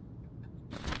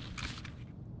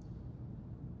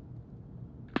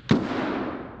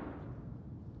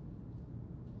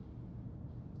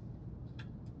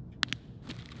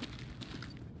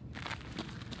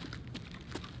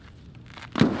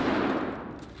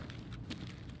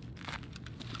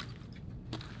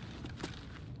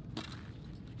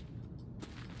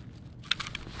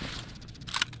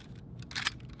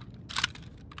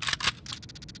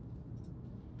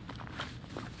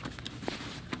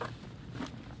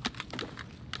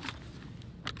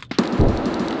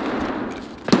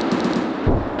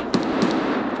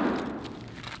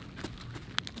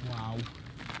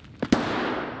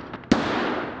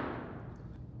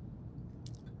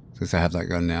 Since I have that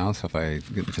gun now, so if I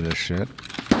get into this shit.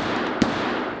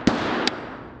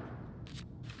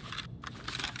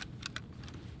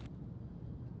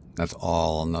 That's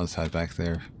all on the other side back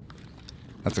there.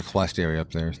 That's a quest area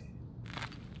up there.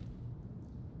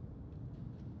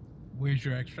 Where's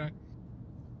your extract?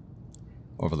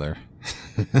 over there.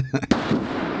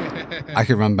 I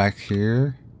could run back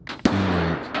here and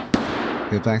like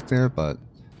get back there, but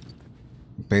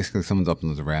basically someone's up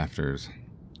into the rafters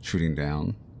shooting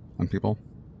down on people.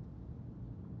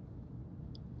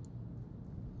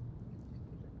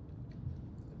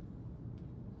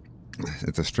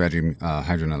 It's a strategy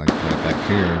hydrant like right back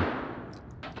here.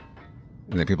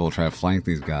 And then people will try to flank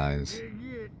these guys.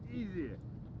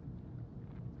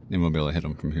 And we'll be able to hit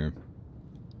them from here.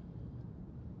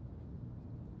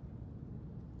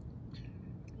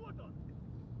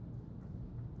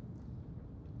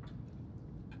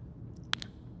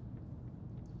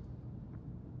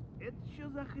 Here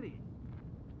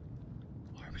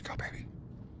we go, baby.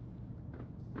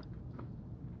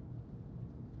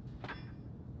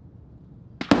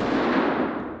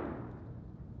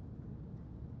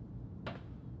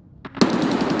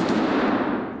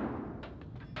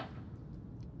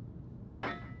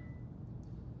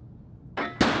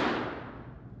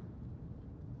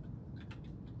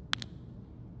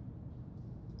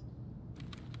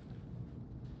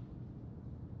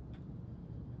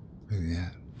 Yeah.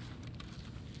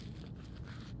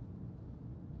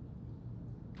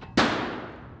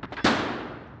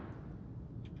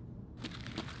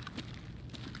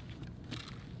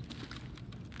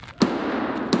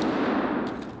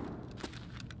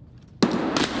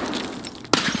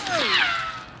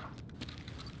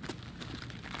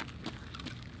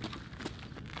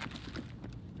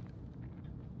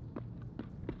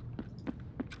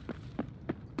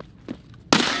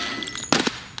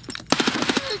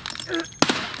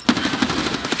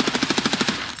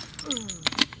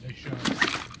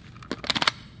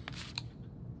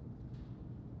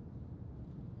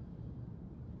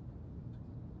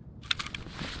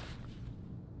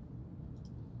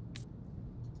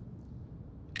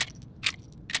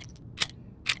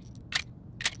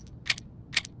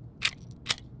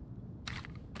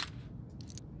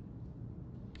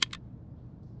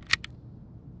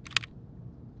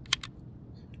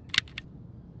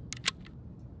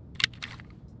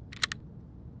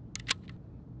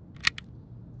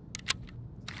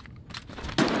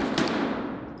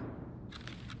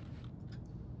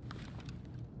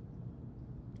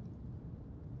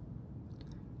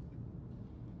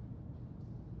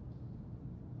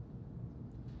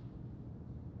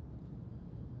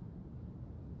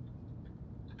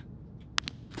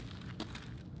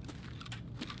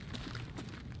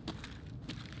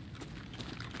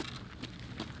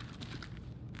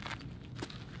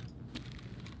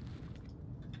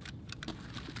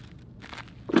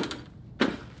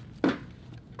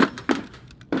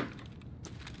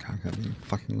 Got me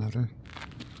fucking louder.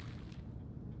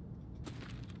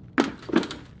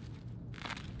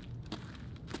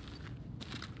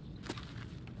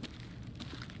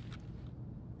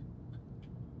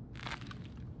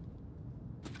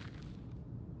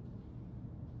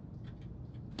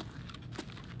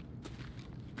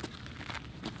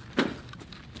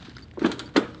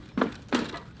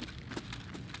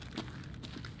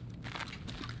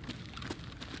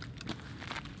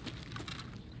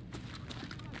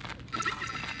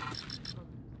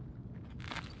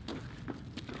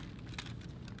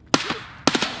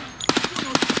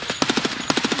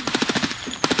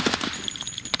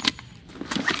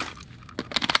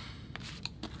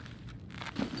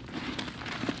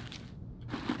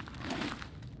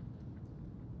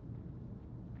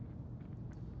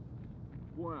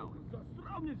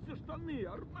 Засрал мне все штаны!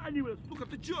 Арманивай, сука,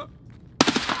 ты чё?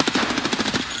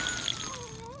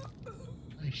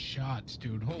 Nice shots,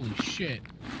 dude. Holy shit.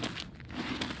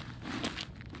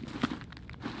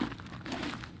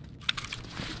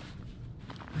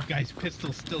 The guy's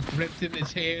pistol still gripped in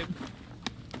his hand.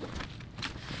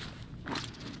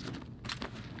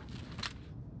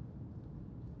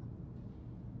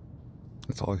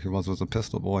 That's all he was a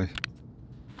pistol boy.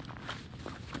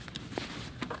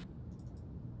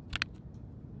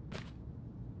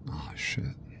 Oh shit.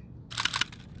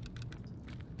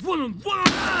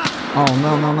 Oh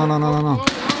no no no no no no no.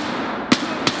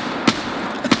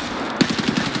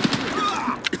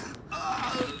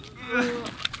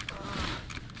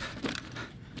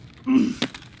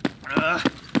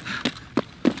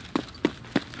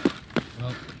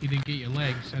 Well, he didn't get your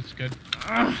legs. That's good.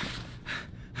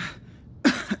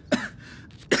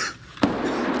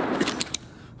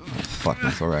 Fuck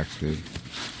my thorax, dude.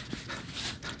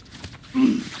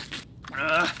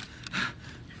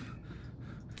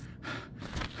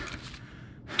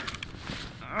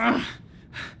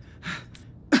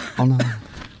 Oh no.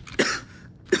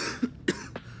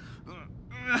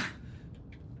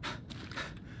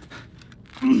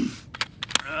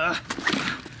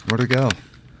 Where'd it go?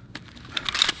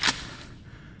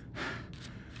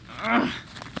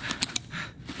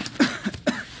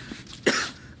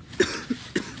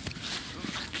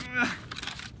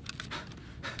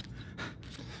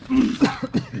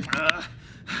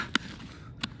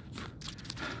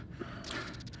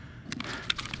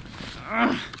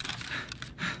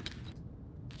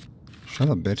 Shut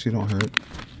up, bitch. You don't hurt.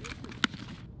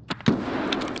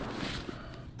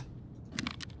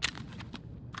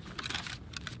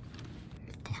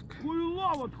 Fuck.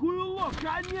 Хуйло, вот хуйло,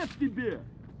 конец тебе!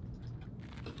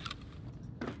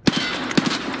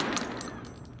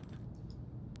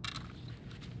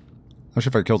 Not sure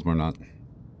if I killed him or not.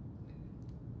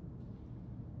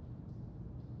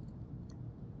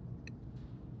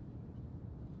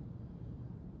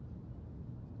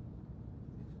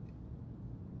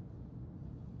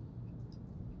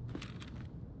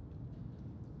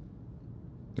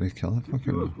 Did he kill that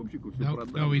fucker? No.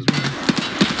 No, he's running.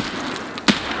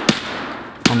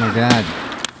 Oh my god.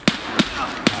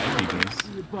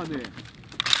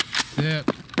 Yeah.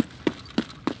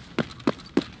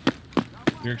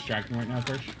 You're extracting right now,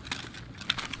 Kirsche?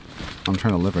 I'm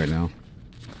trying to live right now.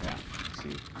 Yeah, let's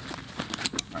see.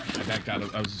 Alright, I backed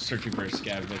out. I was searching for a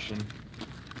scav mission.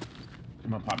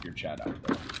 I'm gonna pop your chat out,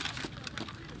 though.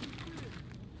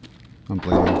 I'm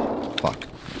bleeding. Fuck.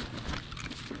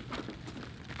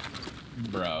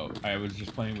 Bro, I was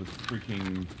just playing with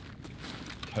freaking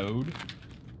Toad,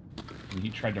 and he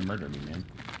tried to murder me, man.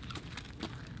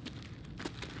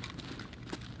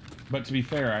 But to be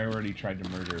fair, I already tried to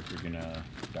murder freaking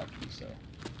Ducky, so.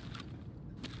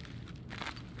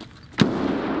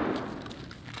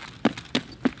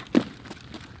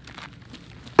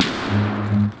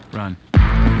 Run.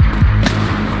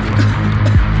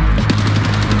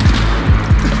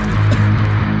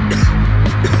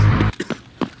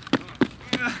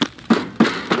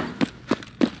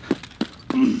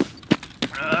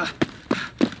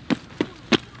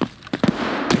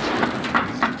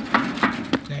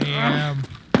 Damn.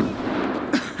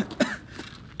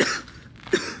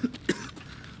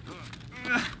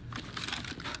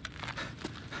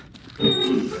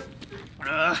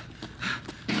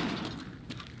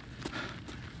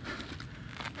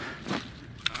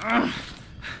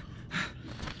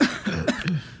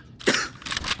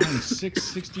 Find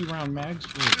 660 round mags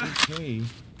for AK.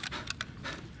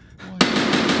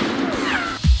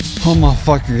 Oh my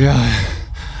fucking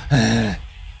god.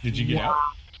 Did you get out?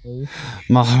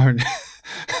 My heart.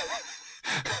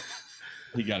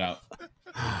 He got out.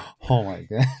 Oh my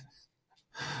god.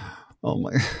 Oh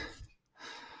my.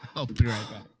 I'll be right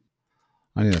back.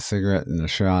 I need a cigarette and a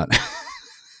shot.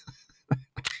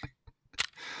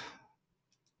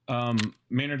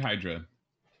 Maynard Hydra.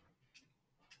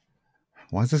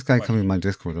 Why is this guy coming in my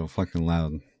Discord so fucking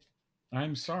loud?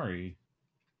 I'm sorry.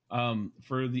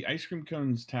 For the ice cream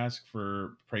cones task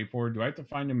for Prayport, do I have to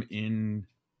find him in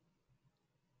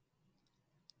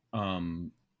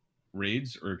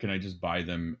raids, or can I just buy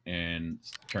them and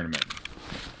turn them in?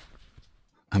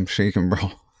 I'm shaking,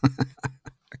 bro. I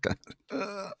got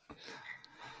oh.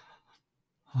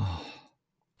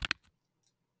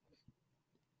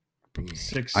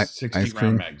 60 ice round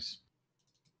cream? mags.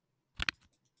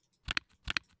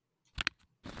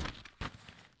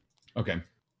 Okay.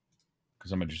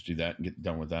 Because I'm going to just do that and get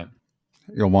done with that.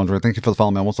 Yo, Wanderer, thank you for the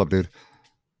follow, man. What's up, dude?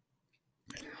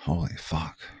 Holy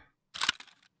fuck.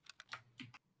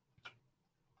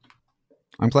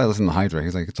 I'm glad I listened to Hydra.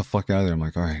 He's like, get the fuck out of there. I'm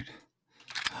like, all right,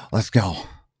 let's go.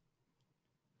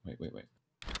 Wait.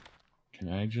 Can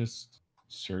I just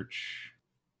search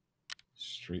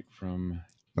straight from...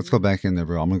 Let's go back in there,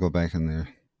 bro. I'm going to go back in there.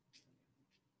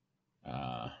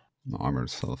 My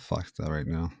armor's so fucked up right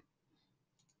now.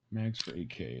 Mags for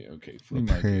AK. Okay, flea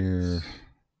Repair.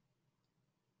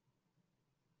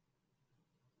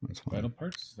 markets. Vital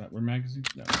parts? Is that where magazines?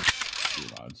 No.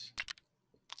 Reloads.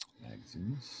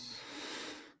 Magazines.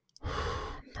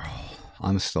 Bro,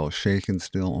 I'm still shaking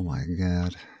still. Oh my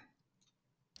god.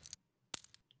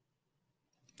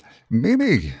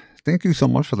 Mimi, thank you so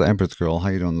much for the Empress Girl. How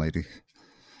you doing, lady?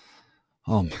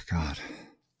 Oh my god.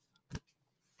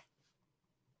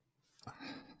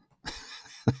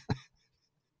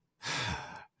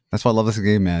 That's why I love this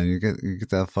game, man. You get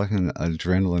that fucking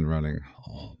adrenaline running.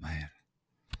 Oh man.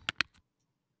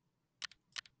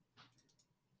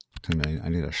 I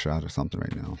need a shot or something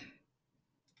right now.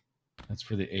 That's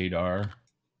for the ADAR.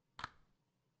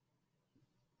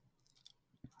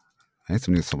 I need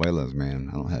some new Suelas, man.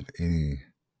 I don't have any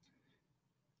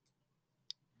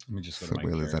Let me just go to my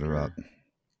Suelas that are up. character.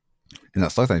 And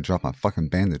that sucks I dropped my fucking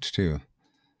bandage too.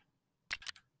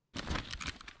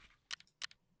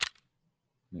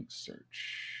 Next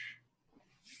search.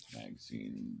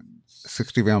 Magazines.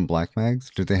 60 round black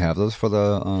mags. Do they have those for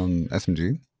the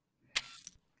SMG?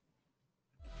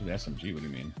 For the SMG, what do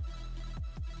you mean?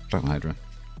 Talking Hydra.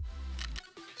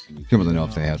 People don't know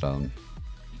if they had Scav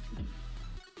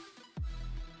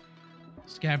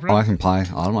Oh, run? I can apply. I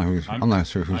don't know who's. I'm not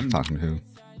sure who's talking to who.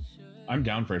 I'm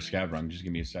down for a scav run. Just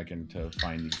give me a second to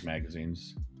find these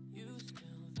magazines.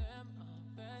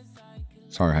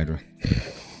 Sorry, Hydra.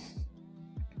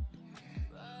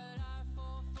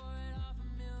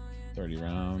 30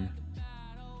 round.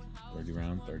 30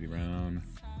 round.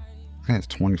 Okay, it's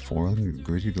 24 of them. You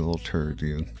gritty little turd,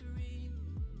 dude.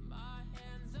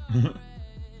 Oh,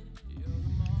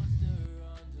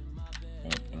 I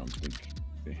don't think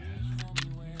they have.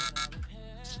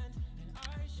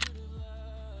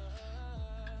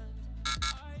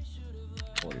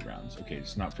 $40 rounds. Okay,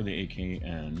 it's not for the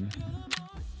AKN.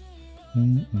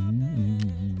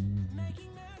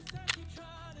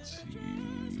 Let's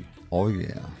see. Oh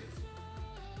yeah.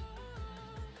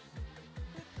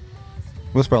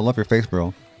 Whisper, I love your face,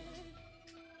 bro.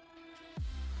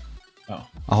 Oh.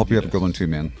 I hope you have a good one too,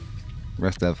 man.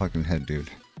 Rest that fucking head, dude.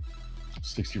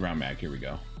 60 round mag. Here we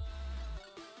go.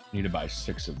 Need to buy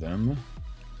 6 of them.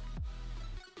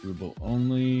 Ruble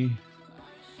only.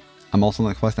 I'm also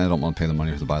not questioning. I don't want to pay the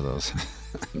money to buy those.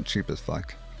 I'm cheap as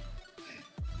fuck.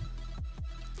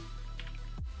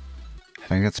 If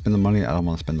I got to spend the money, I don't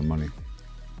want to spend the money.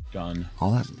 Done.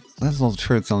 All that's little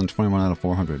turd selling 21 out of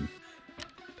 400.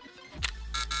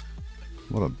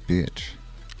 What a bitch.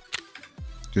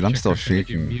 Dude, I'm still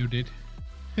shaking. Muted.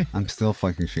 I'm still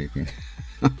fucking shaking.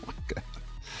 Oh my god.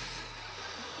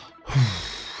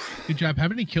 Good job. How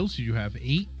many kills did you have?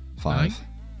 8? 5. 9?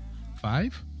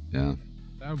 5? Yeah.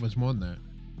 That was more than that.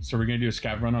 So we're gonna do a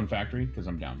scav run on factory because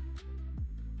I'm down.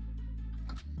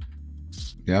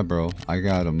 Yeah, bro. I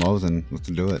got a Mosin. Let's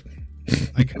do it.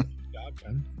 I got the job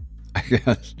done.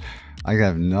 I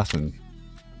got nothing.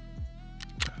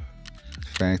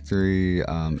 Factory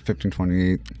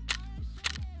 1528.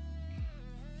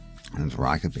 And it's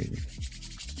rocket, baby.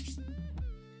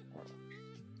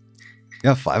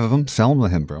 Yeah, 5 of them. Sell them to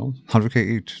him, bro. 100K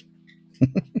each.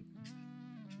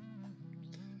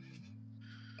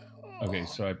 Okay,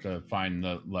 so I have to find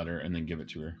the letter and then give it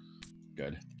to her.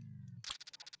 Good.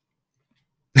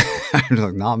 I'm just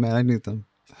like, nah, man, I need them.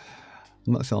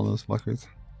 I'm not selling those fuckers.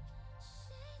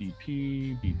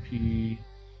 BP,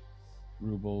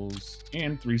 rubles,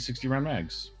 and 360 round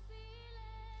mags.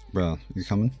 Bro, you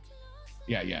coming?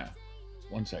 Yeah.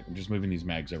 1 sec. I'm just moving these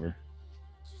mags over.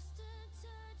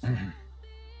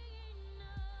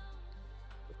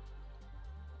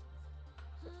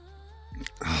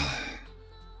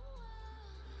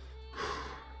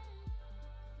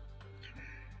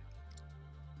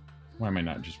 Why am I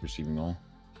not just receiving all?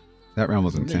 That round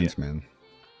was intense, man.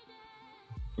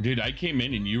 Dude, I came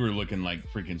in and you were looking like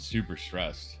freaking super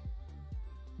stressed.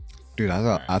 Dude, I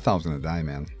thought I was gonna die,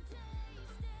 man.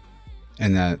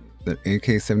 And that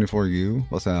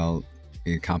AK-74U was a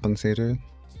compensator.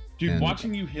 Dude,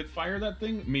 watching you hip fire that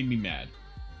thing made me mad.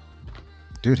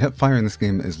 Dude, hip fire in this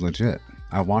game is legit.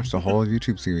 I watched a whole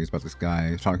YouTube series about this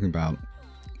guy talking about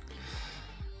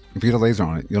if you get a laser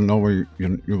on it, you'll know where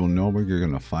you will know where you're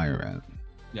gonna fire at.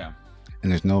 Yeah.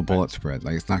 And there's no bullet spread.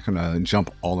 Like it's not gonna jump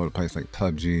all over the place like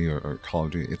PUBG or Call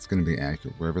of Duty. It's gonna be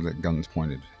accurate wherever that gun's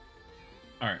pointed.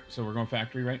 All right, so we're going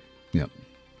factory, right? Yep.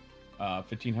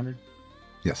 1500.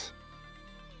 Yes.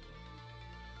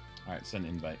 All right, send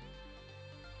invite.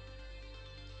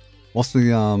 What's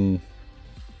the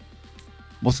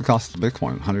cost of the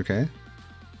Bitcoin? 100K? I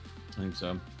think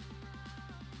so.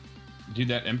 Dude,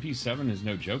 that MP7 is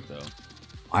no joke though.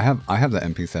 I have the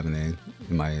MP7A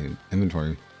in my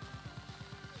inventory.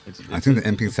 I think the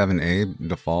MP7A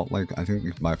default, like I think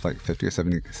you can buy for like 50 or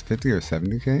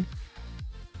 70K.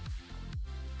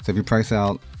 So if you price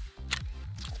out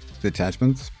the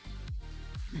attachments,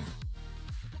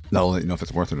 that'll let you know if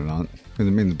it's worth it or not. I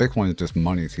mean, the Bitcoin is just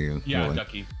money to you. Yeah, really.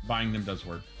 Ducky, buying them does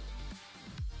work.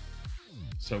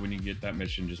 So when you get that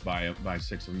mission, just buy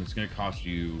 6 of them. It's going to cost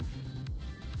you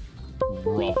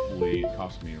roughly. It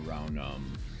cost me around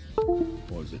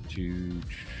what was it,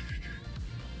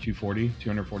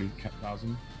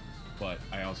 240,000. But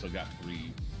I also got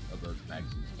 3 of those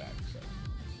magazines back. So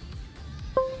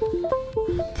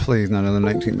Please, not another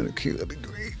 19-minute queue. That'd be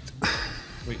great.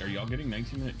 wait, are y'all getting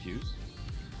 19-minute queues?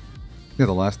 Yeah,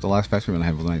 the last factory run I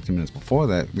had was 19 minutes. Before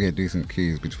that, we had decent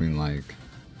queues between like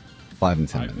 5 and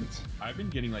 10 minutes. I've been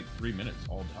getting like 3 minutes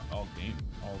all game,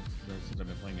 since I've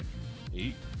been playing it.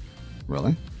 8.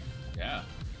 Really? Yeah.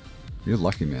 You're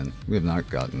lucky, man. We have not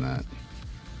gotten that.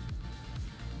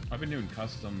 I've been doing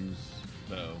customs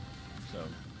though, so.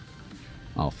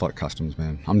 Oh, fuck customs,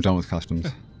 man. I'm done with customs.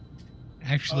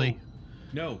 Actually,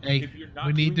 no. hey, If you're not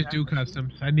we need to doing do that,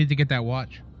 customs. I need to get that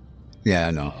watch. Yeah,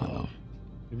 I know.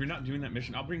 If you're not doing that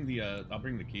mission, I'll bring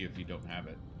the key if you don't have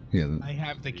it. Yeah. I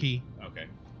have the key. Okay.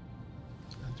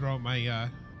 I throw out my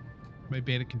my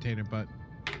beta container, but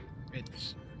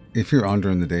it's. If you're on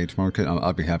during the day tomorrow, kid,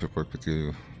 I'll be happy to work with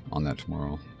you on that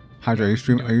tomorrow. Hydra, are you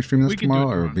streaming this tomorrow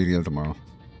or video tomorrow?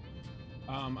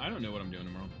 I don't know what I'm doing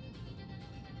tomorrow.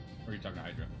 Or are you talking to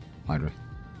Hydra? Hydra.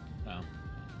 Oh.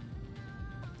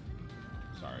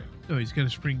 Sorry. No, he's gonna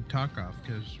spring Tarkov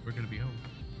because we're gonna be home.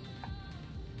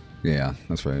 Yeah,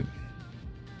 that's right.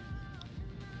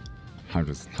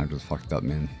 Hydra's fucked up,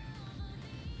 man.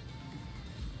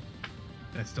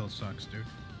 That still sucks, dude.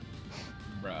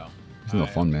 Bro. It's no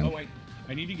fun, man. Oh,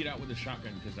 I need to get out with a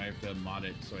shotgun because I have to mod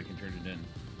it so I can turn it in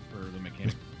for the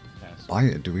mechanic test. Buy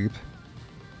it, dweeb.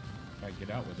 If I get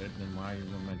out with it, then why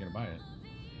am I gonna buy it?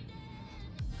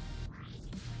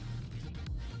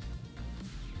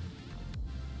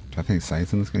 Do I have any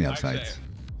sights in this gun? Yeah, sights.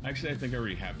 Actually, I think I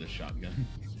already have this shotgun.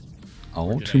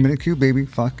 Oh, 2-minute queue, baby.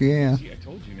 Fuck yeah. See, I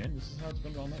told you, man. This is how it's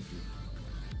been all night,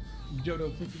 dude.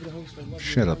 Jodo, thank you for the host. I love you.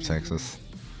 Shut up, Texas.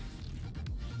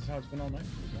 This is how it's been all night.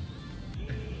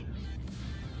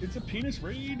 It's a penis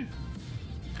raid.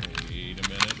 Wait a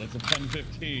minute. That's a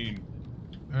 10-15.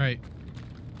 All right.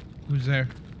 Who's there?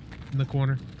 In the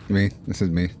corner. Me. This is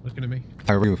me. Looking at me.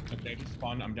 How are you? Okay, I just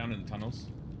spawned. I'm down in the tunnels.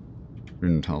 You're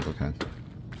in the tunnels, okay.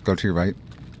 Go to your right.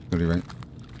 Go to your right.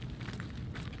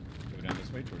 Go down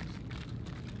this way towards.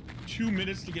 2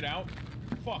 minutes to get out?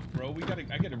 Fuck, bro.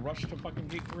 I gotta rush to fucking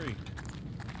gate 3.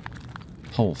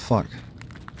 Oh, fuck.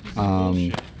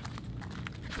 Bullshit.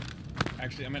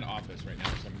 Actually, I'm in office right now,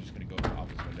 so I'm just gonna go to the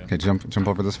office window. Okay, jump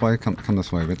over this way. Come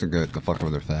this way. We have to get the fuck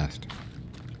over there fast.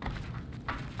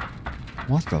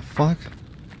 What the fuck?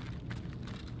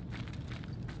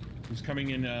 Who's coming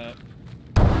in, I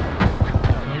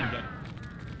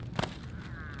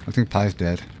think Pie's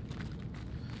dead.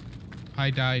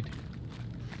 I died.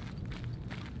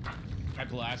 I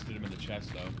blasted him in the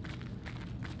chest, though.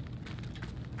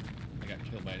 I got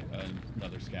killed by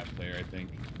another scav player, I think.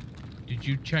 Did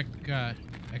you check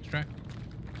extract?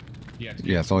 Yeah,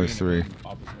 it's always 3.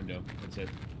 Office window. That's it.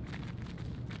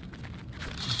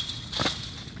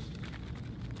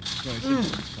 No, I said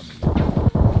he's coming.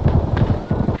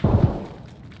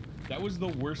 That was the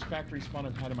worst factory spawn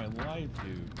I've had in my life,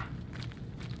 dude.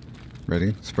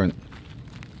 Ready? Sprint.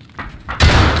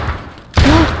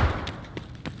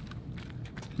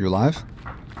 You alive?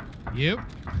 Yep.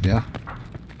 Yeah.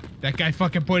 That guy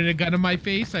fucking pointed a gun in my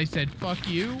face. I said, fuck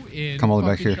you, and come all the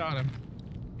way back here. shot him.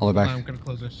 All the way back. I'm gonna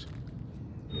close this.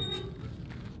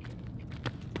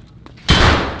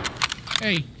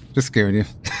 Hey. Just scaring you.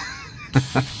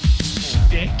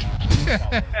 Dick.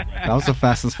 That was the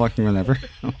fastest fucking run ever.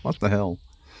 What the hell?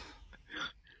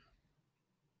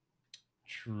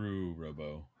 True,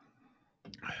 Robo.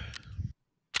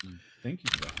 Thank you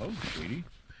for the host, sweetie.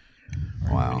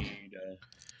 Wow. I need,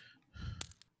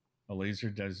 a laser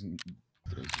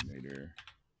designator.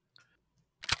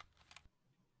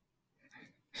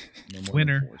 No more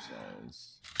Winner. than 4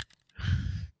 cells.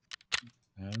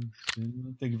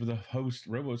 Thank you for the host,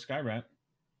 Robo Skyrat.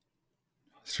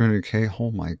 300k?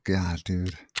 Oh my god,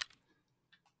 dude.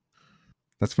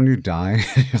 That's when you die.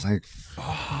 You're like,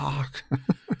 fuck.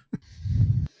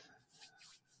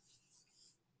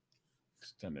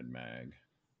 Extended mag.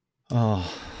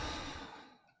 Oh,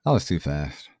 that was too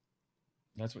fast.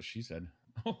 That's what she said.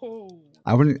 Oh.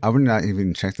 I would not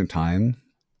even check the time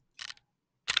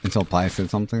until Pi said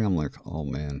something. I'm like, oh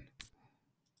man.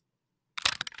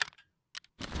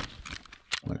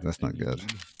 Like, that's not good.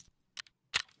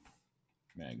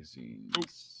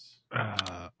 Magazines.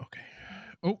 Okay.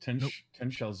 Oh, 10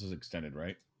 shells is extended,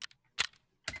 right?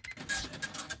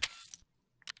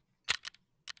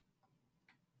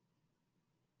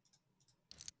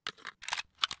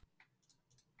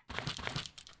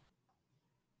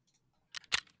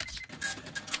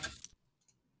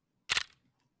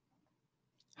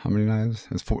 How many knives?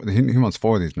 It's 4. He wants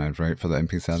 4 of these knives, right? For the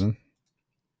MP7?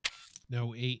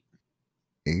 no, 8.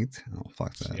 8? Oh,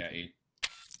 fuck that. Yeah, 8.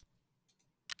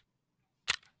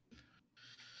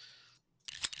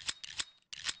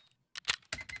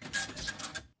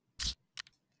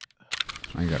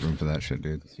 I ain't got room for that shit,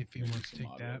 dude. See if he wants to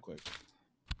take that. Quick.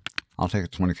 I'll take a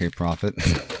 20k profit.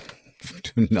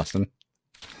 Do nothing.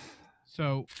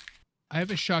 So, I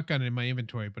have a shotgun in my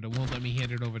inventory, but it won't let me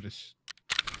hand it over to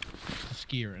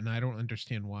Skier, and I don't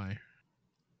understand why.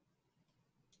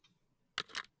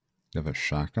 You have a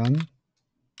shotgun?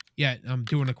 Yeah, I'm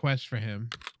doing a quest for him.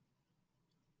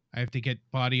 I have to get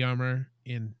body armor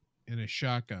in a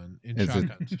shotgun.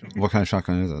 What kind of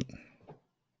shotgun is it?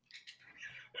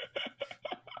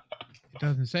 It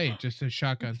doesn't say. It just says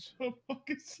shotguns. What the fuck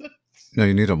is that? No,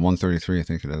 you need a 133, I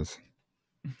think it is.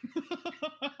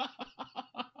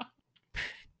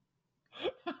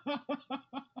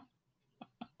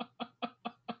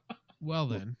 Well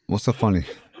then. What's so funny?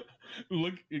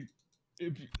 Look,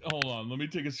 hold on. Let me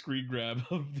take a screen grab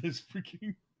of this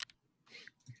freaking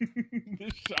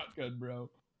this shotgun, bro.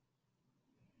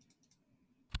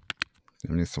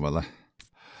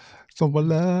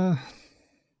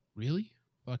 Really?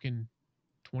 Fucking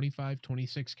 25,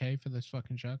 26K for this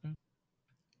fucking shotgun?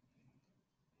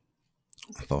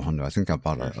 400. I think I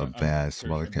bought a bad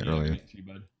Swella kit earlier.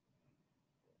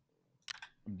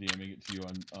 I'm DMing it to you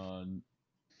on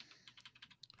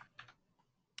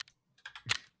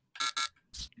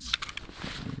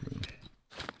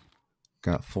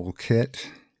Got full kit.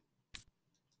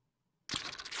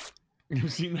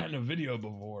 You've seen that in a video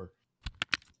before.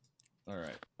 All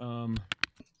right. Hold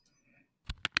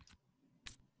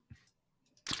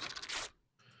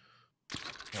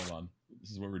on. This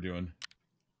is what we're doing.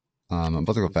 I'm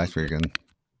about to go factory again.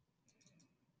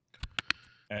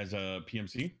 As a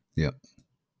PMC? Yep.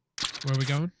 Where are we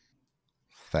going?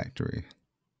 Factory.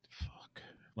 Fuck.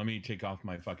 Let me take off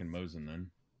my fucking Mosin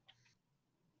then.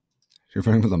 You're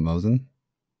running with a Mosin?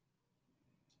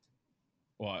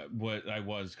 Well, what I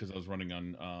was because I was running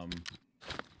on.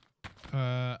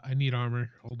 I need armor.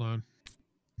 Hold on.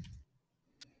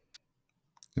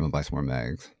 I'm gonna buy some more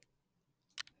mags.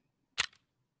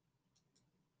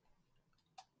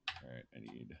 All right, I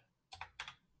need.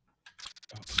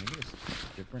 Oh, can I get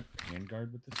a different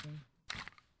handguard with this thing?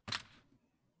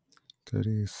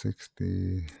 30,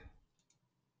 60,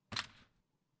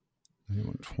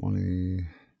 120,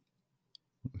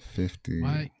 150,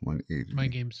 180. My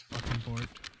game's fucking bored.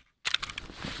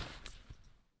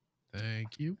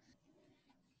 Thank you.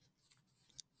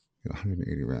 Got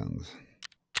 180 rounds.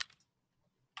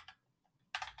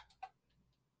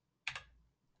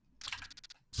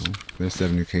 Well, there's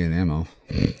 70k in ammo.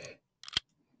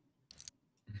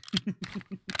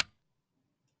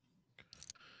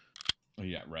 Oh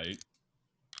yeah, right.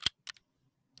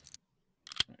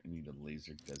 I need a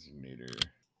laser designator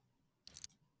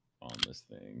on this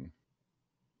thing.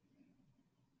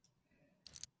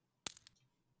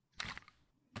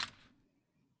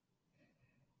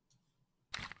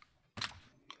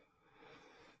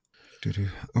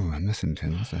 Oh, I'm missing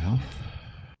 10. What the hell?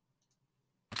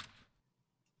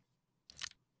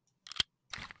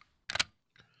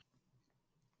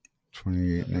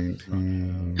 $28,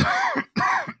 19.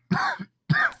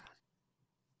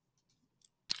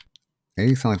 Hey,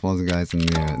 you sound like one of the guys in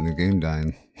the game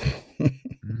dying.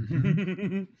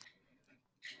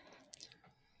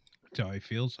 That's how I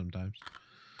feel sometimes.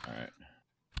 All right.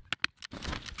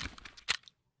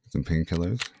 Some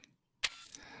painkillers.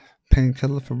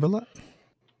 Painkiller for Rilla.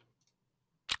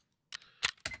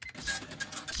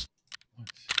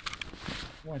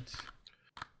 What?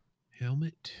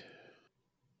 Helmet.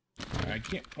 I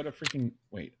can't put a freaking.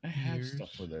 Wait, I have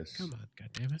stuff for this. Come on,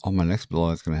 goddammit. Oh, my next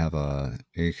build is going to have a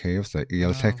AK with the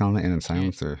EO tech on it and a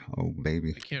silencer. Oh,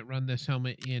 baby. I can't run this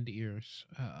helmet and ears.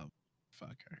 Oh,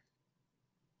 fucker.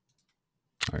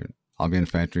 All right. I'll be in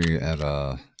factory at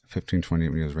 15:20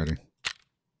 when he was ready.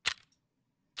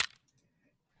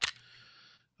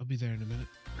 I'll be there in a minute.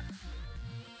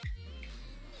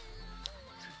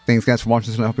 Thanks, guys, for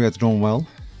watching this. I hope you guys are doing well.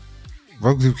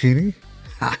 Rogue Zucchini.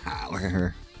 Look at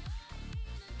her.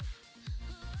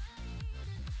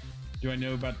 Do I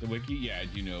know about the wiki? Yeah, I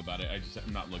do know about it.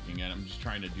 I'm not looking at it. I'm just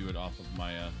trying to do it off of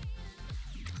my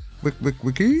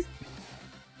Wiki.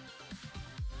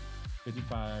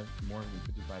 55, more than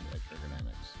 55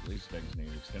 ergonomics. Laser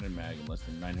designator, extended mag, and less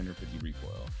than 950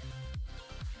 recoil.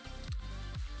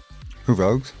 Who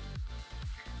rogues?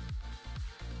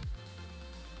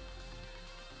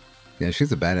 Yeah,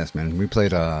 she's a badass, man. We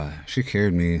played, she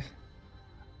carried me.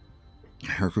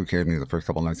 Her crew carried me the first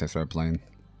couple nights I started playing.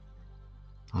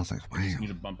 I was like, wow. I just need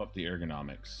to bump up the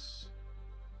ergonomics.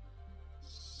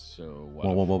 So, what?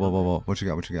 Whoa. What you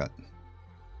got? What you got?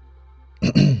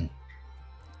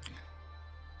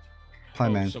 Hi,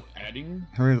 man. So adding?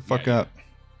 Hurry the fuck up.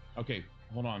 Okay,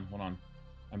 hold on.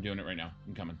 I'm doing it right now.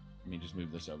 I'm coming. Let me just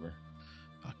move this over.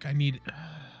 Fuck, I need...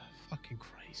 fucking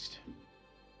Christ.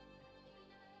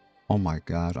 Oh my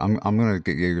god. I'm gonna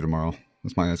get Jaeger tomorrow.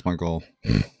 That's my goal.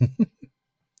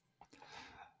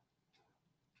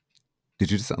 Did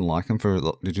you just unlock him for...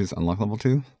 Did you just unlock level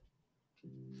 2?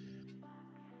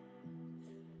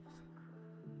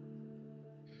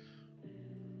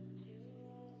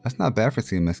 That's not bad for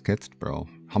CMS kits, bro.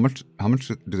 How much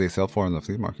do they sell for in the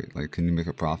flea market? Like, can you make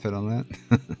a profit on that?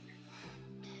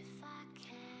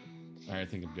 Alright, I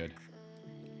think I'm good.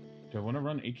 Do I want to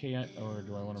run AK or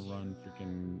do I want to run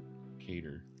freaking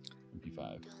Cater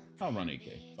MP5. I'll run AK.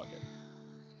 Fuck it.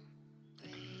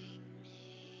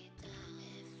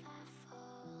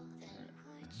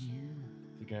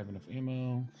 Think I have enough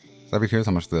ammo. So I'd be curious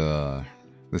how much the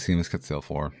CMS could sell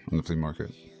for on the flea market.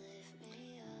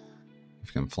 If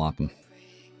you can flop them.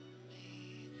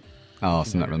 Oh,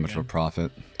 so not really much of a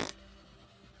profit. Where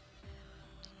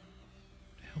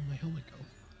the hell my helmet go?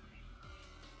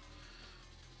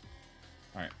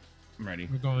 All right, I'm ready.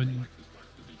 We're going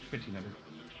 1500.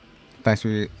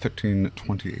 Factory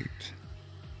 1528.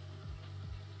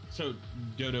 So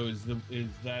Dodo, is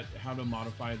that how to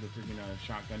modify the freaking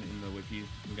shotgun in the wiki?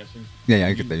 I'm guessing. Yeah,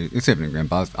 I get that. It's 70 grand,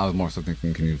 but I was more so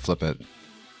thinking, can you flip it?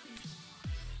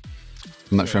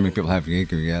 I'm not sure how many people have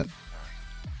Jaeger yet.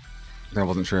 I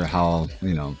wasn't sure how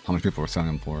much people were selling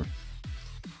them for.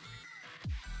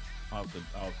 I'll have to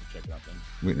check it out then.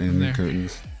 Waiting in the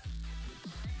curtains.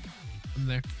 I'm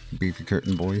there. Beefy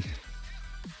curtain boy.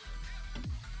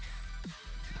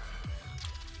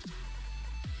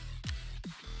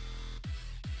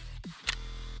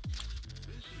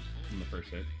 In the first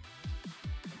hit.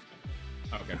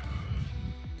 Okay.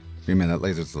 Yeah, man, that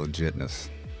laser's legitness.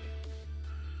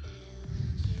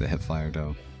 The hip fire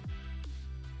though.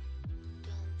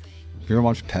 Have you ever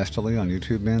watched Pestily on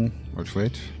YouTube, man? Or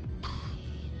Twitch?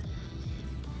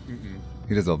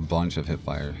 He does a bunch of hip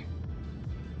fire.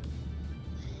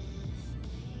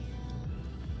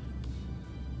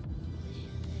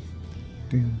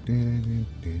 I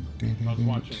was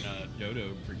watching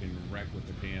Dodo freaking wreck with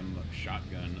a damn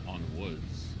shotgun on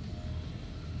woods.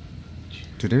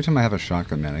 Dude, every time I have a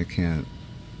shotgun, man, I can't.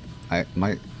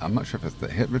 I'm not sure if it's the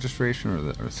hit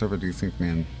registration or server desync,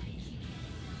 man.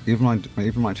 Even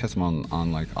when I test them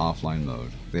on like offline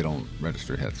mode, they don't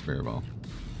register hits very well.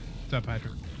 What's up,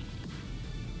 Hydra?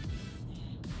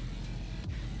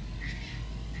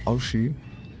 Oh, she.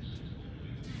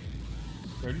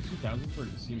 32,000 for a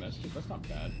CMS kit? That's not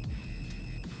bad.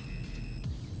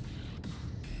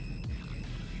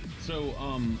 So,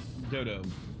 Dodo,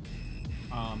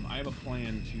 I have a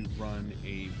plan to run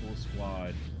a full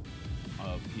squad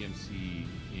of PMC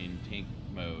in tank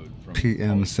mode from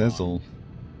PM Sizzle,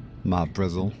 my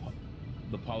brizzle.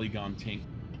 The Polygon tank,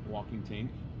 walking tank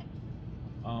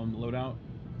loadout,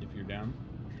 if you're down.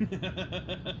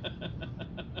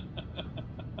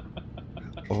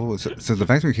 Oh, so the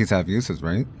factory keys have uses,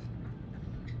 right?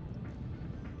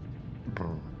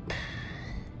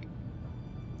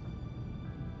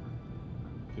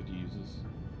 50 uses.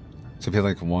 So if you have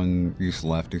like one use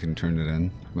left, you can turn it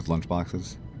in with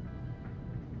lunchboxes.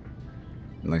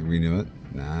 Like renew it.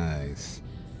 Nice.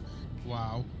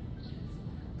 Wow.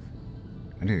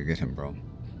 I need to get him, bro.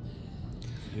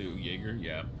 Who, Jaeger?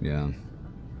 Yeah. Yeah.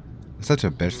 It's such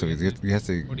a bitch though. You have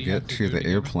to get to the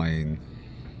airplane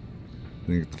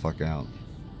and then get the fuck out.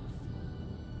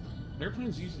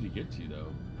 Airplane's easy to get to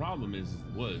though. Problem is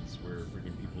the woods where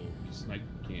freaking people just snipe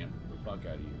camp the fuck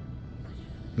out of you.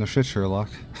 No shit, Sherlock.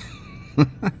 Oh,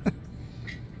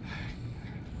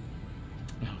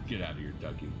 get out of here,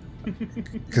 Ducky.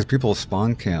 Because people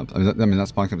spawn camp. I mean, not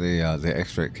spawn camp. The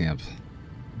extract camp.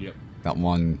 Yep. That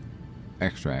one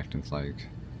extract. It's like.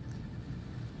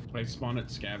 I spawned at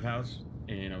Scav House,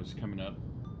 and I was coming up,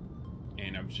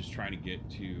 and I was just trying to get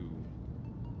to.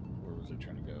 Where was I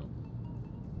trying to go?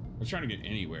 I was trying to get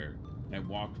anywhere, and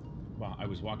I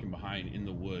was walking behind in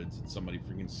the woods, and somebody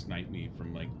freaking sniped me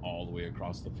from like all the way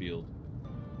across the field.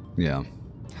 Yeah.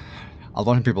 A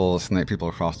lot of people snipe people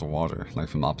across the water, like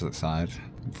from the opposite side,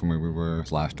 from where we were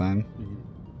last time.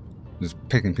 Mm-hmm. Just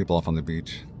picking people off on the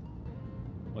beach.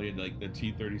 Well, you had like the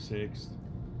T-36,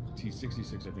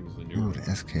 T-66, I think is the new Ooh, one. the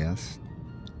SKS.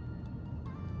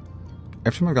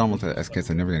 Every time I've gone with the SKS,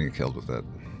 I never get killed with it.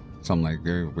 So I'm like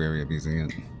very wary of using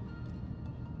it.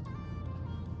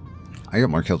 I get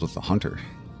more kills with the Hunter.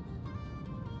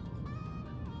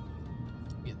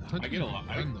 Yeah, the Hunter's I get a lot.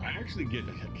 fun, though. I actually get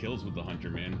kills with the Hunter,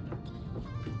 man.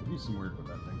 I do some work with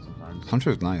that thing sometimes.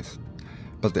 Hunter's nice.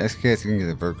 But the SKS, you can get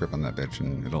a vert grip on that bitch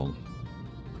and it'll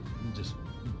Just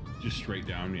straight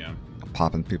down, yeah.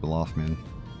 popping people off, man.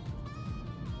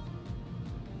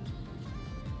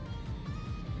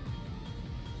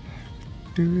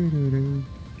 Dude,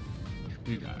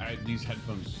 these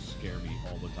headphones scare me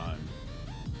all the time.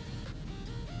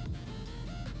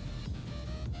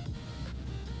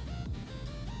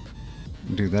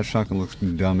 Dude, that shotgun looks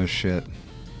dumb as shit.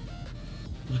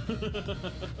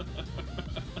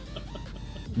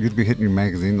 You'd be hitting your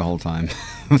magazine the whole time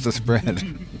with the spread.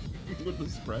 With the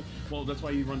spread? Well, that's why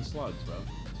you run slugs, bro.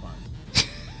 It's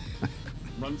fine.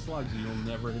 Run slugs and you'll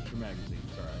never hit your magazine.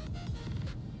 It's alright.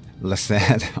 Less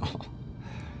sad.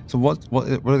 So what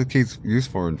are the keys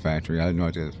used for in factory? I had no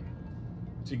idea.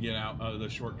 to get out the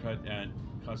shortcut at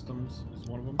customs is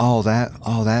one of them. Oh,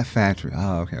 that factory.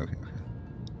 Oh, okay.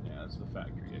 Yeah, that's the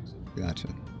factory exit. Gotcha.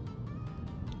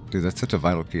 Dude, that's such a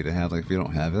vital key to have. Like, if you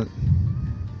don't have it,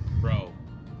 bro,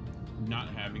 not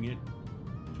having it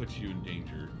puts you in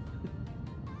danger.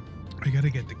 I gotta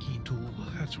get the key tool.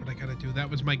 That's what I gotta do. That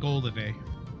was my goal today.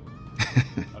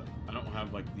 I don't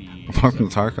have like the. Apart from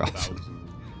the Tarkov.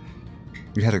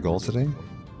 You had a goal today?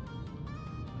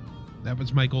 That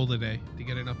was my goal today, to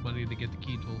get enough money to get the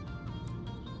key tool.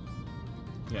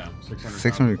 Yeah,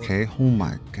 600K. Oh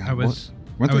my god! I was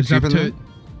up to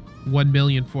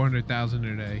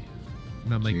 1,400,000 a day,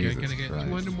 and I'm like, Jesus you're gonna get Christ.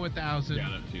 200 more thousand. Yeah,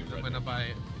 that too, I'm gonna buy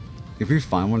it. If you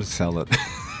find one, sell it.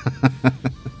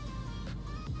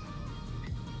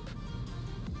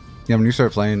 Yeah, when you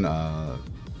started playing,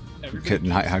 Kit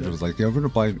and Hydra was like, "Yeah, we're gonna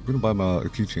buy a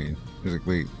keychain." He was like,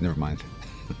 "Wait, never mind."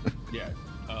 Yeah,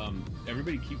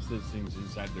 everybody keeps those things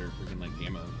inside their freaking like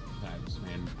ammo packs,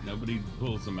 man. Nobody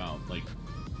pulls them out. Like,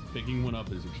 picking one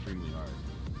up is extremely hard.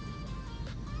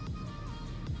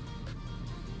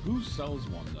 Who sells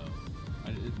one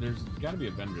though? There's got to be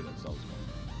a vendor that sells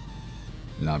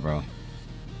one. Nah, bro.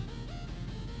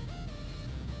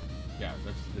 Yeah,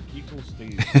 that's the key tool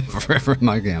stays Forever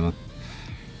my gamma.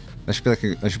 That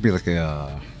should be like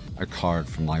a card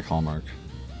from like Hallmark.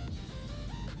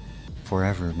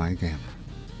 Forever my gamma.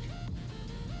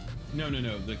 No,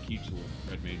 the key tool,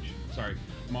 Red Mage. Sorry,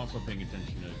 I'm also paying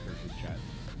attention to Kirsche's chat.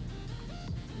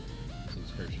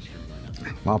 Since Kirsche stream right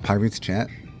now. Wow, Pirates chat.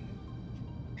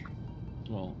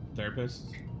 Well,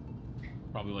 therapists,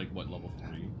 probably like what, level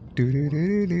 3? Do do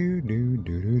do do do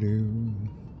do do do.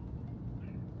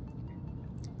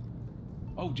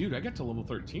 Oh, dude, I got to level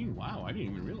 13. Wow, I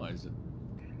didn't even realize it.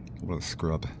 What a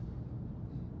scrub.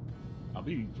 I'll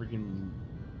be freaking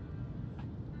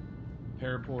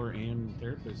Parapor and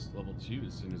Therapist level 2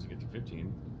 as soon as I get to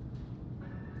 15.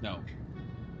 No.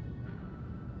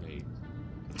 Wait.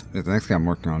 The next guy I'm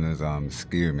working on is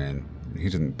Skier, man. He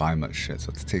doesn't buy much shit,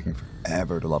 so it's taking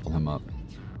forever to level him up.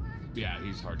 Yeah,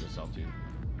 he's hard to sell too.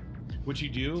 What you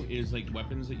do is like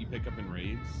weapons that you pick up in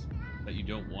raids that you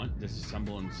don't want,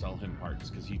 disassemble and sell him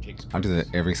parts because he takes parts. I do that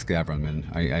every scav run, man.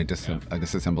 I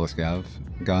disassemble the scav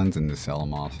guns and just sell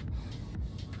them off.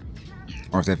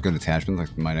 Or if they have good attachments,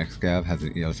 like my next scav has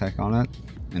an EO tech on it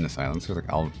and the silencer, like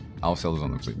I'll sell those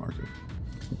on the flea market.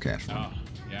 Some cash for Oh,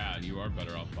 yeah, you are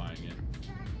better off buying it.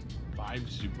 5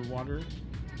 super water?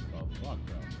 Oh fuck,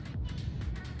 bro.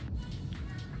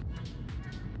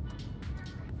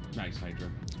 Nice, Hydra.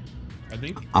 I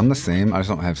think I'm the same, I just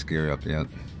don't have Skier up yet.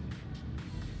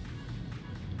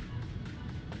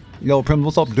 Yo, Prim,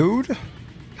 what's up, dude?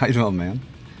 How you doing, man?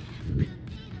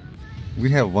 We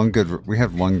have one good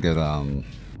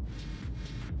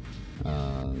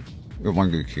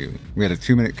queue. We had a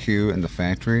 2-minute queue in the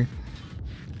factory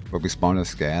where we spawned a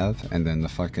scav, and then the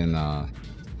fucking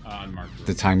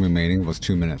the time remaining was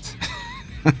 2 minutes.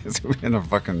 So we ended up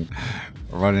fucking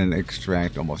running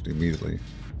extract almost immediately.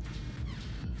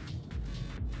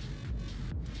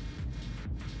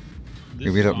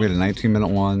 Yeah, we had a 19-minute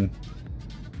one,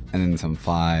 and then some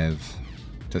 5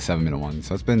 to 7-minute ones.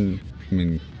 So it's been, I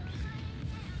mean,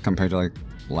 compared to like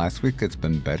last week, it's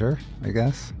been better, I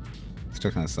guess.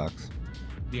 Still kind of sucks.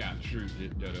 Yeah, true,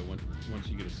 Dodo. Once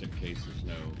you get a sick case,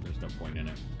 there's no point in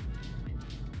it.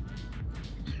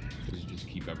 Because you just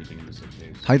keep everything in the sick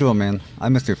case. How you doing, man? I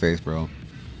missed your face, bro.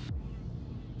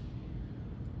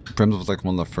 Prims was like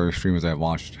one of the first streamers I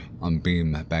watched on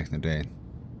Beam back in the day.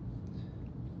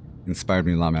 Inspired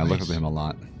me a lot, man. I look up to him a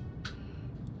lot.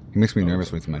 He makes me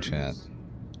nervous when he's in my chat.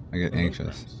 I get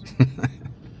anxious. I'm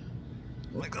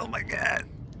like, oh my god.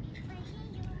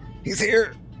 He's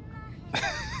here.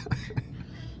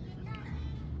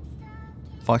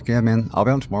 Fuck yeah, man. I'll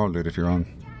be on tomorrow, dude, if you're on.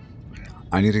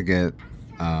 I need to get,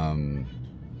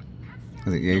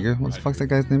 is it Jaeger? What the fuck's that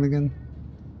guy's name again?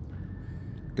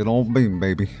 Good old Beam,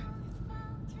 baby.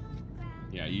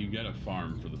 Yeah, you gotta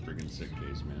farm for the friggin' sick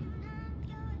case, man.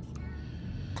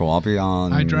 Cool, I'll be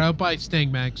on... I drive by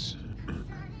Stang Max.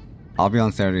 I'll be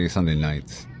on Saturday, Sunday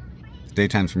nights.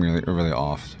 Daytimes for me are really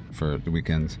off for the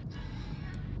weekends.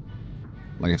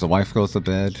 Like if the wife goes to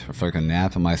bed, or for like a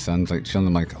nap, and my son's like chilling,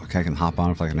 I'm like, okay, I can hop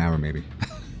on for like an hour maybe.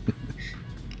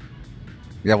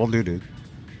 Yeah, we'll do, dude.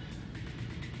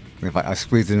 If I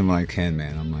squeeze it in when I can,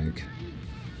 man, I'm like,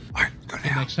 alright, go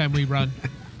now. Next time we run,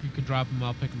 you can drop them,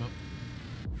 I'll pick them up.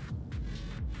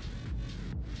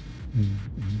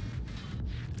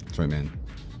 That's right, man.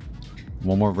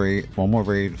 One more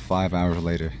raid, 5 hours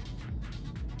later.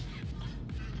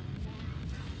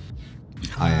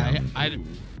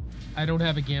 I don't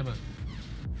have a gamma.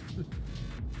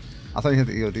 I thought you had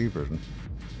the EOD version.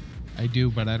 I do,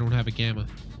 but I don't have a gamma.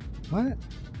 What?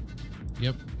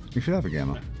 Yep. You should have a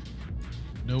gamma.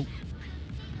 Nope.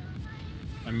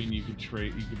 I mean, you could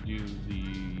trade. You could do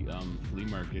the flea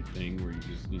market thing where you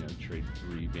just, you know, trade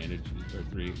 3 bandages or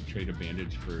trade a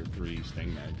bandage for 3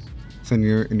 sting mags. So in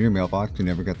your mailbox, you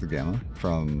never got the gamma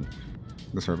from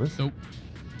the service? Nope.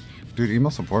 Dude,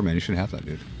 email support, man. You should have that,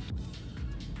 dude.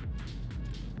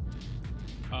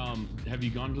 Have you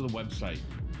gone to the website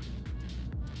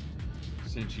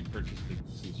since you purchased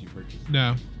it?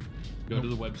 No. Go to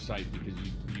the website because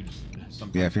you just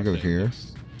sometimes. Yeah, if you go here.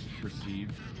 Receive.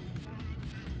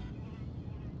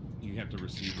 You have to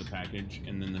receive the package,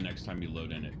 and then the next time you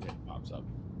load in it pops up.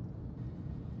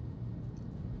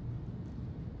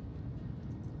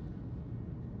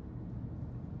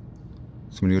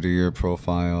 So when you go to your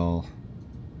profile.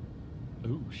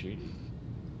 Ooh, shady.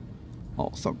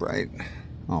 Oh, so bright.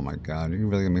 Oh my god, are you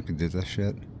really gonna make me do this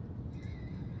shit?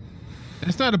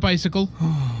 That's not a bicycle.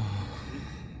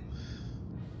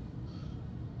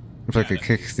 It's like a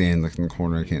kickstand like in the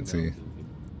corner I can't see.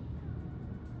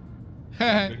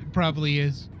 It probably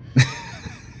is.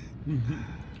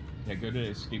 Yeah, go to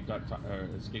escape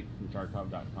from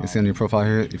Tarkov.com. You see on your profile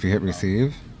here, if you hit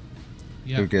receive,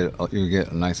 Yeah. you get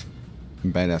a nice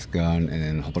badass gun and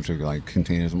then a whole bunch of like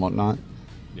containers and whatnot.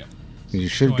 Yeah. You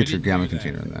should So I get your didn't gamma do that.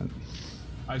 container in that.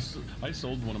 I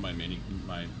sold one of my money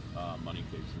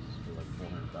cases for like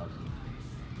 400,000,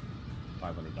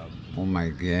 500,000. Oh my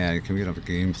god, can we get up a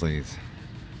game please?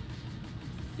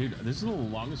 Dude, this is the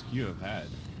longest queue I've had.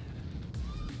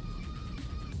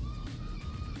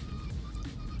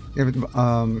 Yeah, but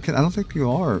I don't think you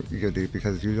are EOD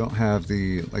because you don't have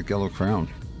the like yellow crown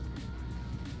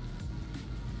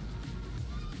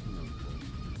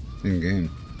in game.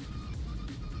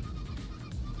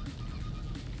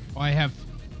 I have.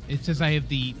 It says I have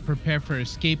the Prepare for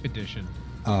Escape edition.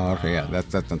 Oh, okay, yeah,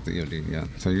 that's not the EOD, yeah.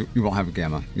 So you won't have a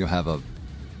gamma. You'll have a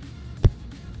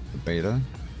beta.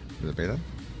 Is it beta?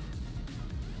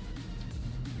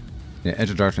 Yeah,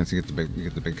 Edge of Darkness. You get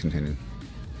the big container.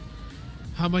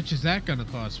 How much is that gonna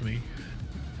cost me?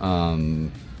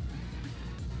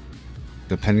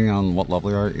 Depending on what level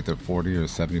you are, either 40 or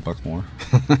 70 bucks more.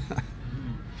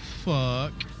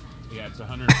 Fuck. Yeah, it's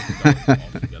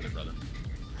 $150 altogether, brother.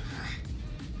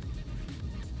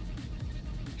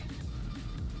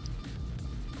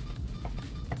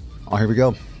 Oh, here we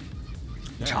go.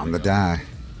 Yeah, Time here we to go. die.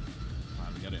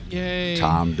 Time to get in. Yay.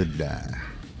 Time to die.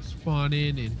 Spawn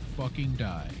in and fucking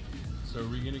die. So are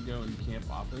we gonna go in camp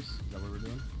office? Is that what we're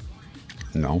doing?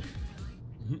 No.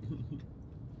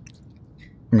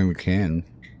 I mean, we can.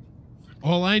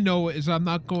 All I know is I'm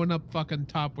not going up fucking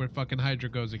top where fucking Hydra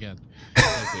goes again.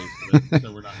 Okay,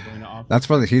 so we're not going to office. That's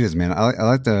where the heat is, man. I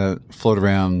like to float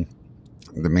around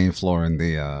the main floor in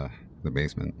the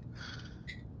basement.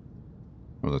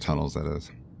 Or the tunnels, that is.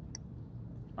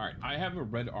 All right, I have a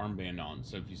red armband on,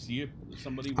 so if you see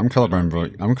somebody, with I'm a red colorblind, bro.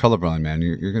 armband- I'm colorblind, man.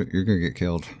 You're gonna get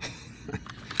killed.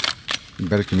 You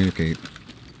better communicate.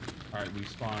 All right, we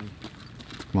spawn.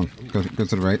 Come on, go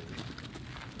to the right.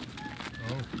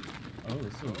 Oh,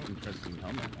 this is an interesting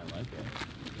helmet. I like it.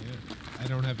 Yeah. I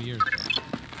don't have ears.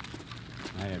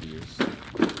 I have ears.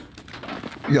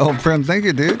 Yo, Prim, thank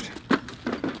you, dude.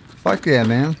 Fuck yeah,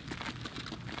 man.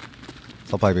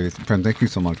 I'll play, baby. Prim, thank you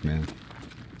so much, man.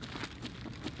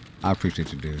 I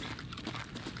appreciate you, dude.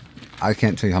 I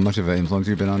can't tell you how much of an influence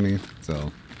you've been on me,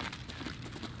 so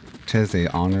tis a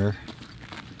honor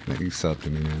that you sub to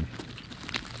me, man.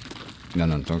 No,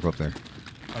 don't go up there.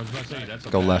 I was about to say that's a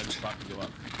Go bad left. spot to go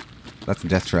up. That's a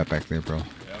death trap back there, bro. Yep.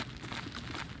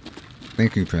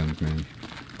 Thank you, Prim, man.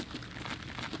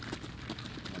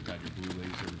 I got your blue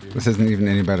laser, dude. This isn't even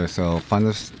any better, so find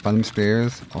them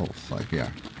stairs. Oh, fuck yeah.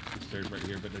 Stairs right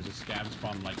here, but there's a scab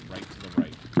spawn like right to the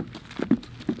right.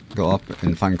 Go up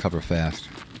and find cover fast.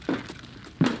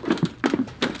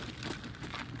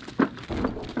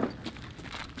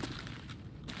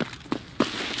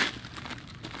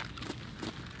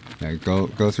 Yeah,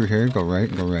 go through here, go right.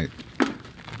 Hold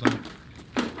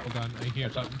on. I hear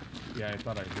something. Yeah, I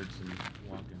thought I heard some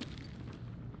walking.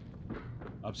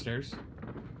 Upstairs?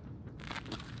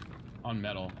 On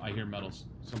metal. I hear metal.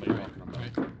 Somebody walking on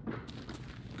metal. Right.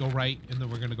 Go right, and then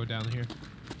we're gonna go down here.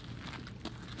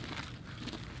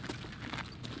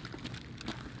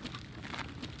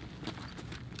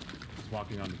 He's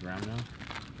walking on the ground now.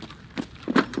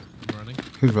 I'm running.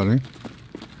 Who's running?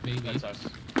 Maybe. That's us.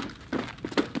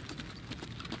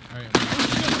 Alright.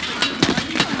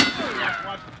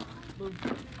 Watch. Move.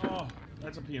 Oh,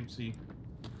 that's a PMC.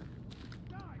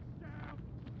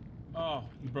 Oh,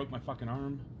 you broke my fucking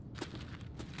arm.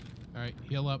 Alright.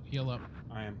 Heal up. Heal up.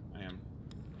 I am.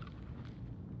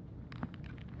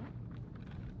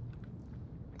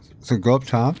 So go up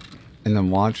top and then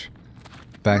watch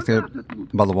back there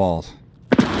by the walls.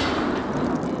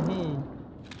 Oh,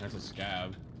 That's a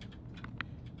scav.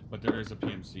 But there is a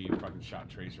PMC fucking shot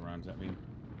tracer rounds at me.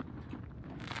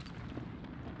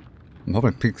 I'm hoping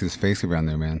it peeks his face around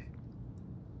there, man.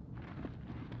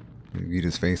 Eat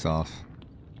his face off.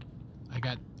 I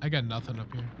got nothing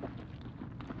up here.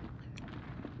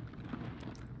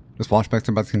 Just watch back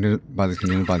there by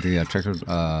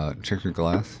the checkered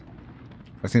glass.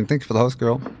 I think thanks for the host,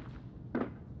 girl.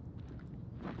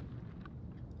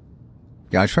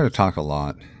 Yeah, I try to talk a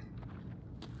lot.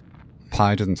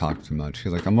 Pi doesn't talk too much.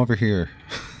 He's like, I'm over here.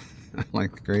 I'm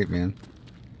like, great, man.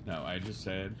 No, I just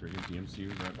said freaking PMC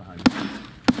was right behind me.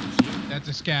 That's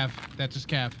a scav. That's a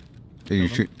scav.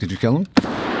 Did you kill him?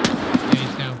 Yeah,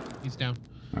 he's down. He's down.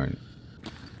 All right.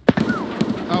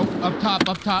 Oh, up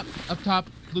top.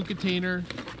 Blue container.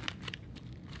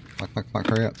 Fuck,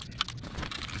 hurry up.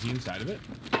 Is he inside of it?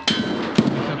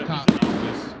 He's up top.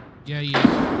 Yeah, he is.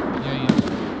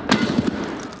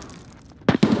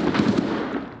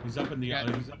 He's up in the.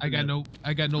 I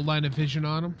got no line of vision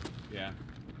on him. Yeah.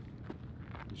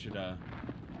 You should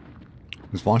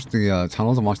Just watch the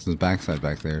tunnels and watch this backside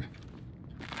back there.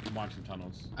 I'm watching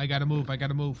tunnels. I gotta move.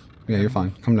 Yeah, you're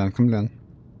fine. Come down.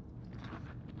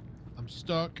 I'm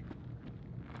stuck.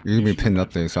 You're gonna be pinned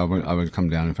up there, so I would come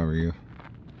down if I were you.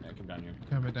 Yeah, come down here.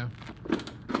 Coming down. I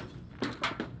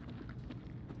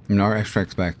mean, our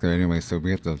extract's back there anyway, so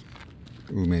we have to.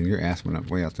 Ooh, man, your ass went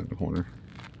up way out to the corner.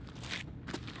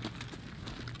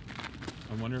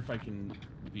 I wonder if I can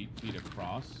feed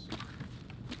across.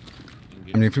 I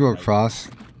mean, if you go across,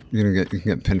 you can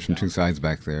get pinched from two sides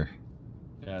back there.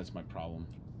 Yeah, that's my problem.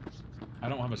 I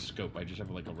don't have a scope. I just have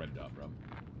like a red dot, bro.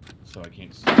 So I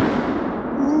can't see.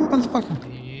 Ooh, motherfucker.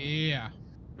 Yeah.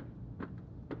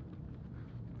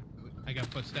 I got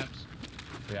footsteps.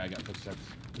 Yeah, I got footsteps.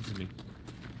 This is me.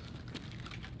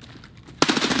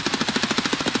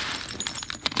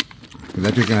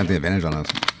 That dude's gonna have the advantage on us.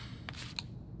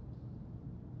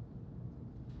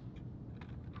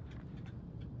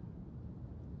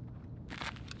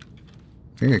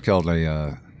 I think I killed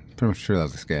a, pretty much sure that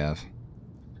was a scav.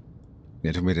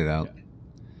 Yeah, just wait it out. Yeah.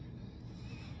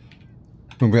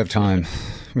 When we have time,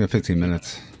 we have 15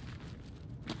 minutes.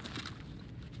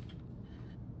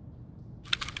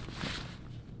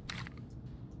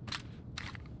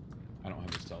 I don't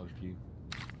have a stellar view.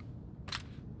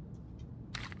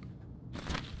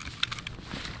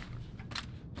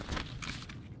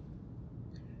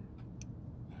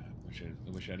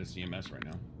 I wish I had a CMS right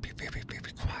now. Be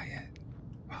quiet.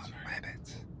 Oh,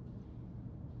 rabbits.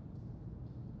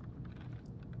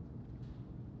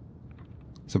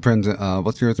 So, friends,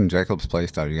 what's yours and Jacob's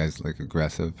playstyle? Are you guys like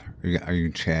aggressive? Are you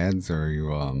Chads or are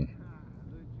you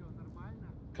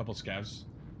Couple scavs.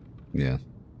 Yeah.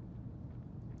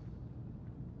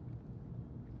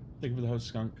 Thank you for the host,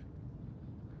 Skunk.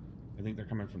 I think they're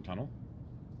coming from tunnel.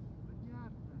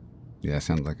 Yeah,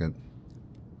 sounds like it.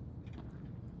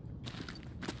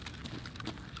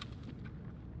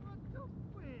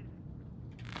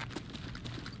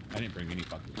 I didn't bring any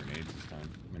fucking grenades this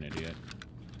time. I'm an idiot.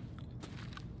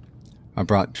 I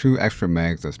brought 2 extra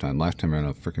mags this time. Last time I ran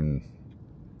out of freaking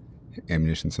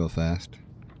ammunition so fast.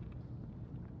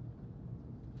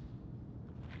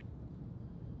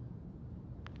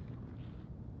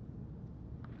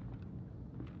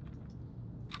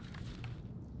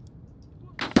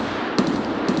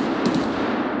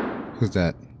 Who's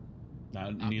that?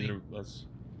 Neither of us.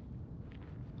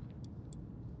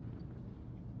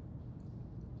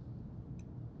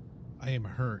 I am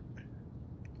hurt.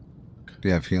 Do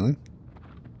you have healing?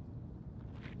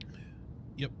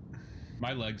 Yep.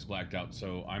 My leg's blacked out,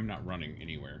 so I'm not running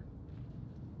anywhere.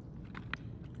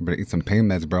 You better eat some pain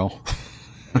meds, bro.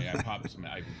 Yeah, I popped some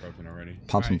ibuprofen already.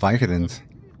 Pop some Vicodins.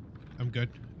 I'm good.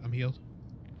 I'm healed.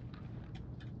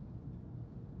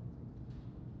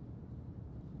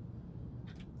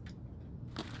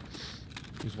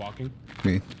 Who's walking?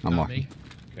 Me. I'm Not walking. me.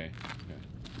 Okay.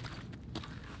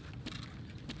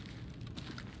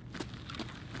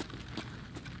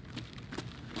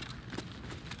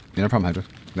 Yeah, no problem, Hydra.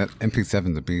 That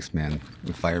MP7's a beast, man.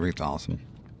 The fire rate's awesome.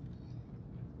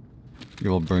 You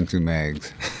will burn through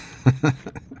mags.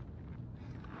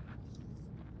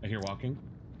 I hear walking.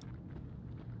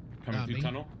 Coming Not through me.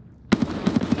 tunnel.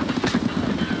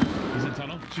 He's in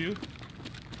tunnel. Two.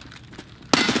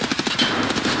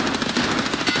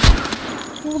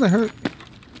 Oh, that hurt.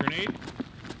 Grenade.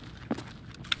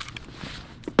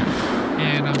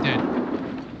 And I'm dead.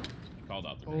 Called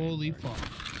out the grenade. Holy Sorry. fuck.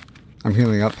 I'm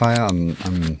healing up, Paya.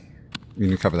 You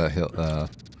need to cover that hill, that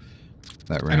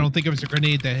ramp. I don't think it was a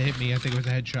grenade that hit me. I think it was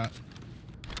a headshot.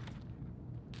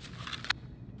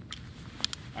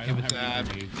 I don't have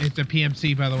any grenades. It's a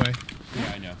PMC, by the way.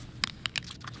 Yeah, I know.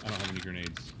 I don't have any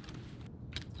grenades.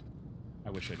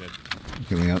 I wish I did.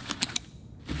 Give me up.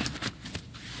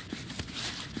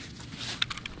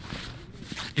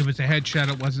 It was a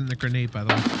headshot. It wasn't the grenade, by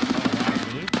the way. Oh, wow,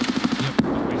 really?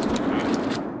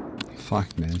 Yep.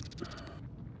 Fuck, man.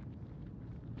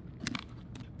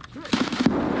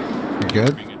 You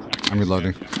good? I'm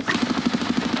reloading. I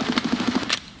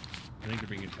think they're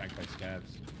being attacked by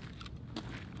scabs.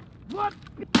 What?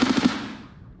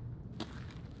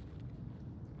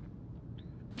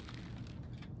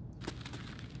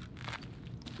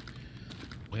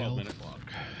 Well, minutes.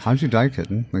 How'd you die,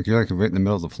 kitten? Like, you're like right in the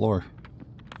middle of the floor.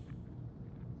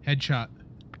 headshot.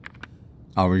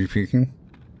 Oh, were you peeking?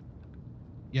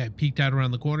 Yeah, I peeked out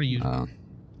around the corner. You. Oh.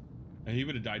 And he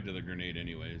would have died to the grenade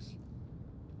anyways.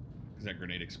 Because that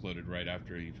grenade exploded right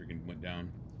after he freaking went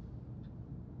down.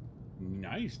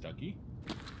 Nice, Ducky.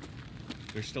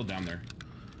 They're still down there.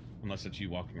 Unless it's you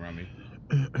walking around me.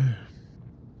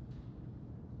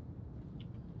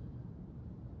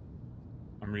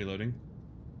 I'm reloading.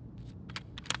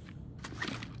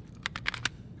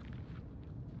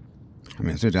 I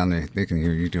mean, if they're down there, they can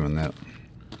hear you doing that.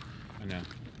 I know.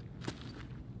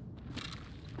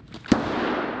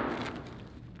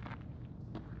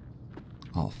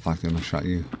 Oh, fuck, they almost shot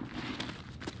you.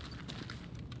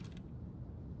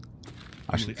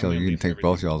 I should kill you and take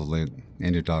both y'all's loot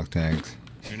and your dog tags.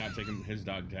 You're not taking his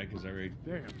dog tag because I already...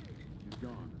 Damn, he's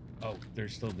gone. Oh, they're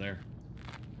still there.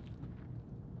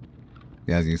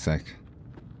 Yeah, as you say.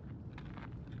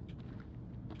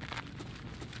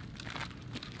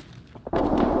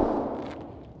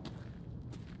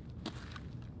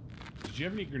 Did you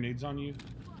have any grenades on you?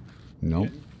 Nope.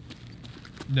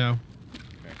 No.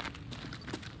 Okay.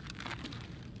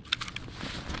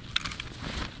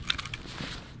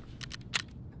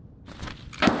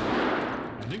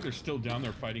 I think they're still down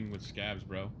there fighting with scabs,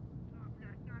 bro.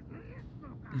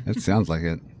 It sounds like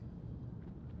it.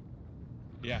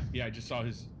 Yeah, I just saw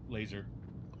his laser.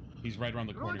 He's right around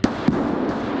the corner.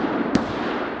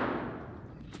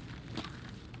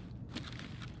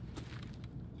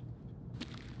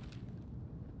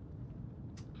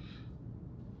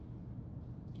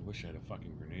 I wish I had a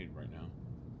fucking grenade right now.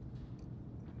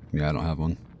 Yeah, I don't have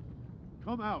one.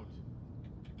 Come out.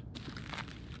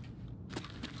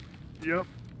 Yep.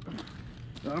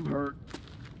 I'm hurt.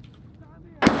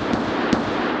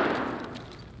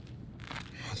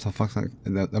 What the fuck's that?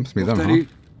 That must be them, huh?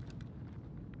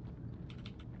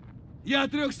 Я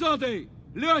 300-й!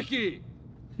 Лёгкий!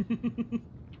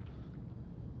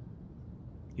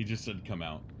 He just said come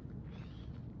out.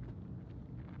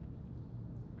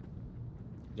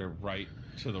 They're right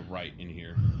to the right in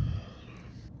here.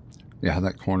 Yeah,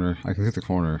 that corner. I can hit the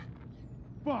corner.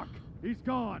 Fuck! He's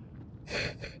gone!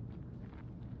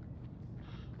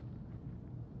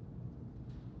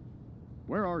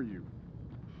 Where are you?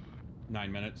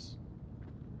 9 minutes.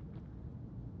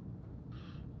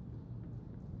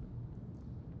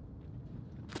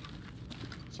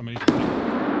 Somebody's...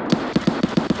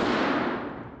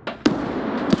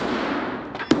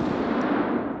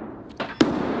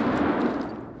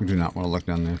 We do not want to look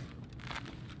down there.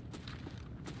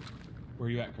 Where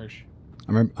are you at, Kirsche?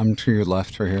 I'm to your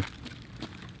left, right here.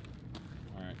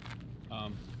 Alright.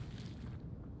 I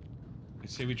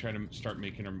say we try to start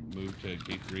making our move to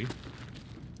gate 3.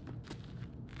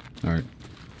 Alright.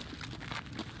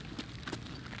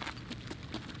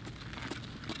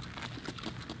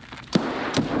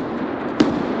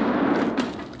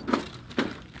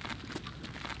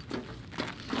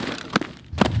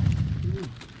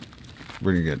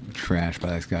 We're gonna get trashed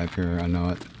by this guy up here, I know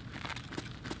it.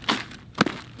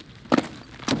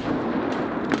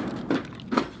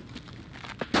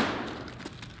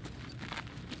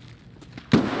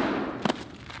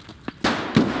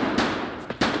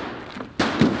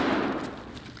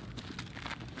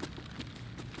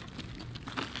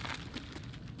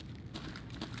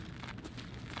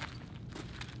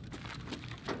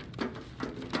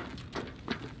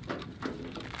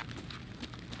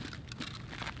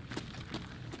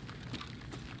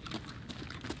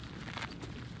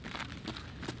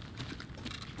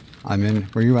 I'm in.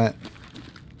 Where you at?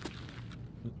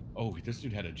 Oh, this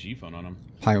dude had a G phone on him.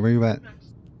 Hi, where you at?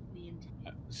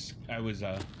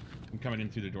 I'm coming in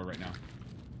through the door right now.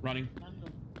 Running.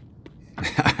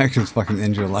 I can fucking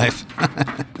end your life.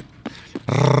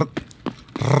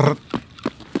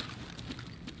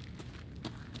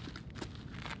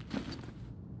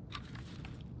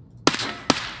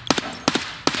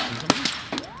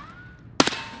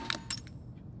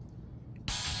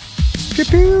 Pew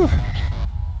pew!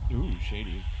 Ooh,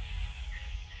 shady.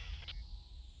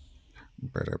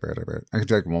 I could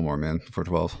take one more, man, before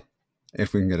 12.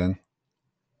 If we can get in.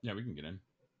 Yeah, we can get in.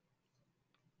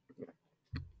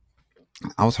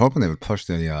 I was hoping they would push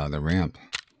the ramp.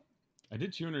 I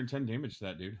did 210 damage to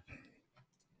that dude.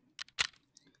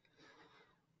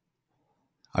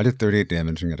 I did 38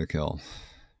 damage and got a kill.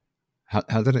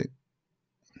 How did it?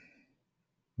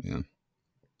 Yeah.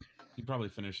 He probably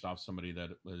finished off somebody that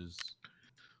was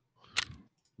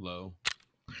low.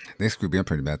 They screwed me up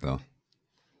pretty bad, though.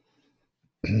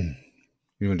 You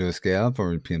want to do a scab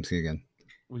or PMC again?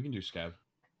 We can do scab.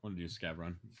 I want to do a scab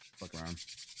run. Fuck around.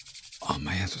 Oh,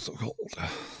 my hands are so cold. I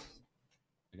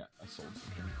sold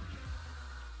something.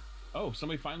 Oh,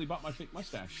 somebody finally bought my fake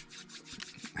mustache.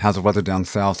 How's the weather down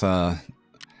south?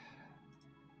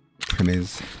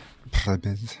 Preamp.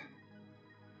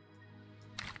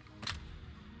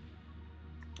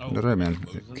 Oh, All right, man.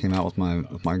 It came out with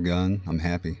my gun. I'm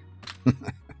happy.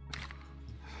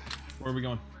 Where are we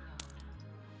going?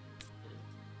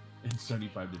 It's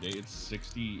 75 today. It's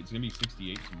 60. It's gonna be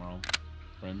 68 tomorrow,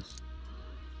 friends.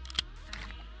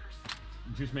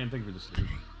 Juice man, thank you for this.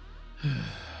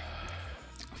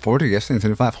 40 yesterday and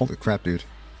 75. Holy crap, dude.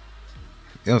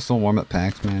 It was so warm at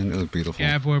PAX, man. It was beautiful.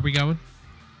 Yeah, where are we going?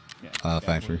 Yeah,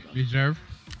 factory. Reserve.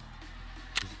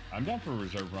 I'm down for a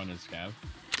reserve run in scav.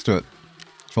 Let's do it.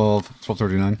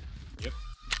 12:39. Yep.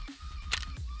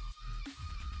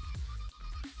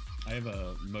 I have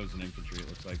a Mosin infantry. It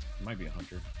looks like it might be a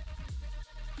hunter.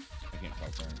 I can't tell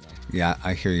right now. Yeah,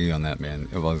 I hear you on that, man.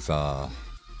 It was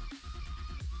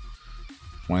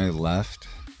when I left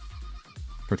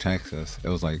for Texas, it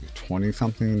was like 20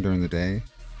 something during the day.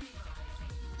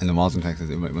 And then while I was in Texas,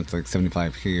 it went to like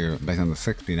 75 here, back on the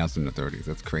 60, now it's in the 30s.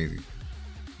 That's crazy.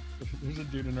 There's a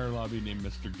dude in our lobby named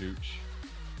Mr. Gooch.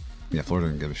 Yeah, Florida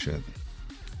didn't give a shit.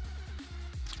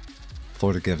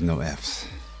 Florida gives no Fs.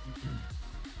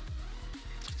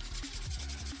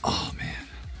 Oh man.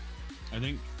 I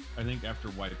think after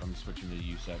wipe, I'm switching to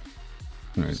USEC.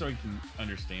 Right. Just so I can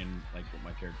understand like what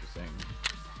my character's saying.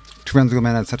 2 rounds ago,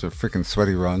 man, I had such a freaking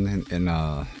sweaty run in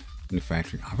the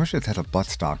factory. I wish it had a butt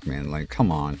stock, man. Like, come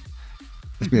on.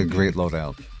 This would be a great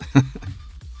loadout.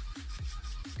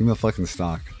 Give me a fucking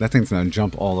stock. That thing's gonna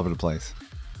jump all over the place.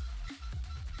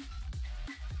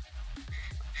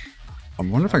 I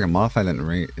wonder if I can modify that in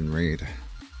raid.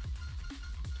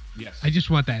 Yes. I just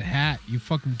want that hat. You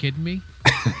fucking kidding me?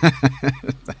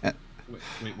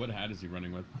 Wait, what hat is he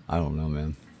running with? I don't know,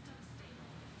 man.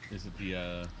 Is it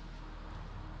the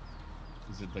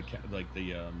what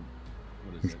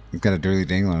is it? He's got a dirty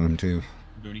dangle on him too.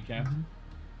 Boonie cap?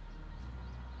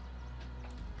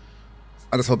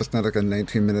 I just hope it's not like a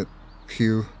 19-minute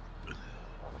queue.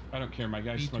 I don't care. My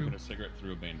guy's smoking a cigarette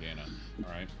through a bandana.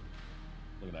 All right.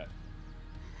 Look at that.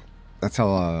 That's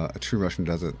how a true Russian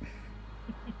does it.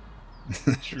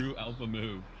 True alpha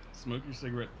move. Smoke your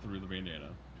cigarette through the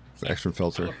bandana. It's an extra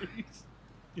filter.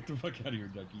 Get the fuck out of here,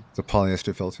 ducky. It's a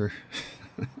polyester filter.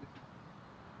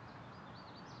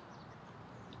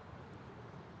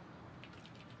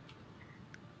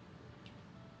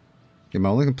 Yeah, my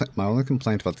only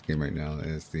complaint about the game right now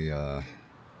is the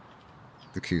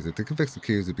queues. If they could fix the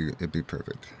queues, it'd be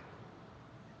perfect.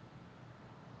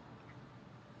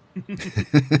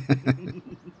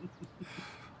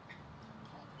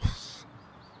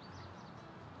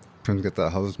 Prince got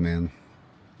that hose, man.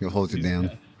 He'll hold you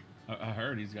down. I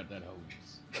heard he's got that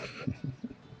hose.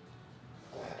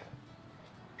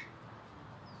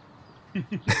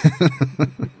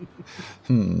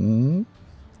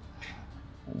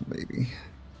 Oh, baby.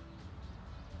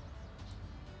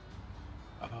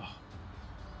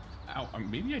 Ow,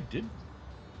 maybe I did.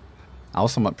 I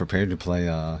was somewhat prepared to play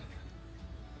The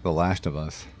Last of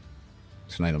Us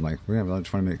tonight. I'm like, we're gonna have a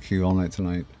 20-minute queue all night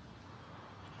tonight.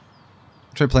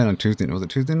 I tried playing on Tuesday. Was it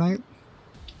Tuesday night?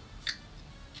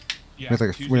 Yeah, we had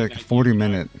like a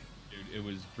 40-minute. Dude, it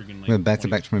was freaking like. We had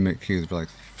back-to-back 20-minute queues. We're like,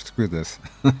 screw this.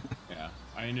 Yeah,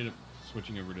 I ended up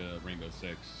switching over to Rainbow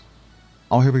Six.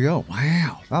 Oh, here we go.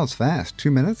 Wow, that was fast.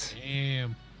 2 minutes?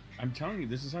 Damn. I'm telling you,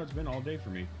 this is how it's been all day for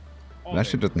me. That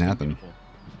shit doesn't happen. Beautiful.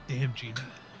 Damn, Gina.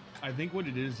 I think what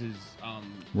it is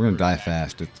we're gonna die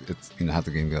fast. It's you know how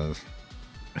the game goes.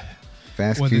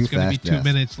 Fast well, queue, there's gonna fast be 2 death.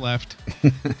 minutes left.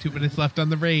 2 minutes left on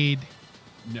the raid.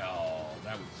 No,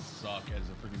 that would suck as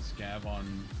a freaking scav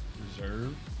on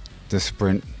reserve. Just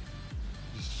sprint.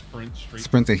 Just sprint straight.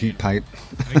 Sprint the heat pipe.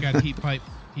 I got heat pipe.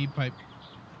 Heat pipe.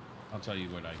 I'll tell you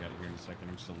what I got here in a second.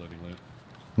 I'm still loading loot.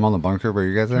 I'm on the bunker. Where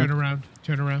you guys at? Turn around.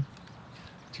 Turn around.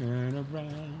 Turn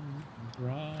around.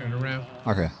 Turn around.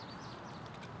 Okay.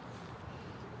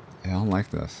 Yeah, I don't like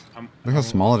this. Look how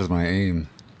small it is, my aim.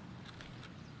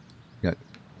 Got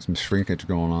some shrinkage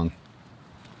going on.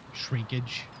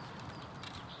 shrinkage.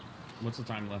 What's the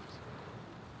time left?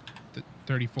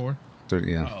 34.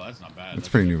 30, yeah. Oh, that's not bad. That's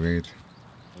pretty new raid.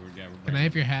 Can I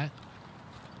have your hat?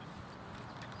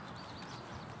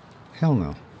 Hell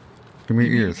no. Give me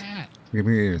your ears. Hat. Give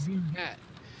me your ears. Give me your hat.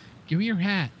 Give me your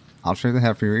hat. I'll trade the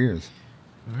hat for your ears.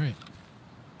 All right.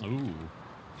 Ooh,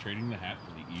 trading the hat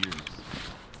for the ears.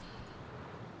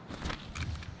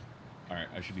 All right,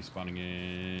 I should be spawning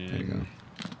in. There you go.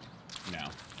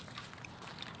 Now.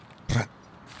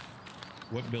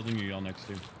 What building are y'all next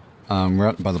to? We're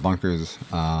out by the bunkers,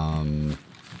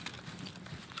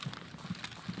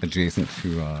 adjacent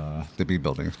to the B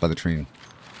buildings by the train.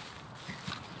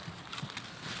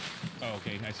 Oh,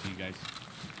 okay, I see you guys.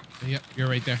 Yep, you're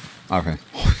right there. Okay.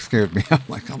 Oh, it scared me. I'm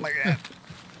like, oh my god.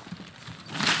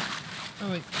 I'm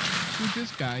like, who's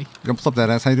this guy? What's up, that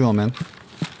ass? How you doing, man?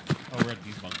 Oh, we're at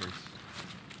these bunkers.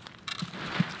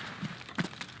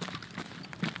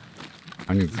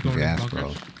 I need some Going in gas, bro.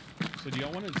 bunkers? So do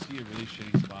y'all want to see a really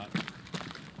shitty spot?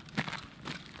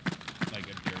 Like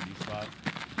a dirty spot?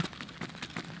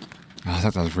 Oh, I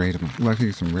thought that was raid. Ooh, I could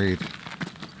use some raid.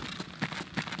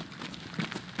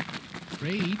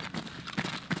 Raid?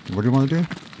 What do you want to do? I'm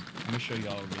going to show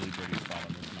y'all a really dirty spot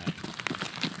on this map.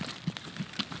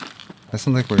 That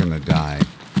sounds like we're gonna die.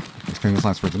 It's famous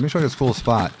last words. Let me show you this cool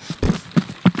spot.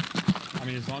 I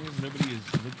mean, as long as nobody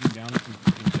is looking down at some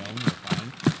freaking dome, we're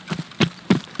fine.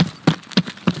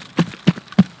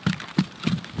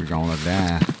 We're gonna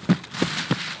die.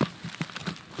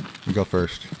 You go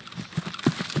first.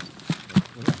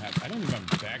 I don't even have a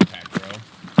backpack, bro.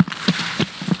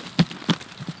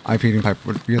 I have heating pipe.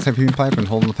 You guys have heating pipe and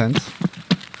holding the fence?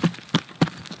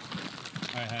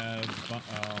 I have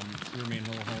sewer main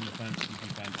hole in the fence,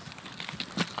 CP fence.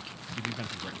 CP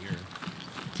fence is right here.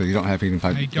 So you don't have heating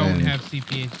pipe? I don't and have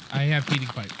CPA. I have heating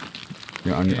pipe.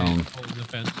 You're on your And own. holding the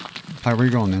fence. Hi, where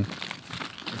you going, man?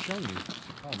 I'm showing you.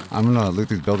 Oh, man. I'm gonna loot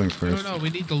these buildings first. No, we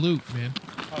need the loot, man.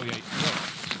 Oh, yeah.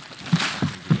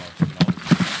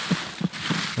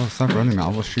 Oh, stop running, man. I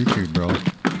will shoot you, bro.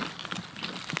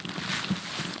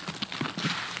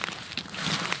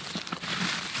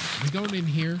 We going in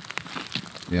here?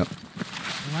 Yep.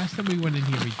 The last time we went in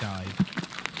here, we died.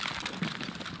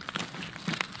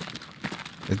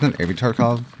 Isn't that every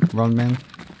Tarkov run, man?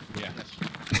 Yeah.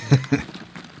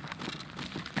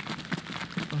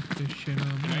 Fuck this shit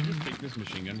on Can I me. just take this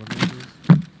machine gun with me, please?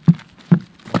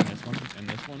 And this one, and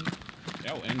this one.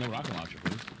 Oh, and the rocket launcher,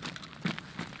 please.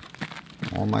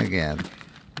 Oh my god.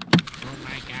 Oh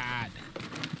my god.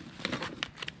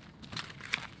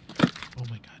 Oh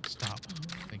my god, stop.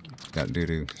 Thank you. Got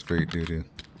doo-doo. Straight doo-doo.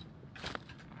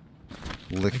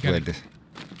 Liquid.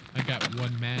 I got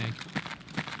one mag.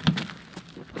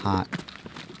 Hot.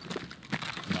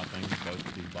 Nothing, both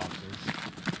of these boxes.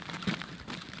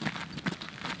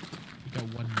 We got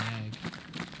one mag.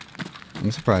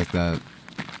 I'm surprised that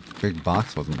big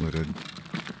box wasn't looted.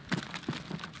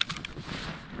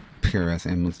 Pure ass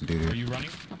ambulance Are doo-doo. you running?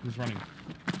 Who's running?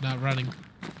 Not running.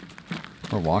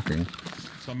 Or walking.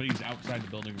 Somebody's outside the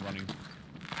building running.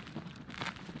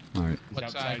 Alright. He's What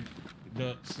outside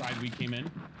the side we came in.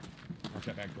 Watch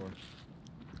that back door.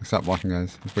 Stop walking,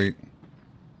 guys. Let's wait.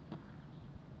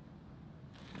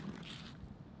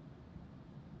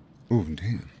 Ooh,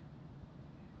 damn.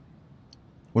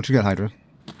 What you got, Hydra?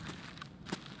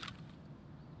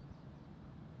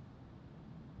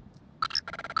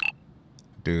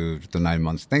 Dude, the 9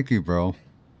 months. Thank you, bro.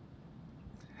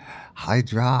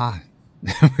 Hydra.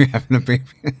 We're having a baby.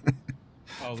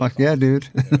 Oh, Fuck yeah, dude.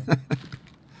 Alright,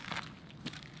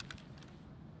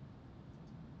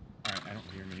 I don't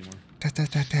hear him anymore.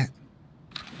 That.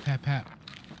 Pat, pat.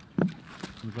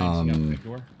 We're going to see out the big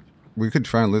door. We could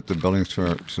try and loot the buildings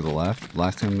to the left.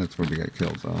 Last time, that's where we got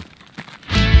killed, though.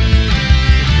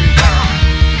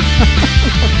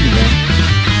 Fuck you, man.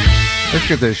 Let's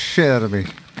get the shit out of me.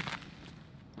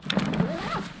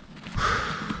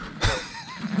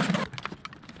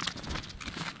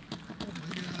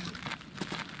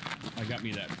 I got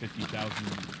me that 50,000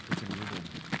 freaking ruble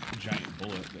giant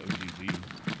bullet, the OGZ.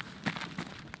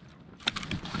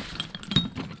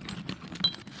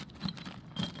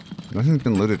 Nothing's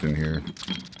been looted in here.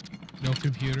 No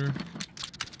computer.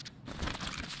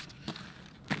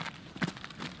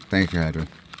 Thank you, Hydra.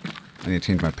 I need to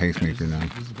change my pacemaker now.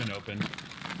 This has been open.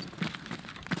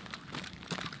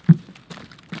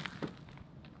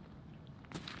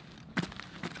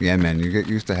 Yeah, man, you get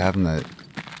used to having that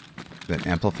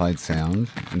amplified sound,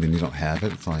 and then you don't have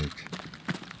it. It's like,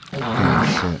 holy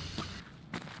shit.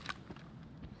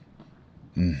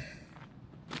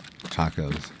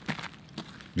 Tacos.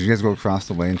 Did you guys go across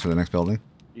the way into the next building?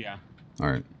 Yeah.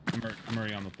 All right. I'm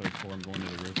already on the 3rd floor. I'm going to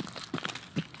the roof.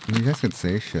 You guys could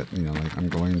say shit, you know, like I'm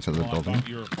going into the building. I thought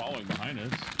you were following behind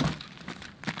us.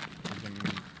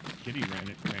 Kitty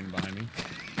ran behind me.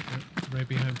 Yep, right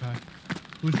behind Pi.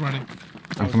 Who's running?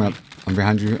 I'm coming up. I'm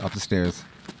behind you up the stairs.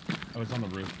 I was on the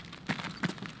roof.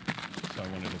 So I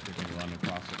wanted to freaking run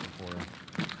across it before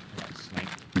I got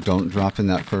sniped. Don't drop in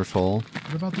that first hole.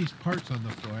 What about these parts on the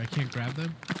floor? I can't grab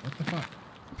them? What the fuck?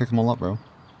 Pick them all up, bro.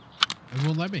 It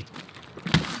won't let me.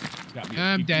 Got me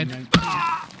I'm dead.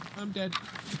 I'm dead.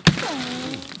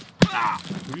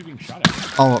 Who are you being shot at?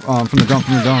 Oh, from the dome,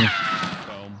 Dome.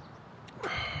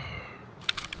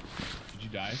 Did you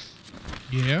die?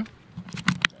 Yeah.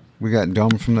 We got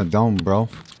dome from the dome, bro.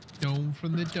 Dome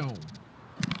from the dome.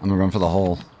 I'm gonna run for the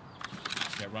hole.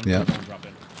 Yeah, run Yep. for the hole, drop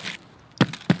in.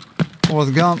 Oh,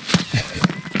 it's gone.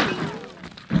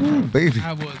 Ooh, baby.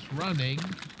 I was running.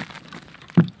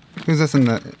 Who's this in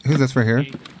the? Who's this right here?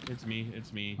 It's me.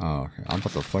 It's me. Oh, okay. I'm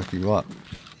about to fuck you up.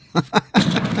 I'm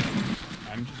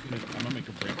gonna make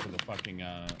a break for the fucking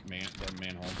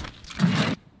manhole.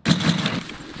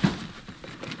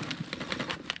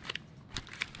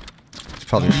 It's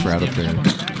probably a shroud up there.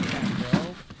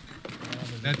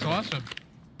 That's awesome.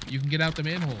 You can get out the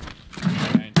manhole.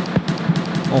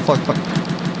 Oh fuck!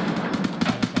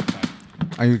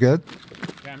 Are you good?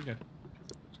 Yeah, I'm good.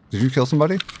 Did you kill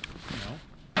somebody? No.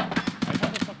 I have a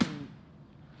fucking.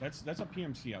 That's a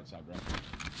PMC outside, bro.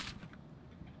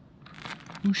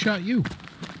 Who shot you?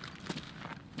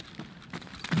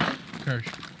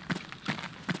 Kirsche.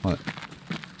 What?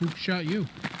 Who shot you?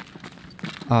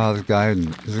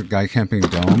 There's a guy camping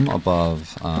dome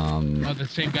above. Oh, the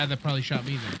same guy that probably shot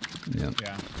me then. Yeah.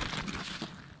 Yeah.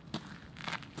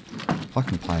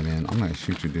 Fucking Pi, man. I'm gonna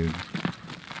shoot you, dude.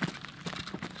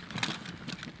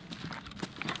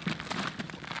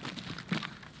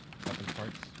 Weapons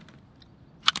parts.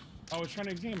 Oh, I was trying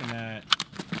to examine that.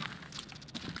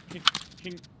 Can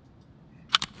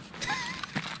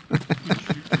I was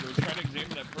trying to examine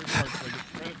that first part so I get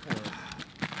credit for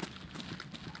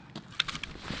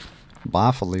it.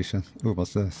 Bye, Felicia. Ooh,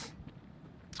 what's this?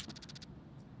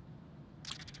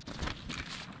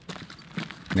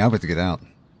 Now we have to get out.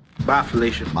 Bye,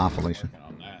 Felicia. Bye, Felicia. Working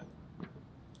on that.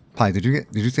 Pi, did you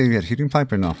say you had heating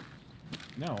pipe or no?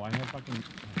 No, I have fucking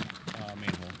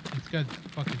manhole It's got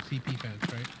fucking CP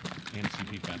fence, right? and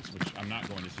CP fence, which I'm not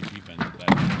going to CP fence with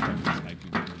that.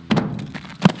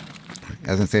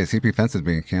 I was gonna say CP fence is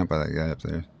being camped by that guy up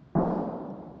there.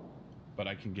 But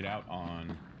I can get out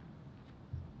on.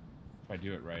 If I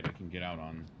do it right, I can get out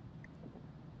on.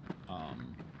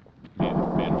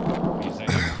 Manhole.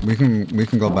 We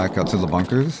can go back up to the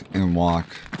bunkers and walk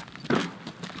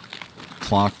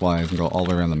clockwise and go all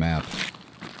the way around the map.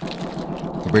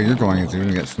 The way you're going is you're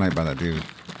gonna get sniped by that dude.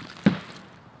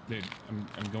 Dude, I'm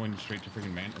going straight to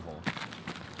freaking manhole.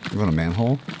 You want a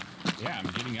manhole? Yeah, I'm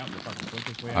getting out the fucking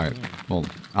quickest way I Alright, can. well,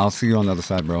 I'll see you on the other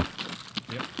side, bro. Yep.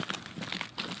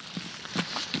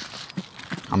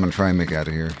 I'm gonna try and make it out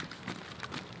of here.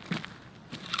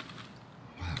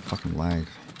 Fucking lag.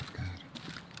 God.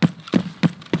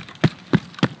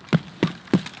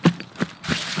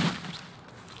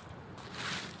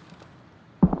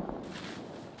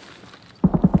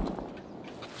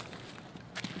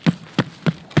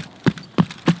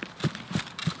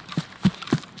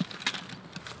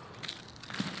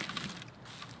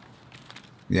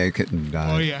 Yeah, you couldn't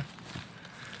die. Oh yeah.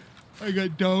 I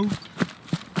got dove.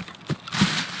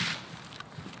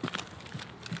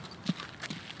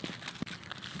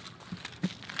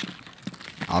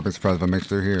 I'll be surprised if I make it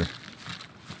through here.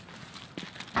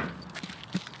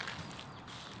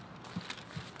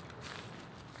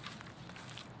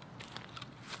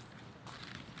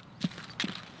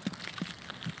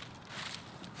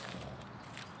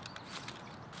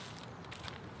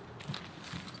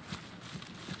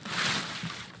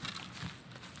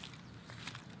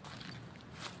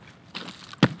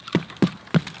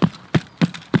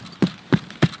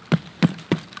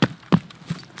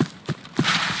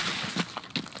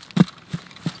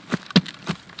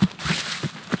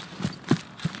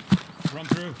 Run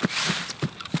through.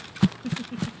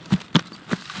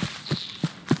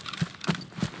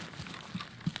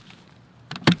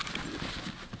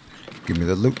 Give me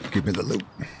the loot. Give me the loot.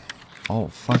 Oh,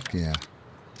 fuck yeah.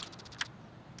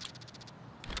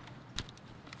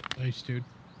 Nice, dude.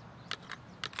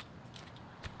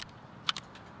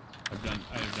 I've done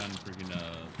freaking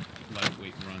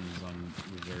lightweight runs on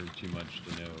reserve too much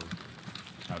to know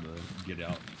how to get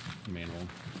out manhole.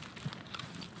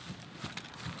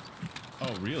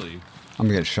 Oh really? I'm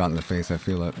gonna get shot in the face, I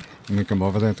feel it. I'm gonna come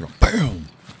over there and go BAM!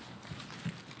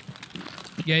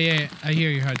 Yeah. I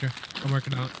hear you, Hydra. I'm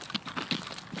working on it.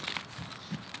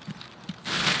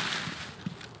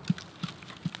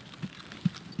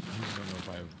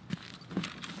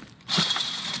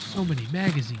 So many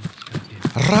magazines.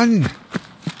 Run!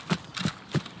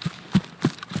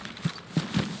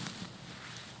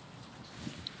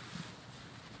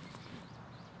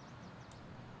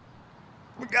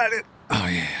 We got it. Oh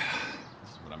yeah.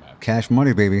 This is what I'm after. Cash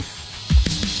money, baby. 2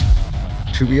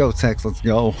 EOTechs, let's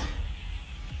go.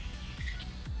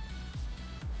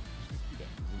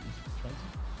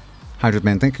 Hydra,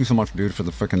 man, thank you so much, dude, for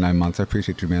the freaking 9 months. I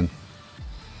appreciate you, man.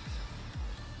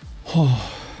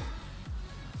 Oh.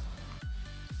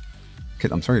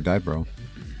 Kid, I'm sorry you died, bro.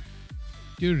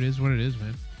 Dude, it is what it is,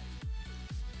 man.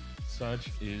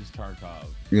 Such is Tarkov.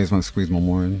 You guys want to squeeze one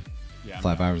more in? Yeah.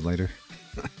 5 hours later.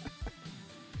 Let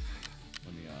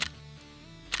me,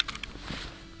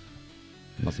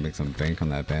 Must make some bank on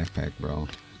that backpack, bro.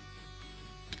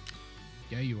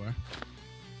 Yeah, you are.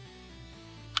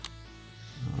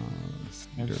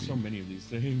 I have so many of these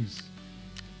things.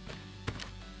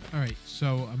 Alright,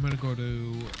 so I'm gonna go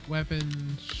to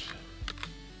weapons.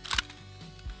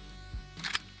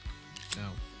 No,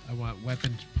 I want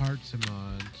weapons, parts, and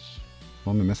mods.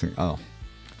 What am I missing? Oh.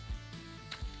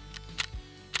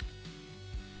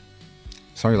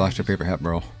 Sorry you lost your paper hat,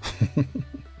 bro.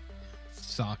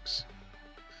 Sucks.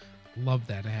 Love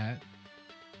that hat.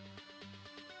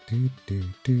 Do, do,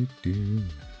 do, do.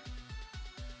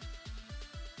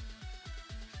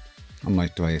 I'm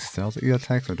like, do I sell the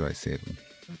EOTechs or do I save them?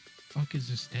 What the fuck is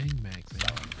a Stang mag,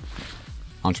 man?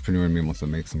 Entrepreneur in me wants to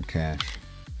make some cash.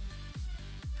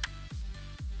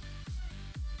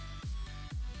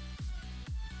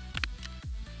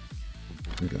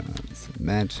 We got some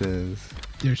matches.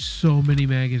 There's so many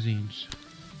magazines.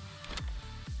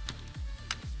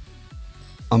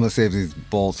 I'm gonna save these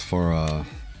bolts for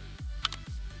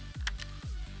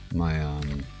my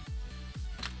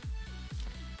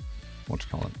what you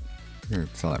call it? I'm gonna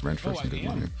sell that wrench for some good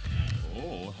money.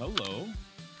 Oh, hello.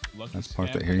 Lucky That's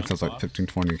part that here. He sells like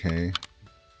 15-20k.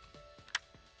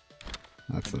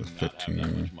 That's a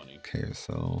 15k or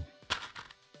so.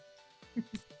 I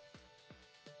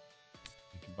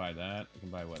can buy that. I can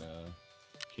buy what, a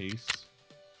case?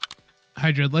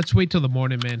 Hydra, let's wait till the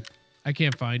morning, man. I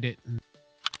can't find it.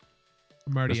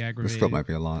 I'm already This aggravated. scope might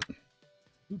be a lot.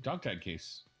 Ooh, dog tag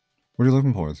case. What are you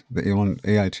looking for? The A1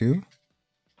 AI2?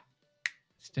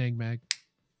 Stang mag.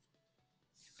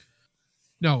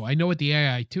 No, I know what the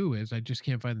AI2 is. I just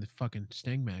can't find the fucking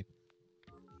Stang mag.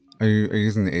 Are you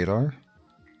using the 8R?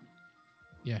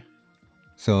 Yeah.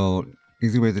 So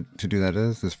easy way to do that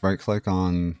is just right click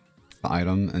on the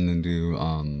item and then do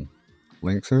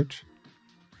link search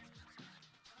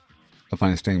to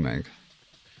find a Stang mag.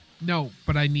 No,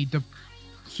 but I need to.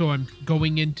 So I'm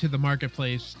going into the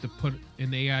marketplace to put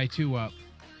an AI2 up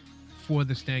for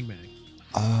the Stang mag.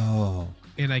 Oh.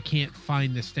 And I can't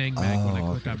find the Stang mag when I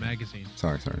click okay. on magazine.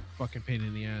 Sorry. Fucking pain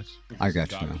in the ass. I got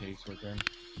you Dog now. case right there.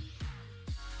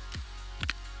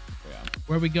 Yeah.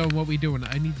 Where we going? What we doing?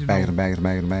 I need to Bag know. in a bag in a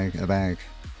bag in a bag in a bag.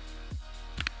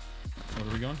 Where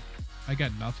are we going? I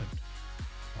got nothing.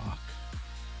 Fuck.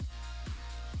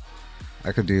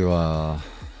 I could do I'm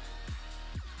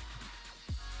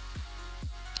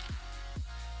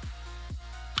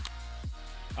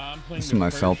playing this is my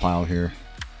the sell Kirsche pile here.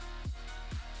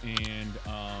 and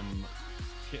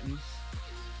kittens.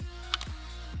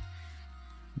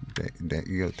 That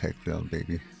EOTech though,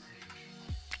 baby.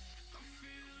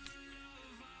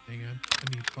 Hang on.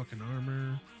 I need fucking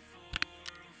armor.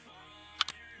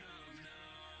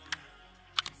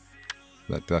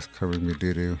 That dust covers me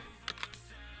doo doo.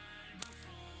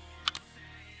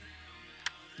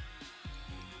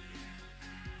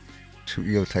 Two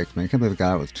EOTechs, man. I can't believe a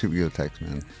guy with 2 EOTechs,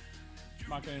 man.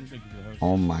 Maka, and thank you for the host.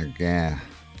 Oh my god.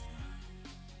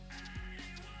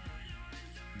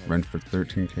 Rent for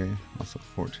 13k, also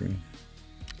 14.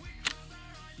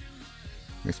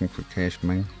 Make some quick cash,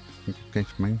 man. Some quick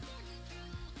cash, man.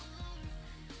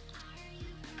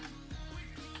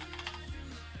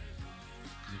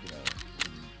 Look at that.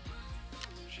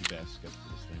 Cheap ass scope for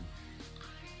this thing.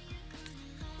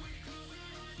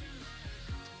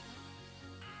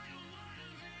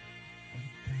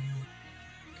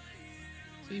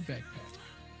 See backpack.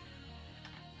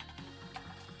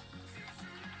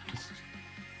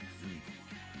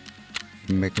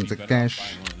 Making You the better cash.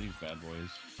 find one of these bad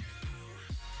boys.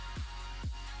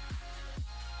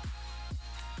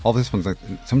 All this one's like,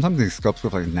 sometimes these scopes go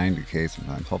for like 90k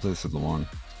sometimes. Hopefully this is the one.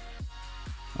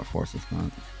 Of course it's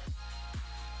not.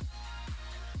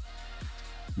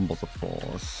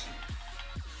 Multiples.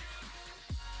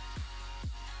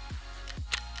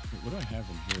 Wait, what do I have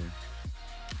in here?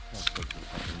 I'll take the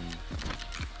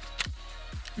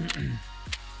fucking...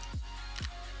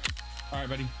 Alright,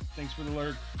 buddy. Thanks for the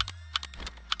lurk.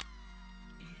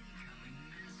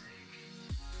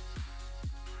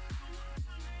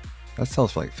 That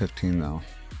sells for like 15 though.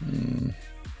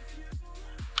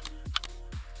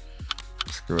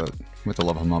 Screw it. We have to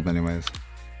level him up anyways.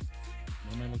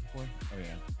 What am I looking for? Oh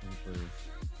yeah, looking for...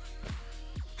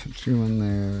 Put you in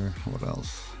there. What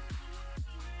else?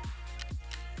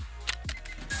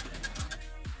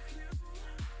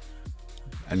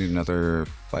 I need another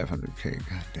 500k.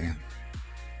 God damn.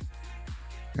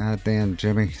 God damn,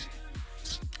 Jimmy.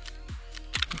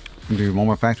 Do one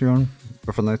more factory on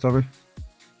before the night's over?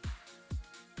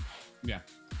 Yeah.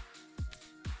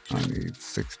 I need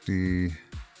 60. I'm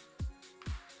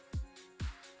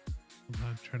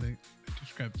trying to. I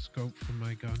just grabbed scope from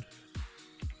my gun.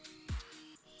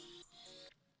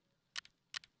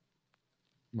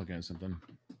 I'm looking at something.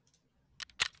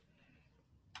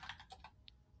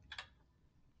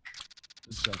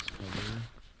 This sucks cover.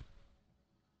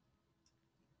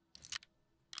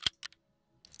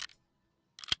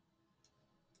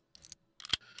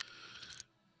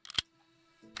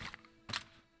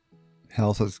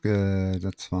 Health is good.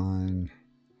 That's fine.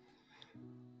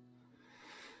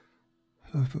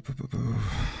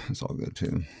 It's all good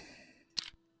too.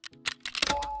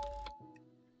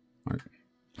 Alright.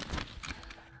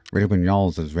 Ready when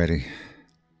y'all's is ready.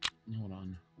 Hold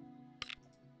on.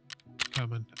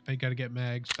 Coming. I gotta get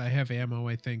mags. I have ammo,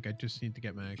 I think. I just need to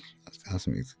get mags. That's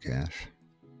some easy cash.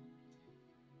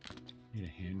 Need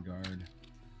a handguard.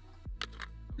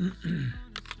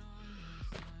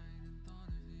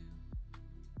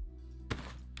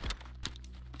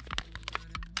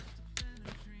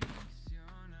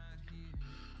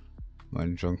 My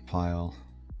junk pile.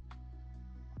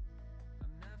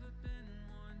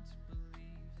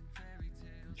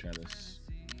 Try this.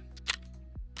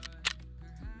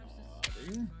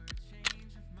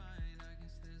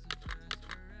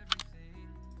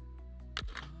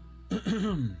 No.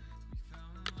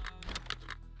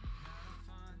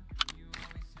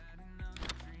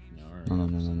 There. We're gonna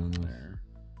do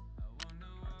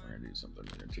something.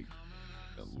 We're gonna take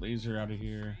the laser out of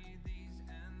here.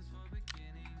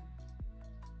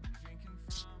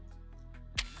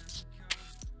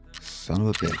 Son of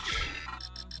a bitch.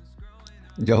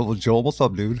 Yo, Joel, what's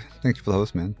up, dude? Thank you for the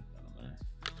host, man.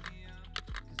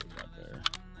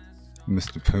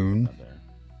 Mr. Poon.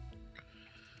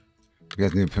 If you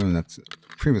guys knew Poon, that's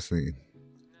previously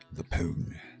the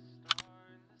Poon.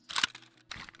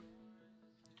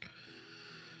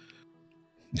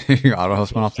 Your auto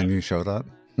host went off and you showed up.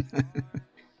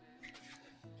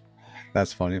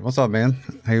 That's funny. What's up, man?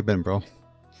 How you been, bro?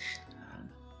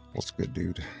 What's good,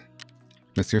 dude?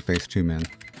 Miss your face too, man.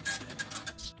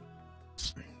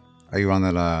 Are you on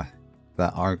that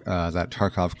that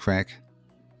Tarkov crack?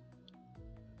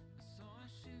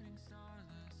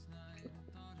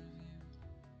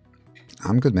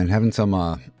 I'm good, man. Having some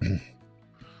been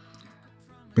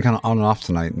kind of on and off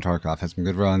tonight in Tarkov. Had some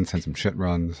good runs, had some shit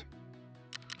runs.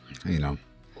 You know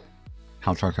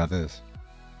how Tarkov is.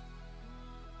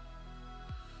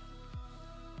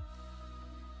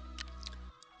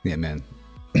 Yeah, man.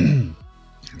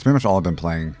 It's pretty much all I've been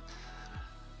playing.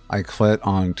 I quit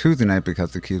on Tuesday night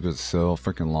because the queue was so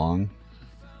freaking long.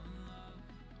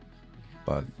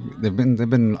 But they've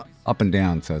been up and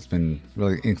down, so it's been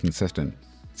really inconsistent.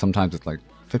 Sometimes it's like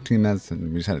 15 minutes,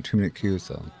 and we just had a 2-minute queue,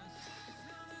 so.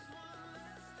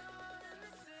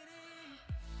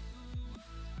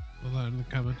 Hold on, I'm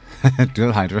coming. Do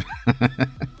it, Hydra.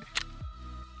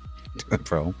 Do it,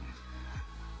 bro.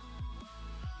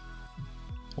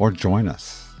 Or join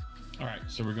us. All right,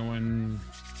 so we're going.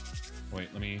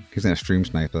 Wait, let me. He's gonna stream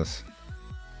snipe us.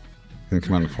 He's gonna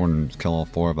come out in the corner and kill all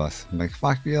 4 of us. I'm like,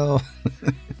 fuck yo.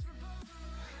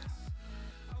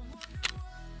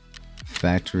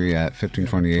 Factory at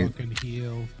 1528. Fucking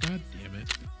heal. God damn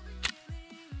it.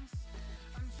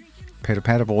 Patter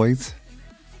patter, boys.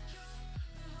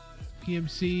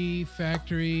 PMC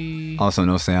factory. Also,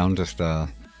 no sound, just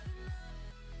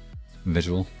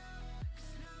visual.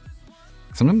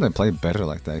 Sometimes I play better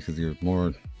like that because you're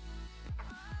more.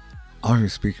 Oh, your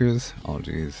speakers? Oh,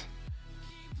 jeez.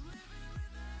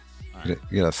 Right.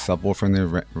 You got a subwoofer in there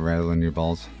rattling your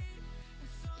balls.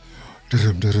 Oh shit,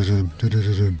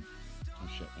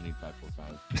 I need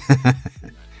 545.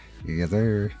 Yeah,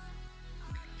 there.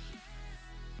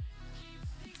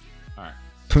 Alright.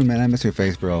 Poon, man, I miss your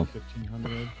face, bro.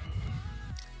 1500.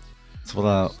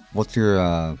 So, what's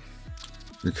your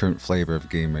current flavor of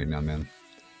game right now, man?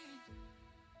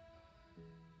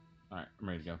 Alright, I'm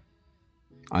ready to go.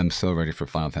 I'm so ready for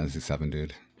Final Fantasy VII,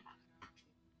 dude.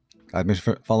 I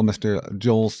follow Mr.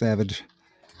 Joel Savage.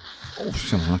 Oh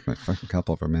shit, I knocked my fucking cup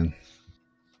over, man.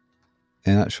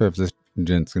 And not sure if this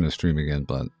gent's gonna stream again,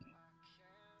 but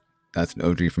that's an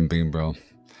OG from Beam, bro.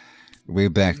 Way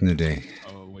back in the day.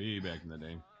 Oh, way back in the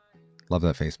day. Love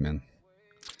that face, man.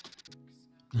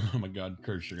 Oh my God,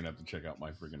 Kirsche, you're gonna have to check out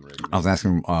my freaking rig. I was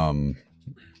asking,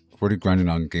 what are you grinding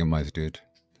on game-wise, dude?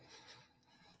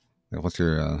 Like, what's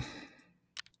your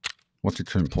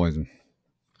current poison?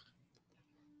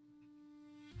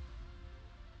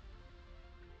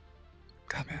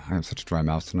 God, man, I have such a dry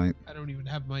mouth tonight. I don't even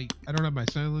have my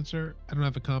silencer. I don't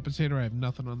have a compensator. I have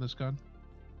nothing on this gun.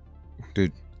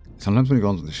 Dude, sometimes when you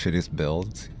go into the shittiest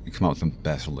builds, you come out with the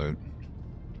best loot.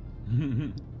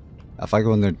 If I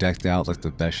go in there decked out like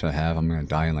the best shit I have, I'm gonna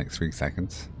die in like 3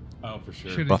 seconds. Oh, for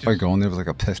sure. Should've But if I go in there with like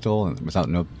a pistol and without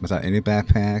any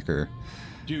backpack or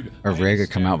Dude, a rig, I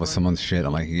come out with someone's shit.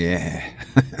 I'm like, yeah.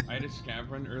 I had a scav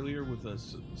run earlier with a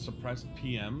suppressed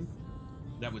PM.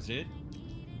 That was it.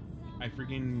 I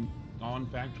freaking on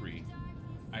factory.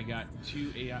 I got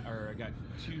 2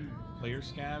 player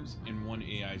scavs and 1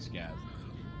 AI scav.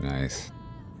 Nice.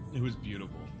 It was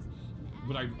beautiful.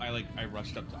 But I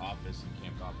rushed up to office and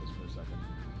camped office for a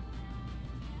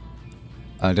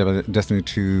second. Destiny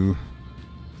 2,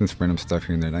 some random stuff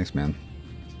here and there. Nice, man.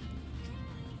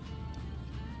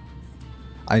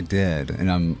 I did,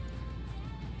 and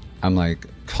I'm like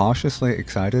cautiously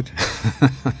excited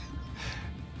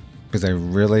because I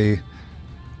really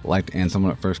liked Anthem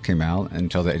when it first came out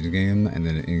until the end game, and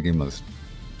then the end game was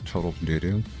total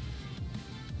doo-doo.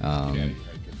 Yeah, you're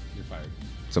fired.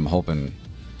 So I'm hoping,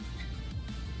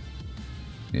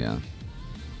 yeah.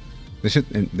 They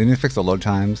need to fix the load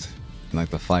times, and like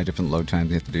the 5 different load times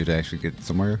you have to do to actually get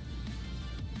somewhere.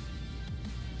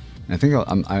 And I think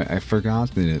I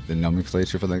forgot the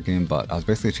nomenclature for that game, but I was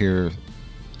basically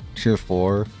tier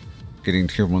 4, getting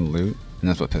tier 1 loot, and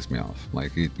that's what pissed me off.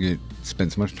 Like you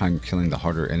spend so much time killing the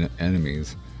harder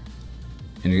enemies,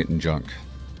 and you're getting junk.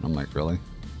 And I'm like, really?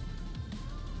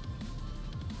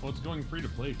 Well, it's going free to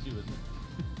play too, isn't it?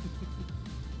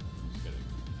 I'm just kidding.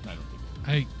 I don't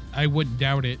think so. I wouldn't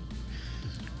doubt it.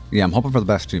 Yeah, I'm hoping for the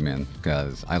best too, man,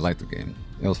 because I liked the game.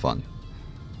 It was fun.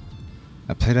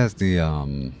 I played as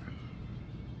the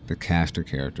caster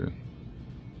character.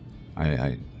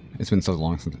 It's been so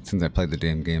long since I played the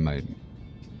damn game.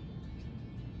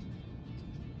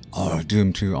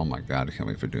 Doom 2. Oh my God, I can't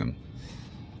wait for Doom.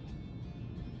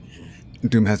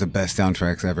 Doom has the best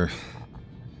soundtracks ever.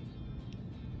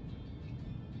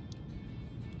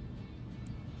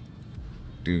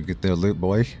 Dude, get their loot,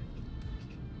 boy.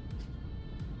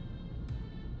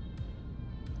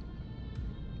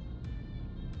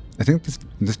 I think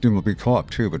this Doom will be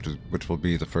co-op too, which will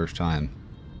be the first time.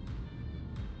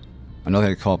 I know they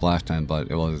had co-op last time, but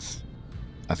it was,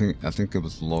 I think it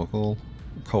was local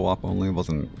co-op only. It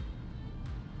wasn't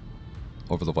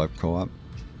over the web co-op.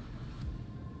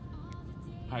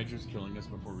 Hydra's killing us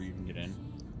before we even get in.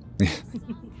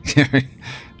 Yeah,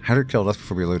 Hydra killed us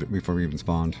before we even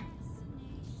spawned.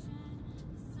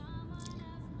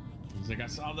 He's like, I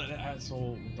saw that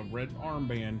asshole with the red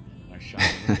armband, and I shot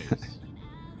him in the face.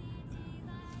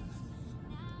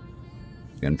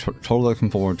 Yeah, I'm totally looking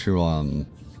forward to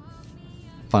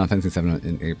Final Fantasy VII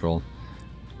in April,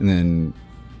 and then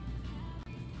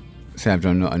Sav,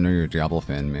 I know you're a Diablo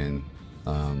fan, man.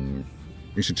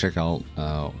 You should check out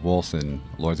Wilson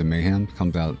Lords of Mayhem.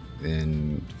 Comes out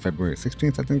in February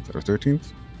 16th, I think, or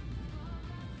 13th.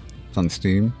 It's on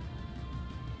Steam.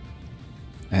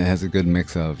 And it has a good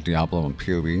mix of Diablo and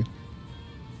PoE.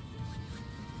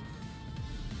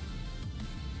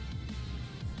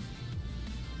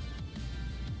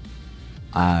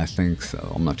 I think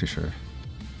so. I'm not too sure.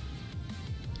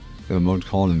 They have a mode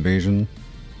called Invasion.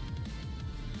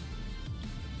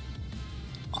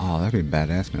 Oh, that'd be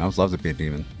badass, man. I would love to be a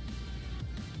demon.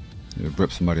 You'd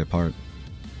rip somebody apart.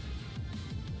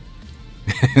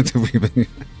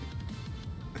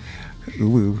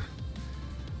 Ooh.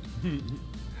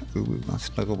 Ooh, I'll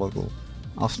snuggle wuggle.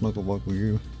 I'll snuggle wuggle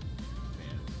you.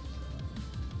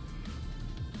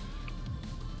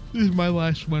 This is my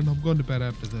last one. I'm going to bed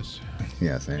after this.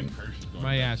 Yeah, same.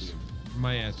 My ass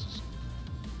is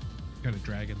gonna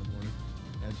drag in the morning,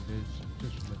 as it is.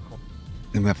 Just for the cold.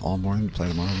 And we have all morning to play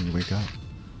tomorrow when you wake up.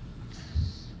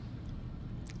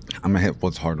 I'm gonna hit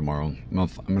Woods hard tomorrow. I'm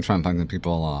gonna try and find some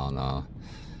people on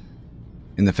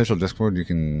in the official Discord. You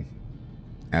can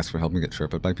ask for help and get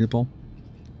chirped by people.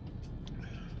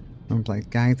 I'm like,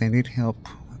 guys, I need help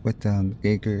with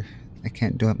Jaeger. I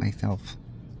can't do it myself.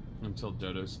 Until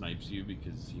Dodo snipes you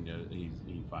because he knows he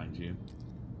finds you.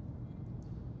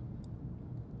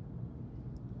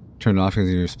 Turn it off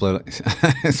because you're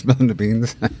spilling the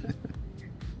beans.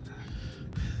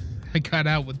 I got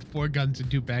out with 4 guns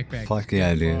and 2 backpacks. Fuck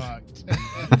yeah, dude. At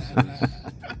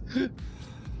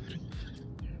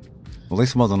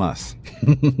least it wasn't us.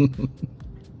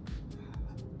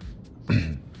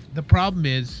 The problem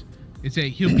is that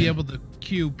he'll be able to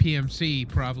queue PMC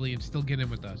probably and still get in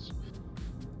with us.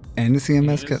 And the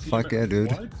CMS kit, fuck yeah,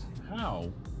 dude. What? How?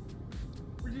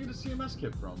 Where'd you get a CMS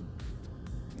kit from?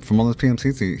 From all those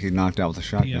PMCs he knocked out with a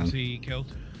shotgun. PMC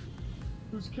killed.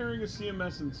 Who's carrying a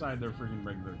CMS inside their freaking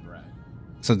regular drag?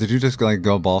 So did you just like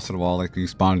go balls to the wall, like you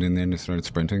spawned in there and just started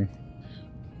sprinting?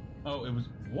 Oh, it was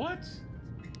what?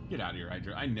 Get out of here,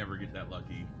 Hydra. I never get that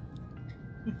lucky.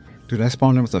 Dude, I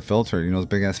spawned in with a filter. You know those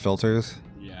big ass filters?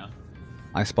 Yeah.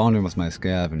 I spawned in with my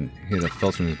scav and he had a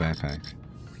filter in his backpack.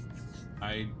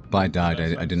 But I died.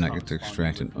 I did not get to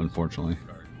extract it, unfortunately.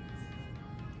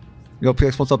 Yo,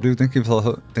 PX, what's up, dude? Thank you for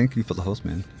the host,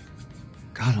 man.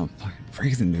 God, I'm fucking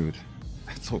freezing, dude.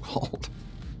 It's so cold.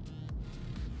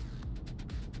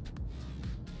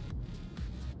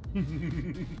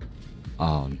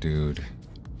 Oh, dude.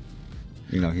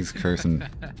 You know he's cursing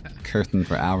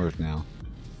for hours now.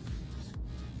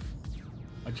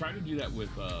 I tried to do that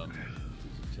with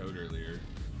Toad earlier.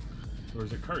 Or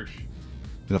was it Kirsche?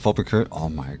 Did I flip a Kirsche? Oh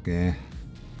my god.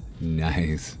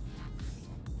 Nice.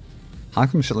 How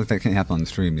come shit like that can't happen on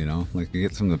stream, you know? Like, you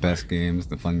get some of the best games,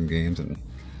 the fun games, and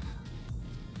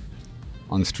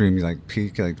on stream you like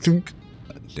peek, like, dunk,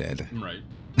 dead. Right.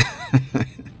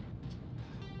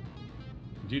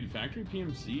 Dude, factory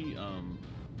PMC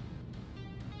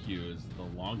queue is the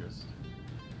longest.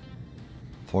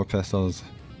 4 pesos.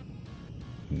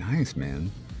 Nice,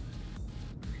 man.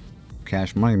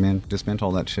 Cash money, man. Dismantle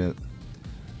all that shit.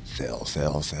 Sell,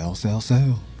 sell, sell, sell,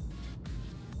 sell.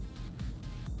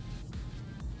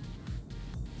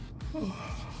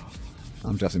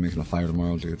 I'm definitely making a fire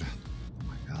tomorrow, dude. Oh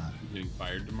my god. You're getting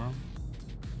fired tomorrow?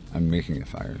 I'm making a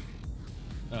fire.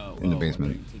 Oh, in the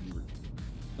basement.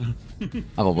 I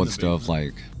have a wood stove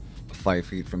like 5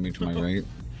 feet from me to my right.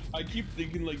 I keep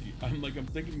thinking I'm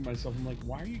thinking to myself, I'm like,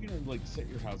 why are you gonna like set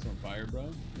your house on fire, bro?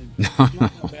 Like, it's not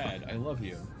that bad. I love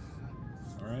you.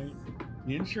 Alright?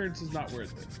 The insurance is not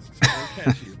worth it. I'll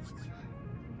catch you.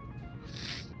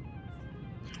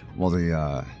 Well,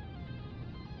 the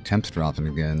temps dropping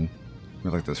again. We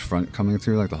have like this front coming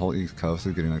through, like the whole East Coast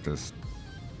is getting like this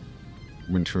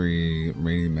wintry,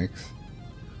 rainy mix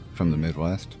from the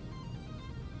Midwest.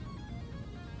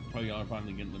 Oh, y'all are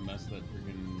finally getting the mess that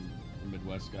freaking the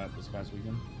Midwest got this past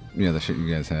weekend? Yeah, the shit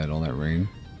you guys had, all that rain.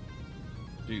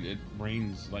 Dude, it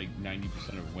rains like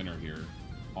 90% of winter here.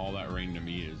 All that rain to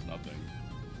me is nothing.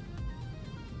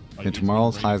 Like, And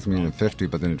tomorrow's highs me in 50,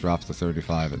 but then it drops to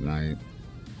 35 at night.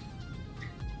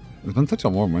 It's been such a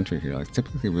warm winter here. Like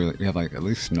typically we have like at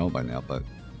least snow by now, but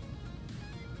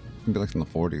it can be like in the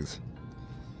 40s.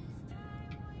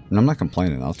 And I'm not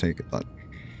complaining. I'll take it, but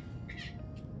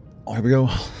oh, here we go.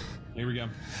 Here we go.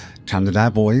 Time to die,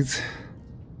 boys.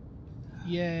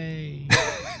 Yay.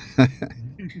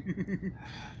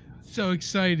 So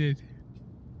excited.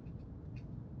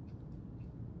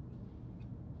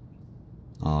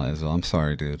 Oh, Ezra, I'm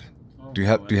sorry, dude. Do you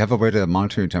have a way to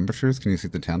monitor your temperatures? Can you see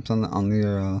the temps on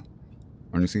your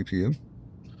CPU?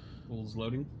 Pool's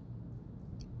loading.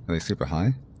 Are they super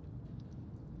high?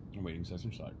 I'm waiting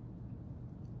sensor side.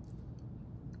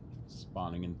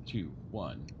 Spawning in 2,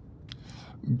 1.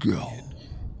 Go.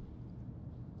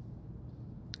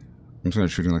 I'm just gonna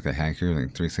shooting like a hacker,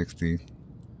 like 360,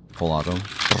 full auto.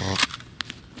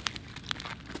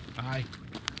 Aye.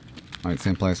 All right,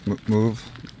 same place. Move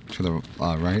to the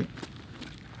right.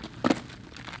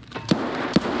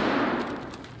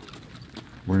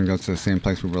 We're gonna go to the same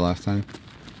place we were last time.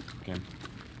 Okay.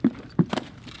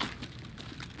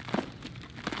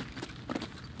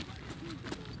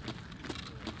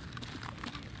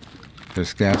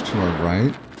 There's scavs to our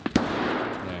right.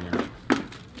 Yeah, you're right.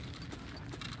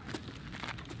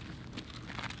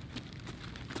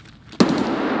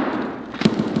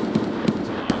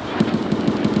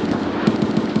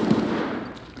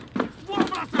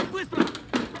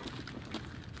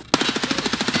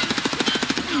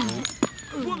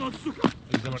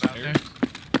 someone out there?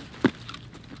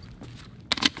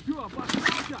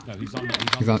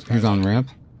 No, He's on ramp.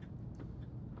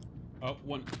 Oh,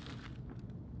 one.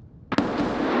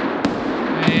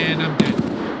 And I'm dead.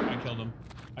 I killed him.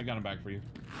 I got him back for you.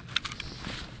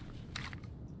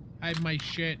 Hide my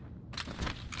shit.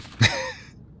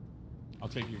 I'll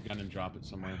take your gun and drop it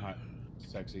somewhere hot,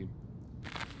 sexy.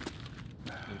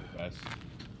 You're the best.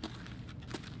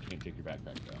 Can't take your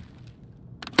backpack though.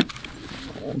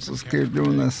 Oh, I'm so scared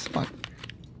doing this. Fuck.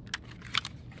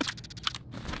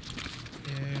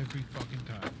 Every fucking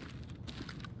time.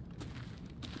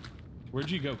 Where'd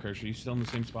you go, Kirsche? Are you still in the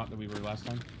same spot that we were last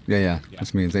time? Yeah.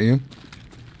 That's me. Is that you?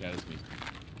 Yeah, that's me.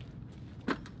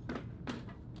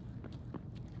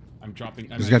 dropping.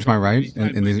 This guy's to my right,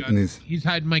 in these. He's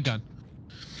hiding my gun.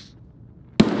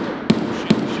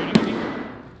 Shooting at me.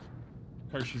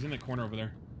 Kirsche, he's in the corner over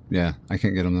there. Yeah, I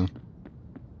can't get him though.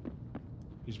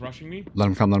 He's rushing me. Let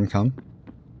him come. Let him come.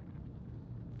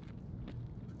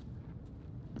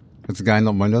 There's a guy in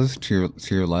the windows to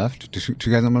your left. Two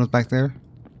guys in the windows back there.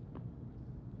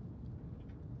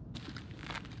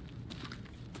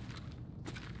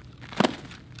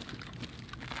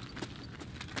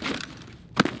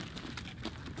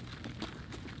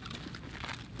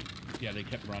 Yeah, they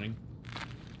kept running.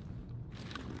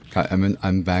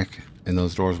 I'm back in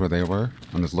those doors where they were.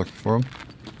 I'm just looking for them.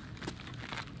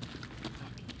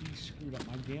 He screwed up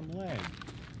my damn leg.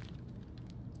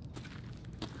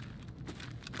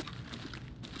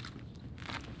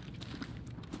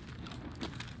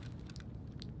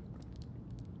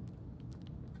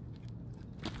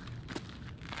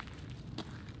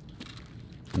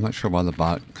 I'm not sure why the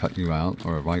bot cut you out,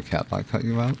 or why cat bot cut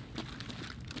you out.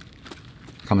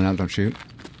 Coming out, don't shoot.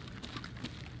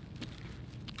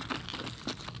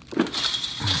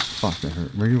 Fuck, that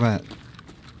hurt. Where you at?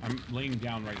 I'm laying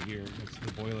down right here. It's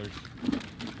the boilers. I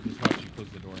just watched you close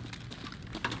the door.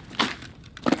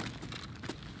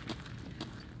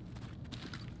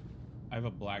 I have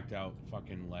a blacked out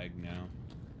fucking leg now.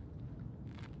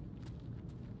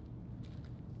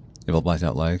 You have a blacked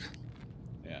out leg?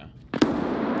 Yeah.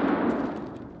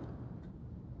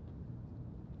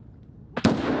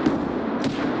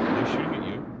 They're shooting at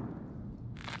you.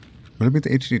 Would it be the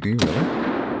HDD, really?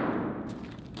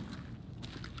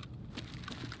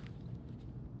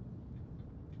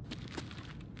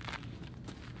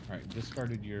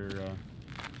 Discarded your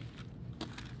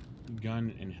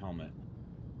gun and helmet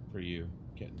for you,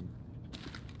 kitten.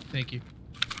 Thank you.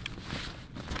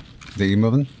 Are you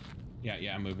moving? Yeah,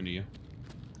 I'm moving to you.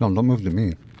 No, don't move to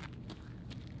me.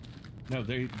 No,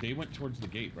 they went towards the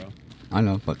gate, bro. I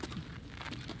know, but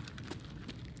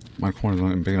my corner's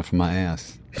not even big enough for my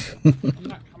ass. I'm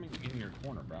not coming in your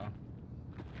corner, bro.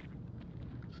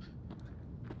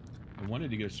 I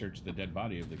wanted to go search the dead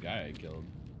body of the guy I killed.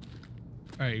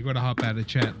 Alright, you're going to hop out of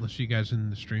chat. Let's see you guys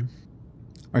in the stream.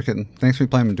 Alright, kitten. Thanks for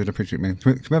playing, dude. Appreciate it, man.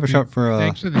 Can we have a shot for,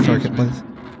 thanks for the sorry, news, kitten, man.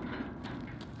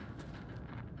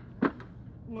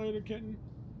 please? Later, kitten.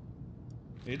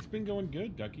 It's been going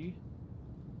good, Ducky.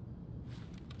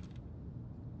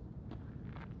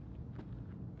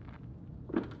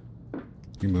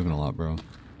 You're moving a lot, bro.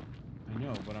 I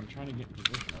know, but I'm trying to get in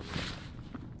position over here.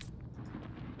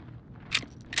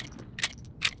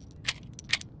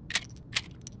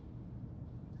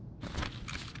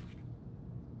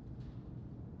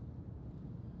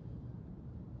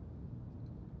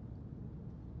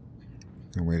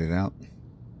 And wait it out.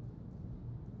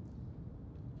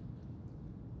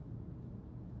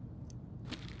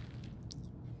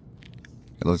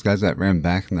 Yeah, those guys that ran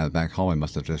back in that back hallway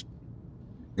must have just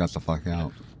got the fuck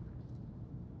out.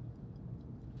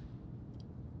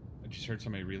 I just heard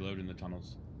somebody reload in the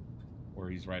tunnels. Or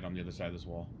he's right on the other side of this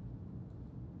wall.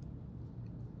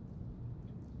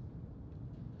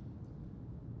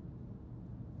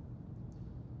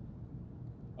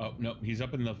 Oh, no, he's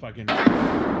up in the fucking...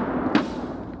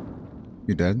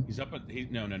 You dead? He's up at...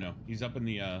 No. He's up in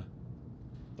the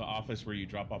office where you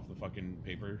drop off the fucking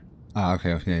paper. Ah,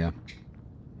 okay, yeah.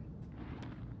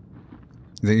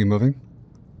 Is that you moving?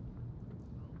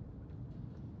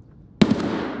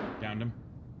 Downed him.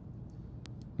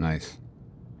 Nice.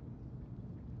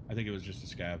 I think it was just a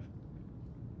scav.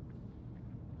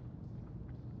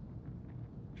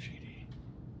 Shady.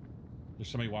 There's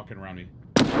somebody walking around me.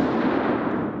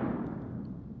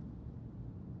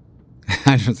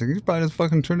 I just think he's probably just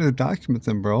fucking turning the documents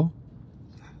in, bro.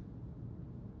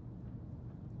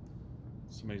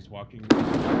 Somebody's walking. Ooh,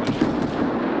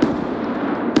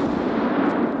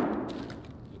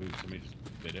 somebody just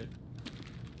bit it.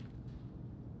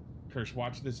 Kirsche,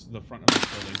 watch this, the front of this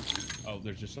building. Oh,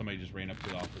 there's just somebody just ran up to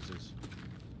the offices.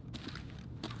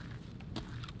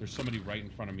 There's somebody right in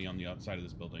front of me on the outside of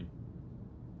this building.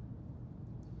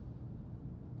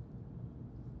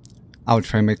 I would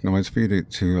try and make noise for you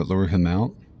to lure him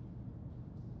out.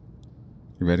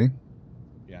 You ready?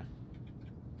 Yeah.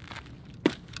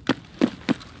 I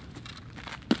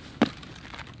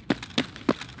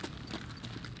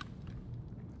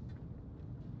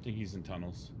think he's in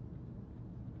tunnels.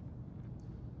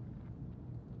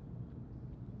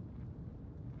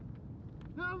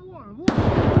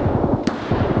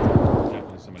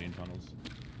 Definitely somebody in tunnels.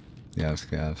 Yeah,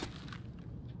 scav.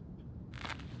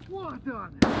 What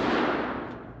on?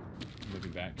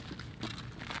 Moving back.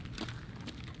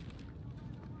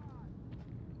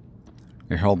 I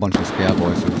hear a whole bunch of scav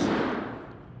voices.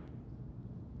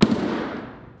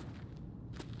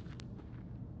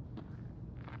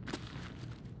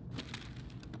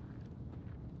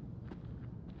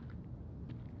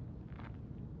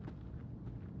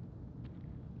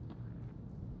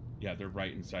 Yeah, they're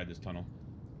right inside this tunnel.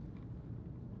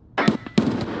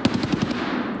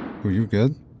 Were you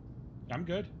good? I'm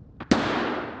good.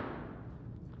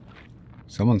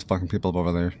 Someone's fucking people up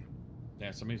over there.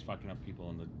 Yeah, somebody's fucking up people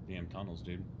in the damn tunnels,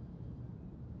 dude.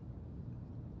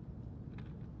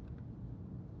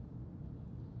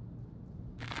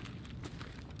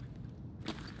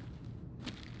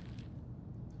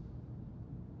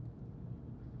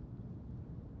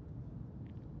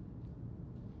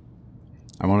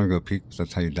 I want to go peek because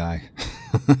that's how you die.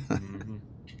 I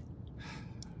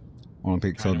want to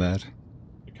peek so bad.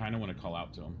 I kind of want to call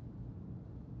out to him.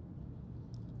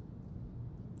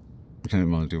 You kind of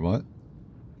want to do what?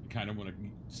 I kind of want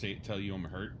to tell you I'm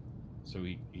hurt, so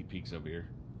he peeks over here.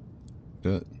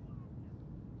 Do it.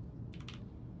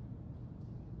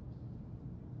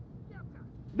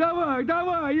 Давай,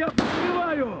 давай, я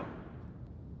понимаю.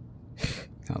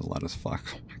 That was loud as fuck.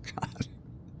 Oh my god.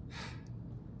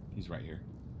 He's right here.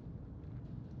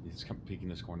 He's peeking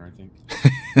this corner, I think.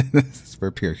 This is where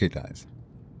PRK dies.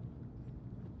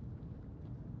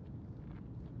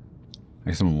 I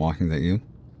guess someone walking, is that you?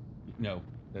 No,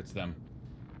 that's them.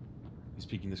 He's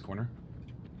peeking this corner.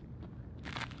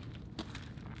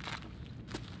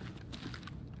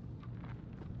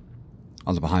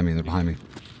 Oh, they're behind me, they're behind me.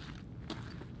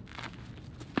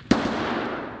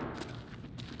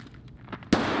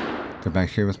 They're back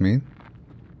here with me.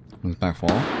 On this back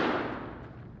wall.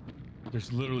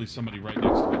 There's literally somebody right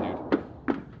next to me, dude.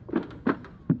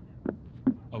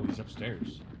 Oh, he's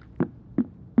upstairs.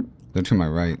 They're to my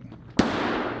right.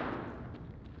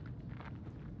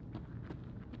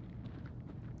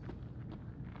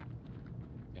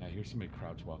 Yeah, I hear somebody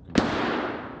crouch walking.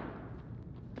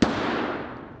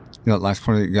 You know, that last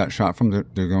corner that you got shot from,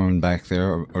 they're going back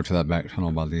there or to that back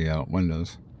tunnel by the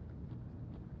windows.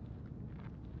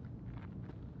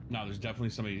 No, there's definitely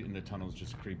somebody in the tunnels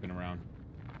just creeping around.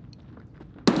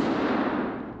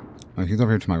 Oh, he's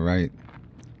over here to my right.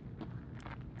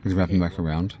 He's wrapping back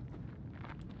around.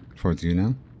 Towards you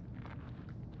now.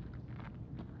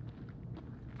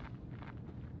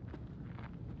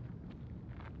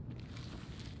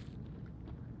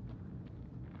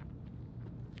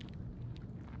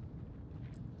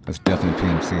 That's definitely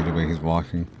PMC the way he's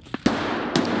walking.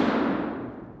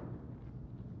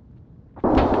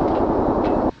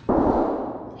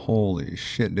 Holy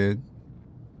shit, dude.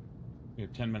 We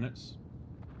have 10 minutes.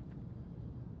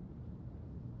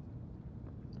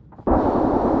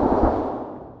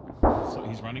 So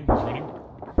he's running,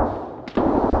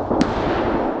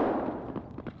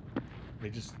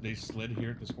 They slid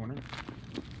here at this corner.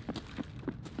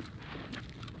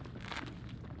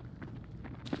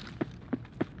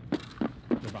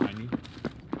 They're behind you.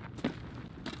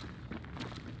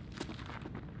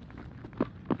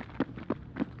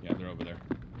 Yeah, they're over there.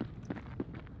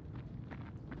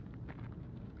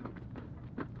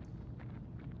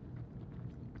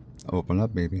 Open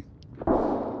up, baby.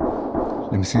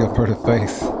 Let me see your perfect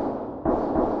face.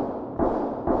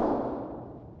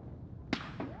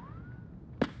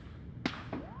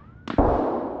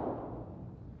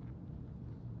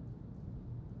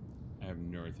 I have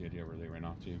no idea where they ran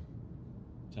off to.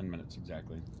 10 minutes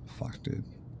exactly. Fuck, dude.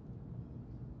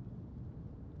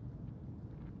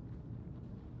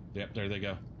 Yep, there they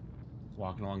go.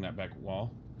 Walking along that back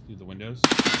wall through the windows.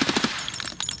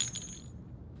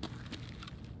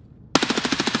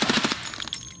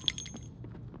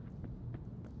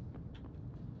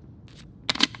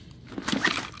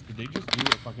 Did they just do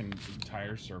a fucking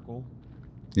entire circle?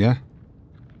 Yeah.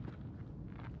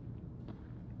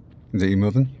 Is that you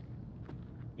moving?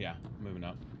 Yeah, moving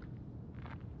up.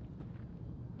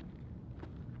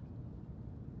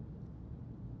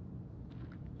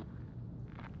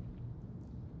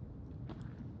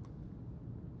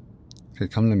 Okay,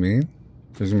 come to me.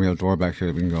 There's gonna be a door back here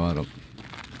that we can go out of.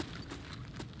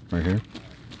 Right here.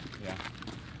 Yeah.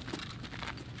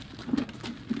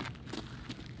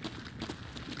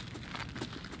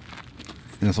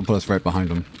 And this will put us right behind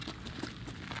them.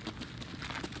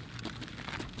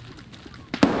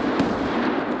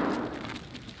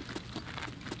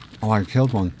 Oh, I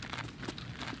killed one.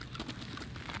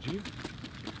 Did you?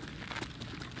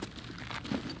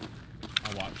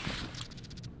 I'll watch.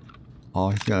 Oh,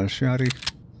 he's got a shotty.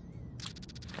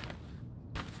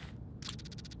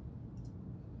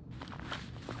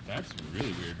 That's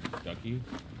really weird, Ducky.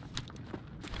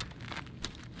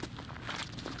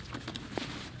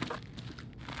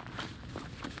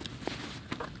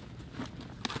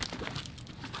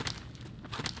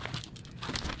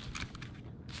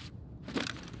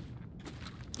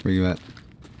 Where you at?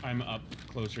 I'm up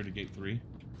closer to gate 3.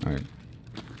 Alright.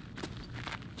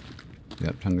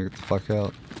 Yep, time to get the fuck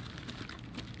out.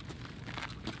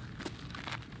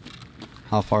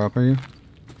 How far up are you?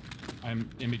 I'm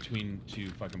in between two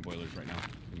fucking boilers right now.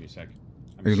 Give me a sec.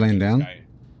 Are you laying down?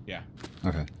 Yeah.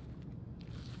 Okay.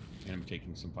 And I'm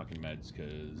taking some fucking meds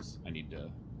because I need to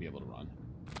be able to run.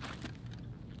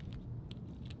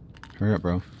 Hurry up,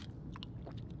 bro.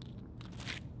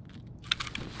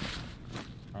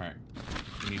 Alright.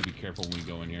 You need to be careful when we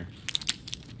go in here.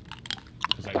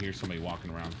 Because I hear somebody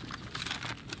walking around.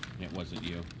 And it wasn't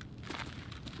you.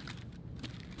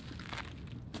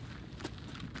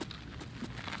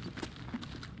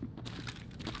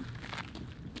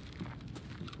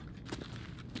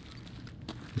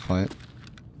 Be quiet.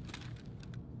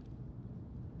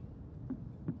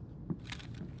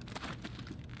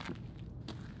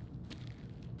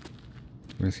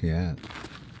 Where's he at?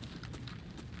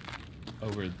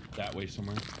 Over that way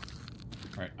somewhere.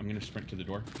 Alright, I'm gonna sprint to the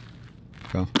door.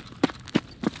 Go.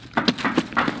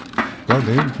 Go,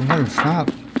 dude. Don't fucking stop.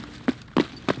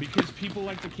 Because people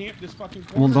like to camp this fucking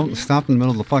corner. Well, don't dude. stop in the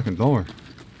middle of the fucking door.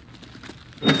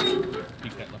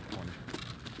 Peek that left corner.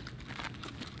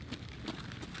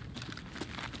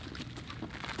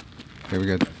 Okay, we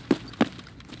good.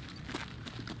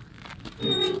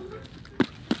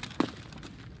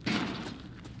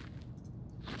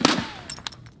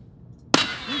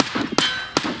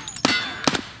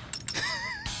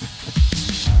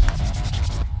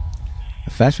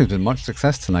 Fashion's been much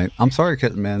success tonight. I'm sorry,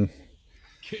 Kitten, man.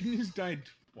 Kitten has died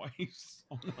twice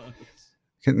on us.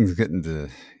 Kitten's getting the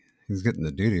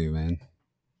doo-doo, man.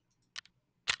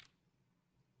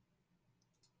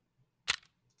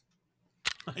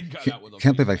 I got out with a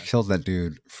Can't believe I face killed that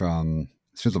dude from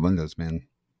through the windows, man.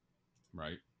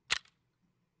 Right.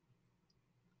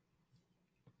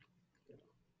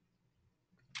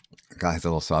 Got his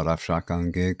little sawed-off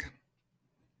shotgun gig.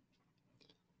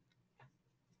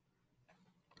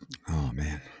 Oh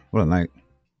man, what a night!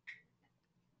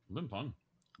 It's been fun.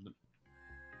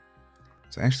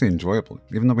 It's actually enjoyable,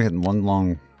 even though we had one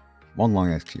long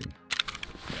ass queue.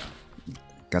 Yeah.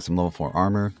 Got some level 4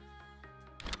 armor.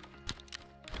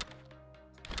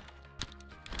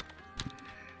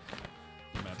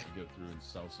 I'm gonna have to go through and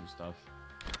sell some stuff.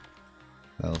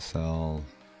 They'll sell.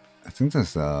 I think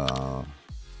there's a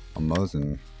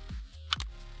Mosin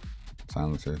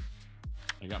silencer.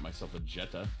 I got myself a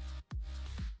Jetta.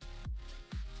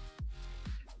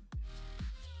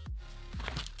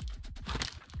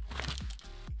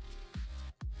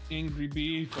 Angry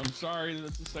Beef, I'm sorry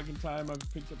that's the second time I've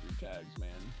picked up your tags, man.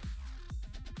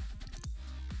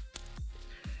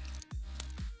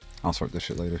 I'll sort this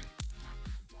shit later.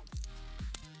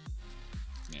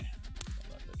 Yeah,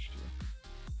 all that bitch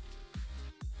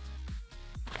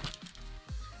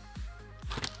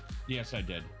too. Yes, I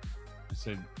did. I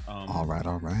said, All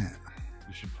right.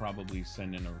 you should probably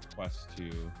send in a request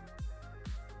to.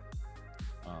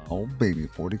 Oh baby,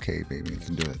 40K baby, you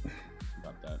can do it.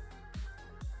 About that.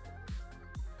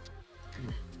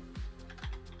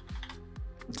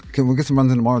 Okay, we'll get some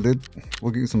runs in tomorrow, dude.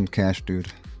 We'll get you some cash, dude.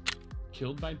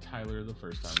 Killed by Tyler the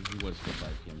first time. He was killed by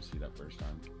PMC that first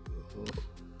time.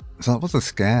 So that was a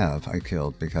scav I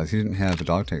killed because he didn't have a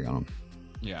dog tag on him.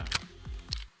 Yeah.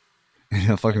 And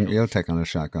a fucking EOTech on his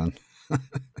shotgun.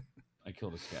 I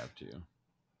killed a scav too.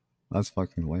 That's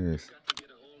fucking hilarious.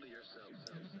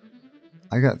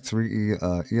 I got 3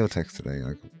 EOTechs today.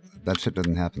 Like, that shit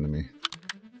doesn't happen to me.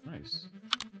 Nice.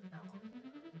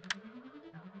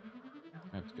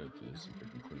 I have to go through this and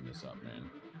freaking clean this up,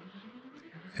 man.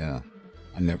 Yeah.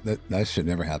 That shit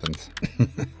never happens.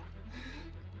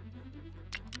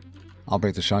 I'll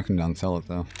break the shotgun down and sell it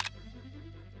though.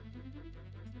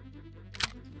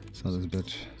 Sell this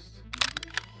bitch.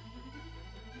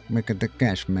 Make it the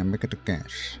cash, man. Make it the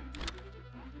cash.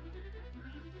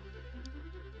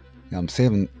 Yeah, I'm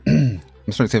saving. I'm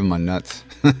starting saving my nuts.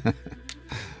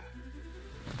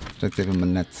 Start saving my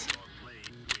nuts.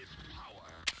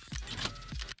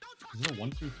 Is it a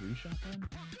 1-3-3 shotgun?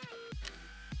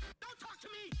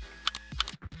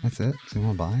 That's it. So you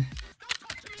want to buy?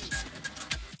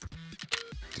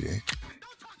 Dick.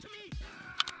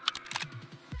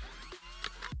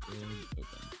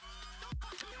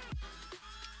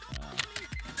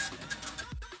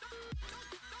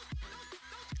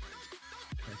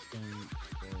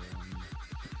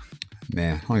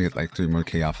 Man, I only get like 3 more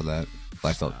K off of that. If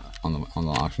I sell it on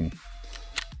the auction.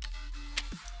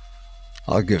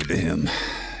 I'll give it to him.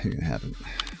 You can have it.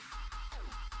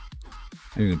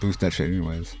 I need to boost that shit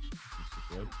anyways.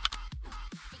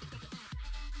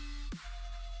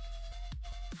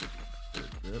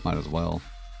 Might as well.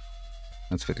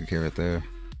 That's 50K right there.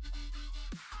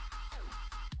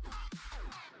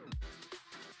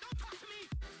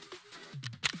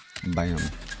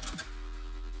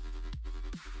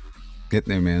 Getting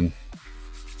there, man.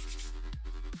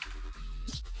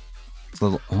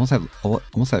 So almost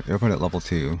have airport at level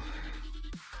 2.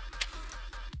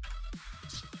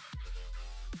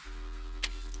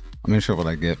 I'm not sure what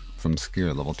I get from skier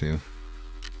at level 2.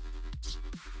 It's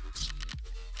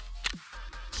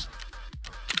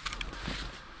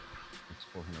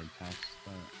 400 tax.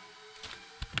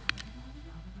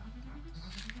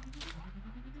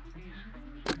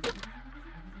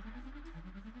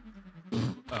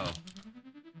 Oh.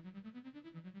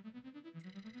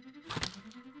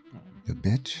 You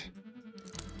bitch.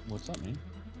 What's up, man?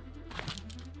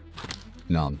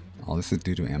 No, all this is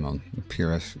due to ammo.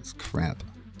 PRS is crap.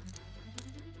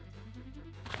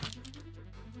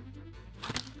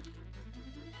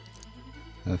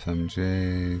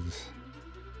 FMJs.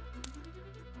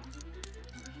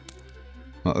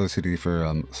 My OCD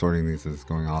for sorting these is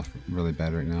going off really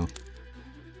bad right now.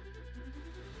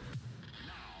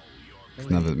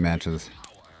 None of it matches.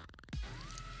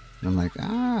 And I'm like,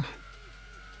 ah.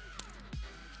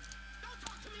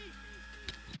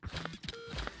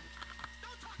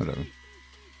 Whatever.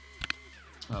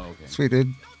 Oh, okay. Sweet,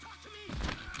 dude.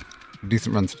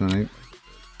 Decent runs tonight.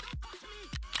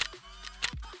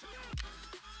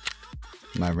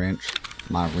 My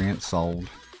ranch sold.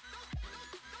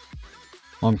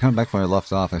 Well, I'm kind of back where I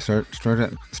left off. I started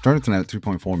tonight at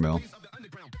 3.4 mil.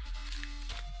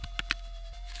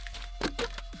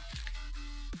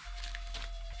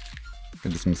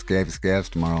 Gonna do some scavs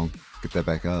tomorrow. Get that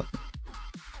back up.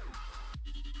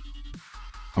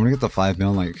 I'm gonna get the 5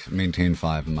 mil, like maintain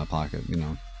 5 in my pocket, you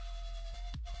know.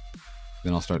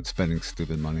 Then I'll start spending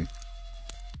stupid money.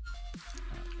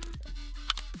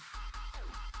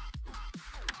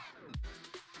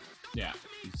 Yeah,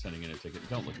 he's sending in a ticket.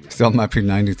 Don't look at me. Still on my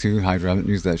P92 Hydra. I haven't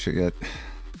used that shit yet.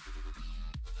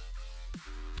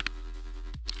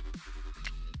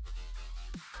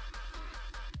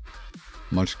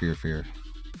 Much gear fear.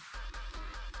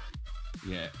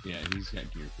 Yeah, he's got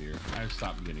gear fear. I've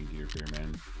stopped getting gear fear,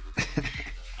 man.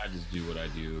 I just do what I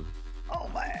do. Oh,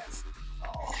 my ass.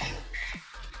 Oh.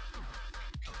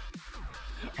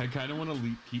 I kind of want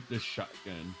to keep this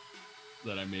shotgun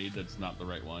that I made that's not the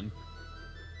right one.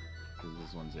 Because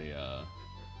this one's a,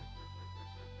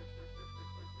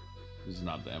 this is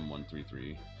not the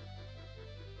M133.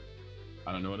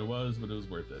 I don't know what it was, but it was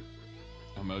worth it.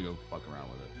 I'm gonna go fuck around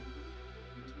with it.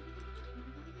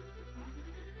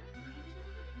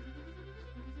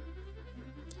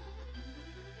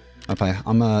 Okay,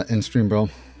 I'm in stream, bro.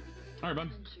 Alright, bud.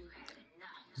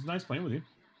 It's nice playing with you.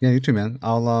 Yeah, you too, man.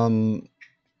 I'll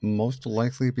most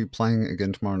likely be playing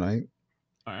again tomorrow night.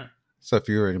 Alright. So if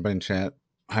you're anybody in chat,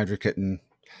 Hydra Kitten,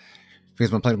 if you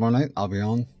guys want to play tomorrow night, I'll be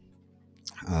on.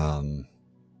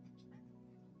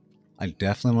 I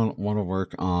definitely want to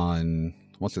work on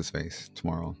what's his face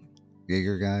tomorrow.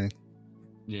 Jaeger guy.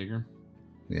 Jaeger.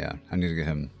 Yeah, I need to get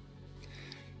him.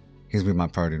 He's gonna be my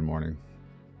party in the morning.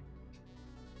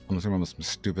 I'm just gonna run with some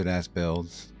stupid ass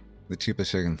builds, the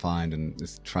cheapest I can find, and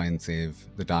just try and save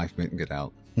the document and get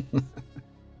out.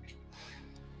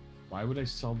 Why would I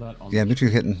sell that on? Yeah, but you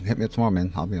hit me up tomorrow,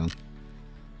 man. I'll be on.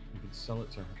 You could sell it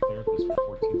to her therapist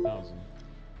for $14,000.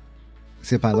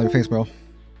 See you, pie. Love your face, bro.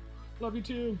 Love you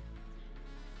too.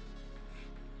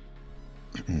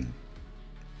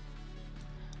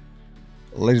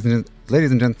 Ladies and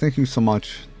gentlemen, thank you so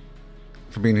much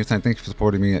for being here tonight. Thank you for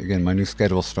supporting me. Again, my new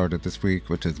schedule started this week,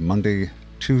 which is Monday,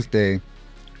 Tuesday,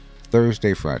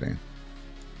 Thursday, Friday.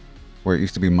 Where it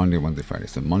used to be Monday, Wednesday, Friday.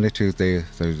 So Monday, Tuesday,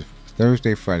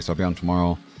 Thursday, Friday. So I'll be on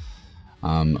tomorrow.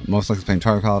 Most likely playing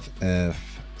Tarkov. If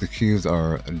the queues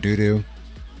are doo-doo,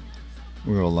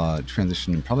 we will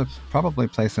transition and probably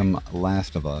play some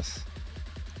Last of Us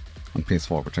on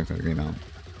PS4. We'll check that game out.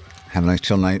 Have a nice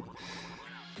chill night.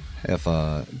 If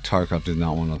Tarkov did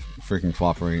not want to freaking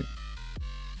cooperate.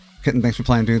 Kitten, thanks for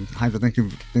playing, dude. Hydra,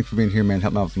 thanks for being here, man.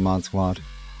 Help me out with the mod squad.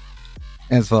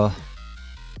 Ezva,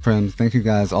 friends, thank you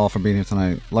guys all for being here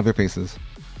tonight. Love your faces.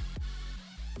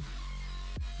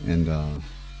 And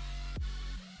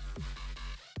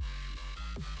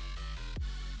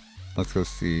let's go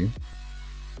see.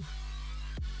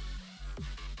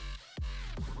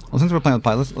 Well, since we're playing with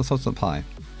Pi, let's host up Pi.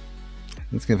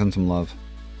 Let's give him some love.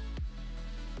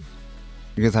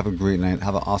 You guys have a great night.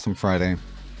 Have an awesome Friday.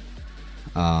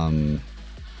 What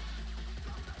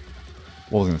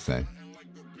was I going to say?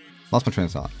 Lost my train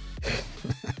of thought.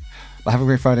 But have a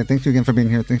great Friday. Thank you again for being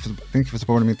here. Thank you for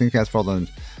supporting me. Thank you guys for all the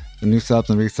new subs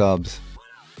and resubs.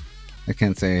 I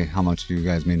can't say how much you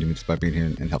guys mean to me just by being here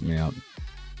and helping me out.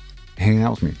 Hanging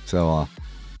out with me. So,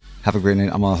 have a great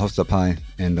night. I'm going to host up Pi,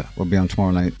 and we'll be on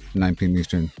tomorrow night, 9 p.m.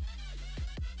 Eastern.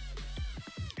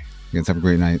 You guys have a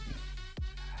great night.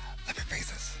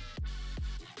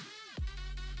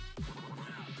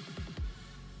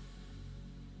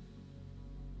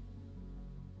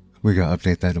 We gotta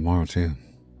update that tomorrow too.